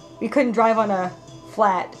 we couldn't drive on a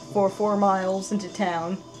flat for 4 miles into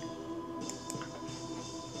town.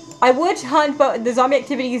 I would hunt, but the zombie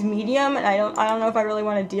activity is medium, and I don't know if I really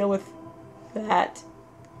want to deal with that.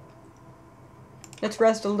 Let's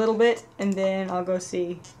rest a little bit, and then I'll go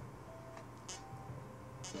see.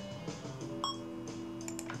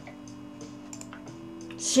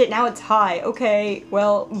 Shit, now it's high. Okay,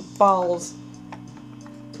 well, balls.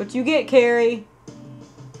 That's what you get, Carrie.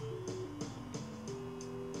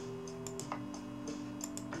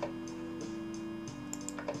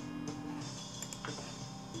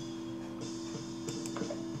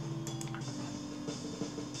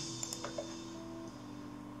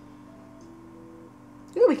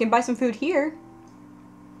 Ooh, we can buy some food here.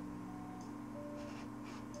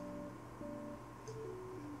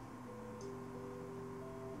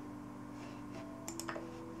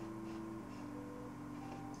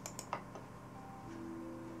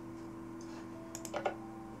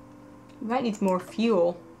 We might need more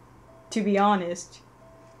fuel, to be honest.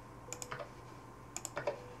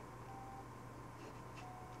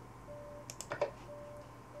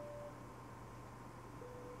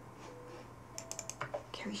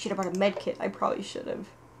 Carrie should have brought a med kit. I probably should have,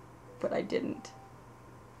 but I didn't.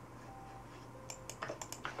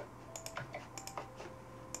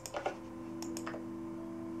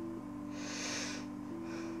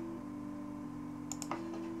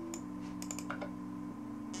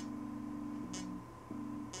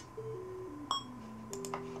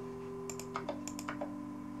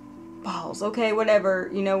 Balls. Okay, whatever.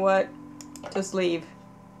 You know what? Just leave.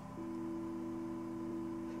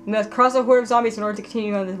 We must cross a horde of zombies in order to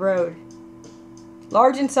continue on this road.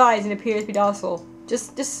 Large in size and appears to be docile.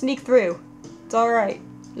 Just sneak through. It's alright.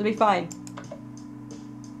 You'll be fine.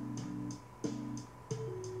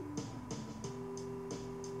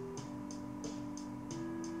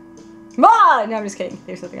 Come on! No, I'm just kidding.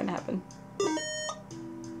 There's nothing gonna happen.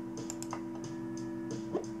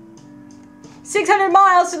 600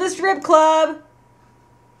 miles to the strip club!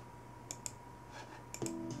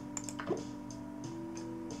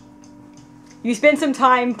 You spend some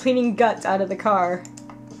time cleaning guts out of the car.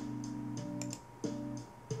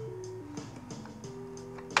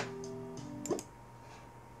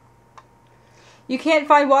 You can't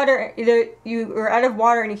find water, either you are out of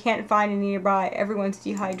water and you can't find any nearby. Everyone's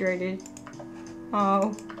dehydrated.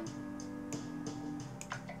 Oh.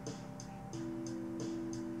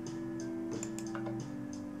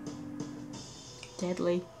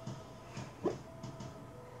 medley.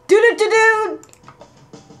 Doo-doo-doo-doo!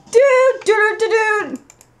 Doo-doo-doo-doo-doo!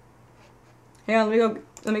 Hang on,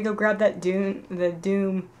 let me go grab that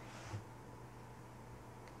doom.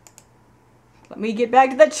 Let me get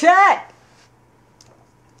back to the chat!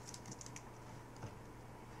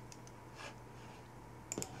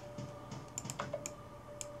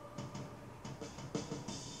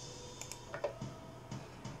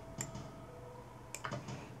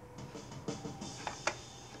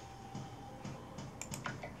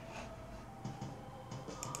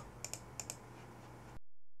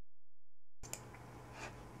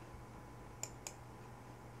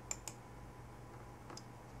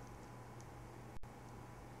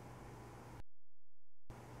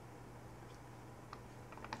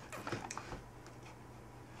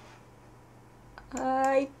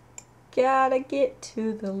 I gotta get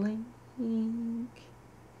to the link.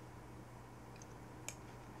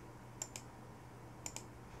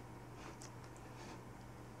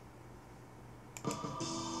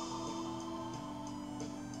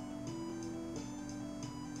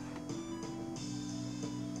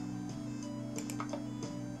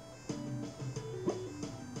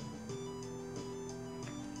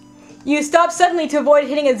 You stop suddenly to avoid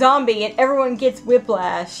hitting a zombie and everyone gets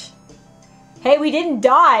whiplash. Hey, we didn't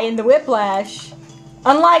die in the whiplash.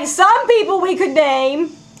 Unlike some people we could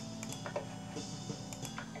name.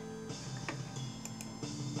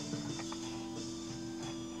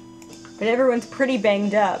 But everyone's pretty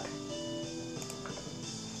banged up.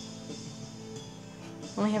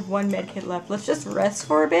 Only have one medkit left. Let's just rest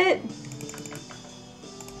for a bit.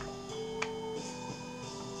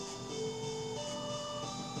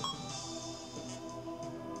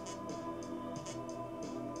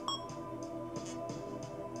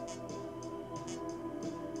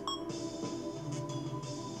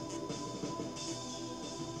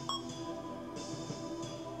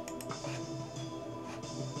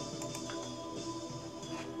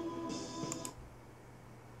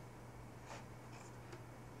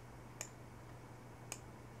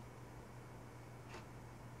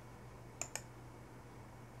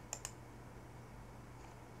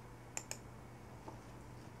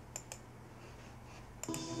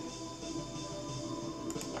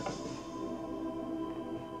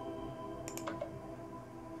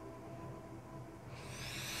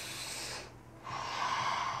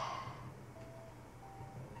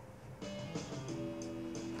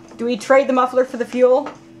 Do we trade the muffler for the fuel?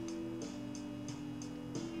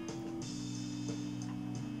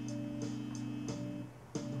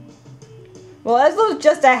 Well, Eslo's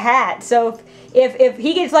just a hat, so if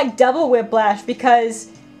he gets like double whiplash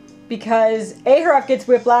because Ahraf gets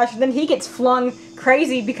whiplash, then he gets flung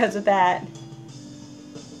crazy because of that.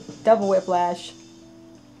 Double whiplash.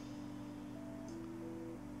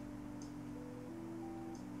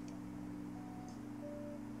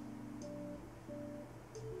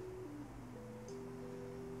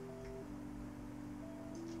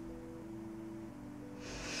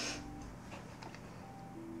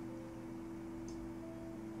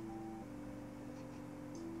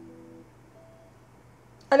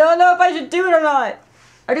 I don't know if I should do it or not.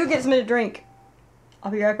 I do get something to drink.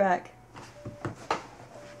 I'll be right back.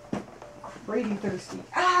 Crazy thirsty.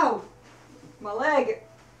 Ow! My leg.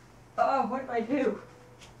 Oh, what did I do?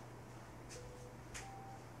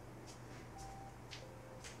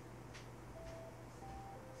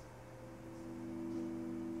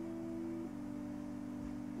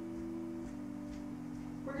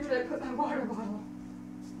 Where did I put my water bottle?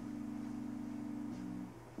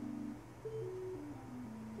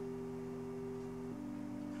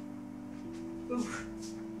 Oof.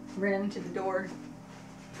 Ran into the door.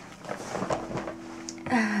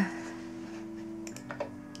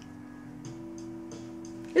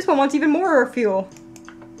 This one wants even more fuel.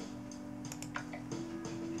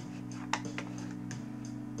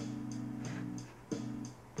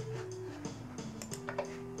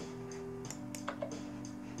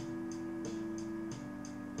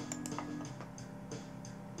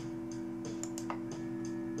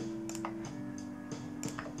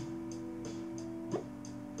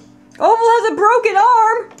 Oval has a broken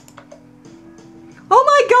arm! Oh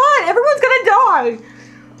my god, everyone's gonna die!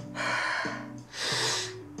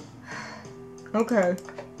 Okay.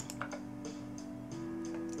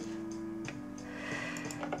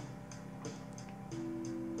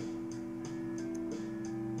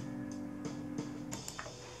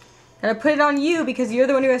 And I put it on you because you're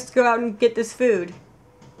the one who has to go out and get this food.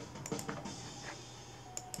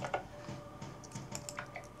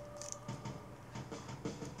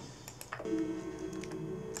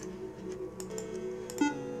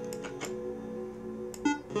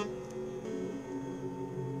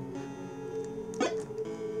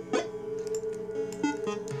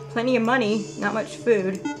 plenty of money, not much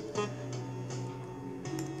food.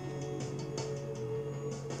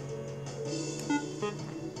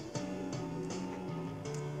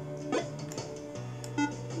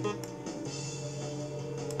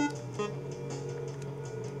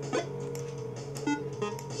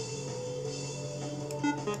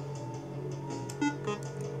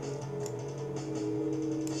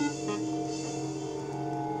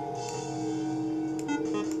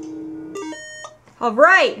 All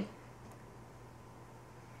right.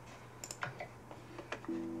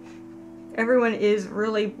 Everyone is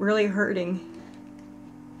really hurting.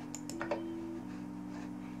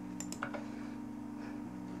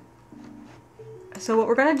 So what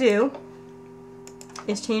we're gonna do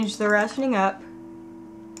is change the rationing up.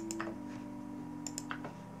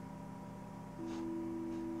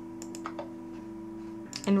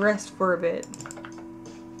 And rest for a bit.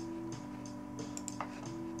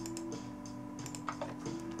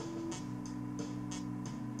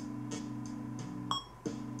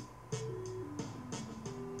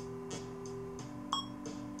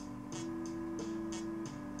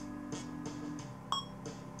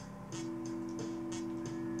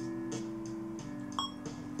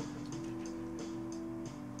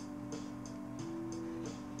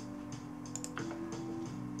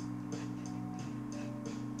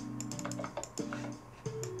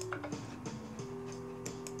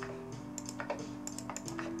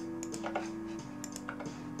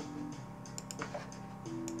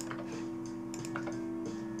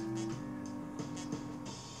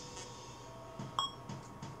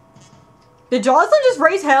 Did Jocelyn just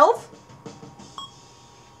raise health?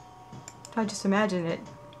 I just imagine it.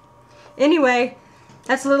 Anyway,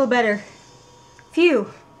 that's a little better.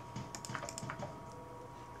 Phew.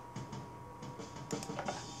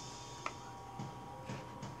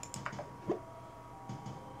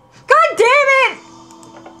 God damn it!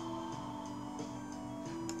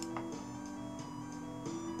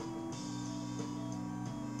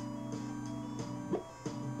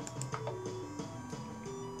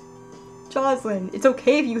 Jocelyn, it's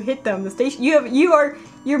okay if you hit them. The station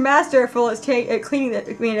you're masterful at cleaning that.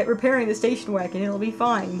 At repairing the station wagon. It'll be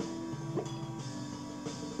fine.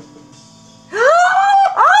 Oh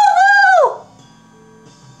no!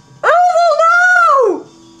 Oh no!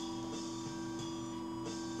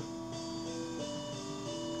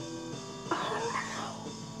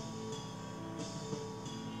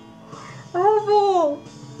 Oh no!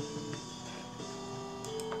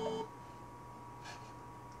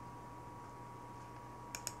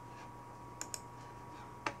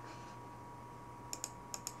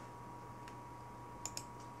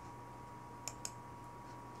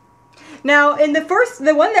 Now, in the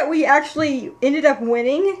one that we actually ended up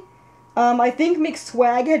winning, I think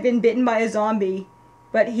McSwag had been bitten by a zombie,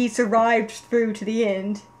 but he survived through to the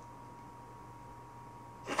end.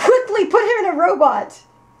 Quickly put him in a robot!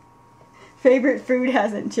 Favorite food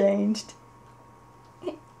hasn't changed.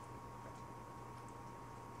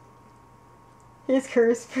 His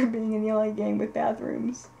curse for being in the only game with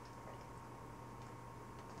bathrooms.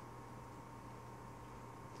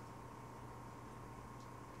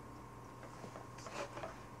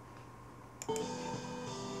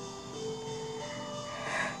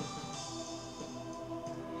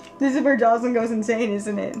 This is where Jocelyn goes insane,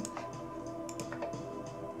 isn't it?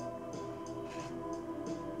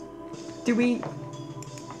 Do we...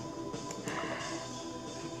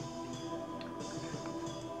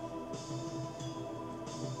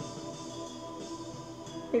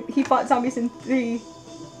 Maybe he fought zombies in 3.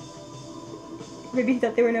 Maybe he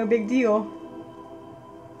thought they were no big deal.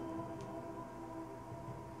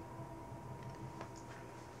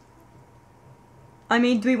 I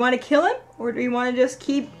mean, do we want to kill him? Or do we want to just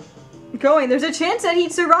keep going? There's a chance that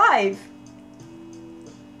he'd survive.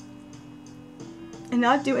 And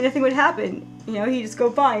not do anything would happen. You know, he'd just go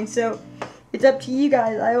fine. So, it's up to you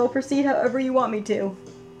guys. I will proceed however you want me to.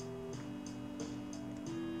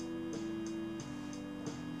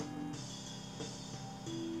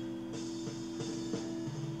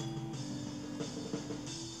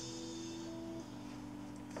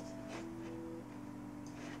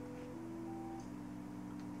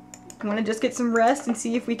 I want to just get some rest and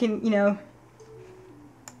see if we can, you know...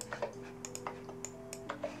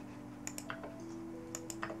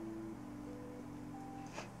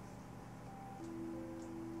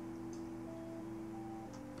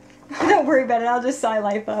 Don't worry about it, I'll just sigh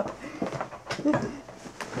life up.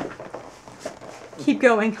 Keep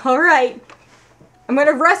going. Alright. I'm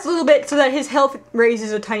gonna rest a little bit so that his health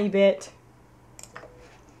raises a tiny bit.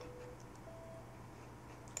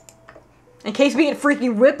 In case we get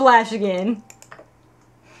freaking whiplash again.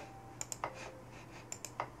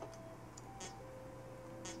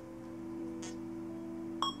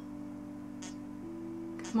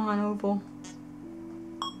 Come on, Opal.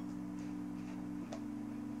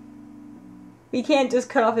 We can't just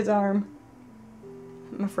cut off his arm.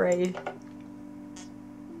 I'm afraid.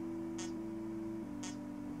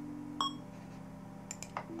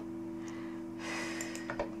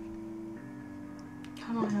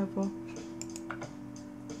 Come on, Opal.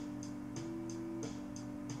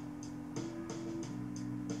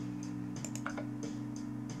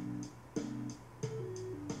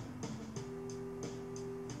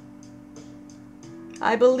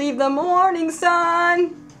 I believe the morning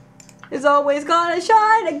sun is always gonna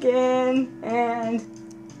shine again, and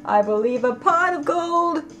I believe a pot of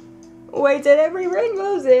gold waits at every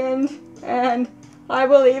rainbow's end, and I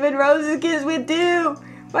believe in roses kissed with dew.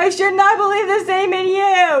 Why shouldn't I believe the same in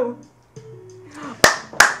you?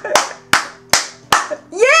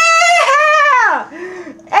 Yeah!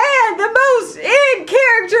 And the most in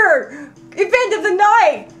character event of the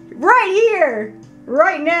night, right here,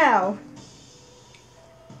 right now.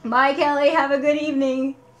 Bye, Kelly. Have a good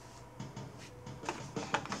evening.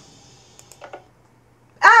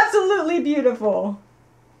 Absolutely beautiful.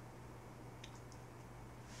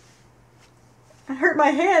 I hurt my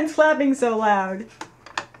hands clapping so loud.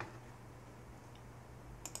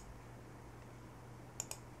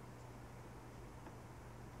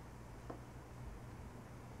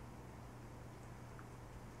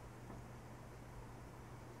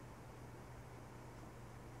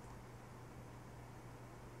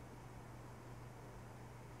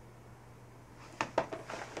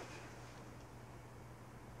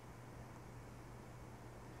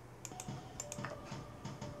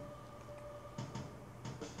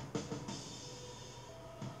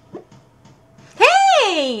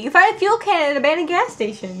 Hey! You find a fuel can at an abandoned gas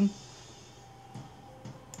station.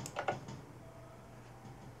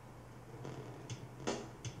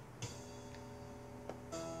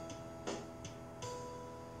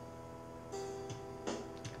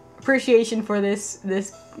 Appreciation for this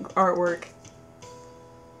artwork.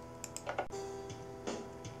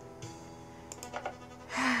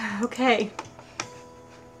 Okay.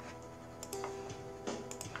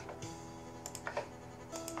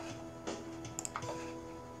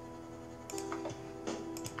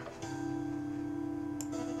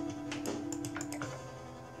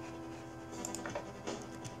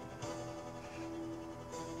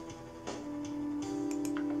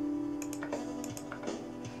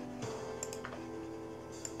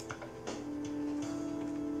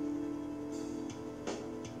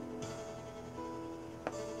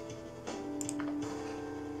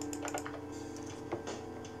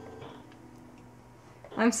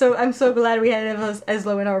 I'm so glad we had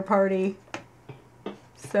Eslo in our party.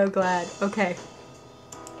 So glad. Okay.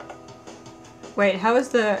 Wait, how's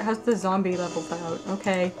the zombie leveled out?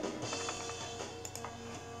 Okay.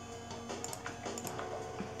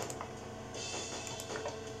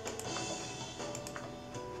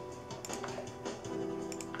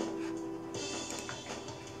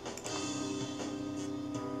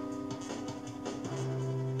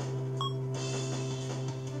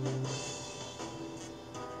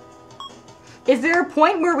 Is there a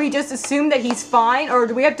point where we just assume that he's fine, or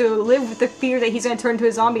do we have to live with the fear that he's going to turn into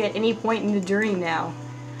a zombie at any point in the journey now?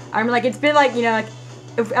 I'm like, it's been like, you know, like,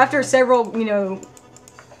 if after several, you know,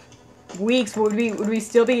 weeks, would we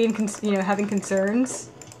still be in, you know, having concerns?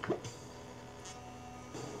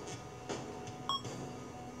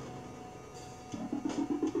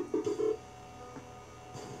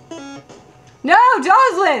 No,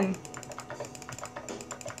 Jocelyn!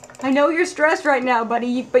 I know you're stressed right now,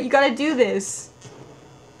 buddy, but you gotta do this.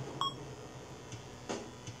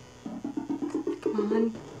 Come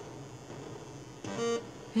on.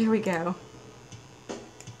 Here we go.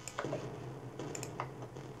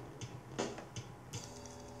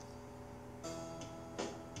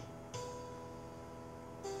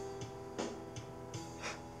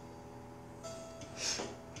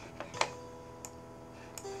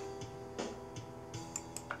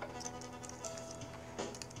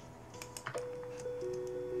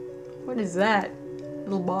 What is that?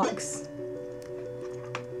 Little box.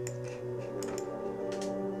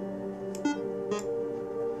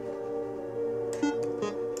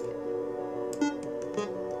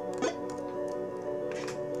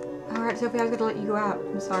 Alright, Sophie, I was gonna let you go out.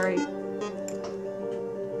 I'm sorry.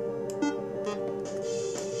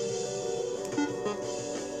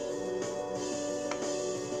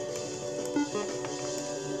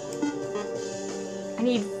 I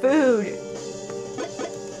need food.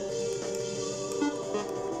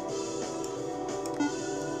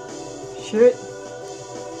 Shit.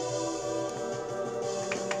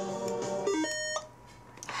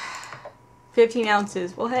 $15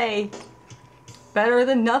 ounces. Well, hey. Better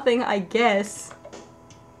than nothing, I guess.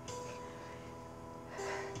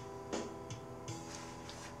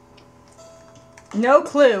 No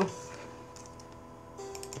clue.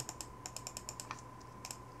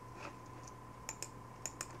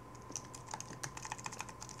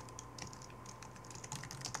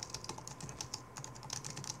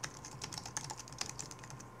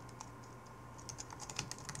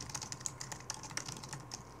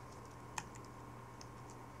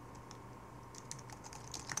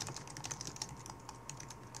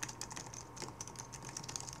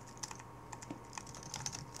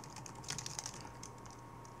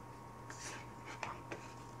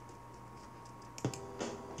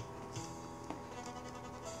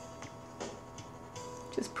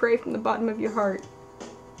 Just pray from the bottom of your heart.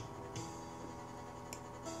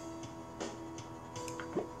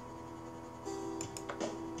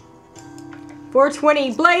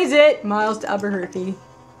 $4.20, blaze it! Miles to Albuquerque.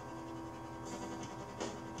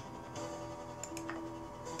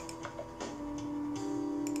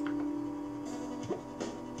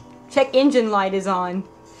 Check engine light is on.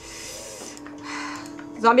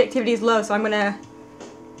 Zombie activity is low, so I'm gonna...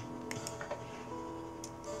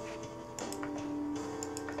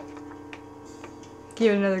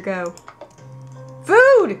 give it another go.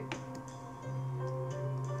 Food!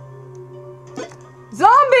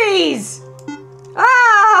 Zombies!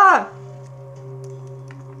 Ah!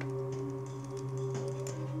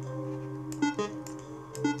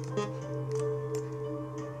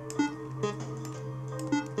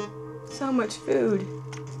 So much food.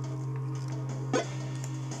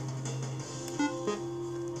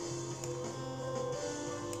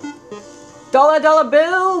 Dollar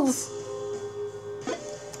bills!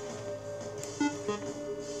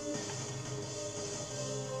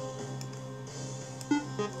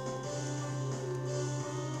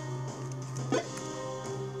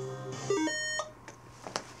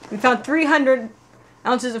 We found 300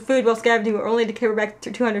 ounces of food while scavenging, but only to carry back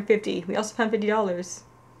to 250. We also found $50.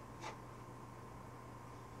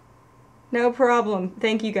 No problem.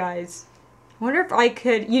 Thank you guys. I wonder if I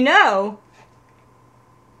could, you know...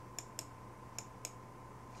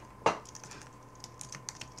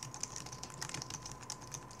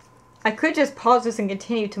 I could just pause this and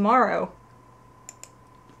continue tomorrow.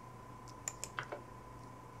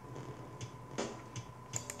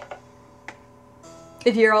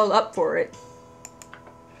 If you're all up for it.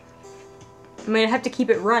 I mean, I have to keep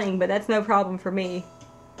it running, but that's no problem for me.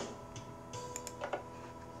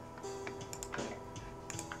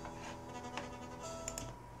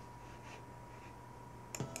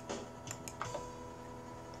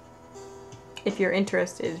 If you're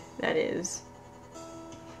interested, that is.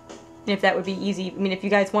 And if that would be easy. I mean, if you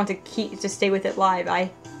guys want to stay with it live,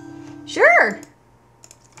 Sure!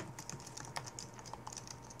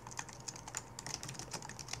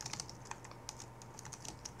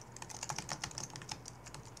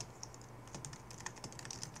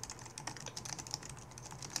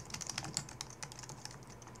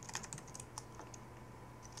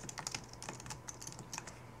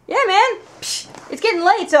 Yeah, man! Psh, it's getting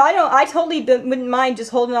late, so I totally wouldn't mind just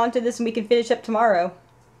holding on to this and we can finish up tomorrow.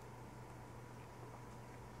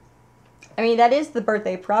 I mean, that is the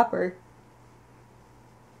birthday proper.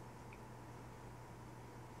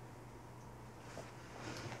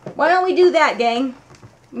 Why don't we do that, gang?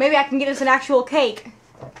 Maybe I can get us an actual cake.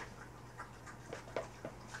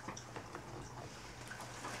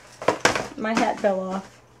 My hat fell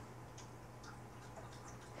off.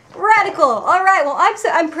 Radical! Alright, well,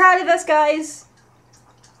 I'm proud of us, guys.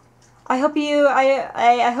 I hope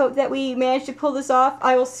I hope that we managed to pull this off.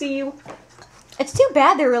 I will see you. It's too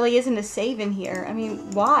bad there really isn't a save in here. I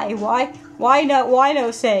mean, why? Why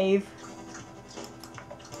no save?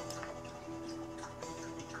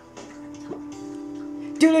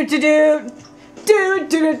 Do-do-do-do!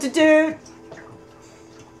 Do-do-do-do-do!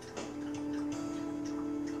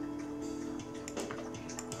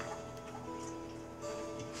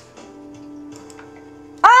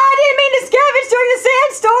 I didn't mean to scavenge during the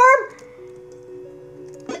sandstorm!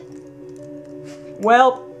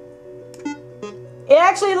 Well... it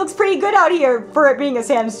actually looks pretty good out here for it being a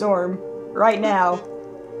sandstorm right now.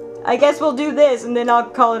 I guess we'll do this and then I'll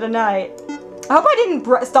call it a night. I hope I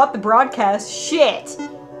didn't stop the broadcast. Shit.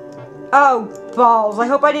 Oh, balls. I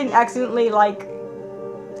hope I didn't accidentally, like,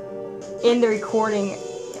 end the recording,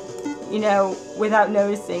 you know, without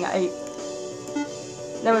noticing.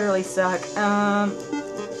 That would really suck.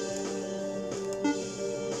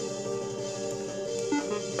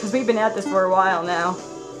 Because we've been at this for a while now.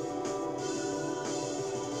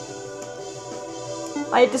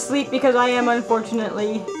 I had to sleep because I am,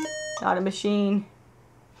 unfortunately, not a machine.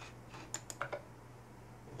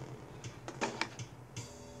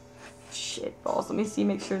 pause. Let me see,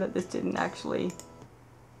 make sure that this didn't actually...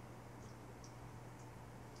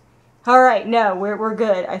 Alright, no, we're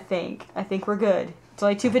good, I think. I think we're good. It's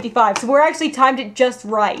only 2:55, so we're actually timed it just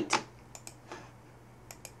right.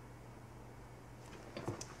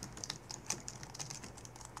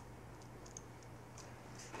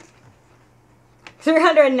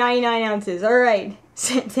 $399 ounces. Alright.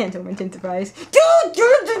 Sandstorm intensifies.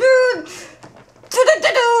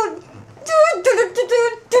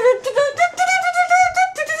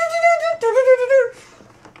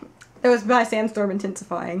 That was my sandstorm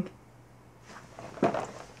intensifying.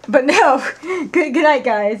 But no. Good night,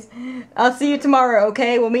 guys. I'll see you tomorrow,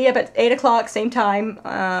 okay? We'll meet up at 8 o'clock, same time.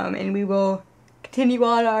 And we will continue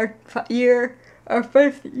on our 5th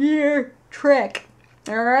year trek.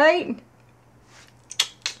 Alright?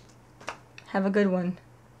 Have a good one.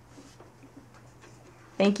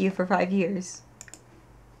 Thank you for 5 years.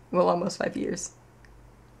 Well, almost 5 years.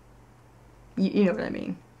 You know what I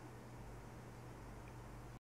mean.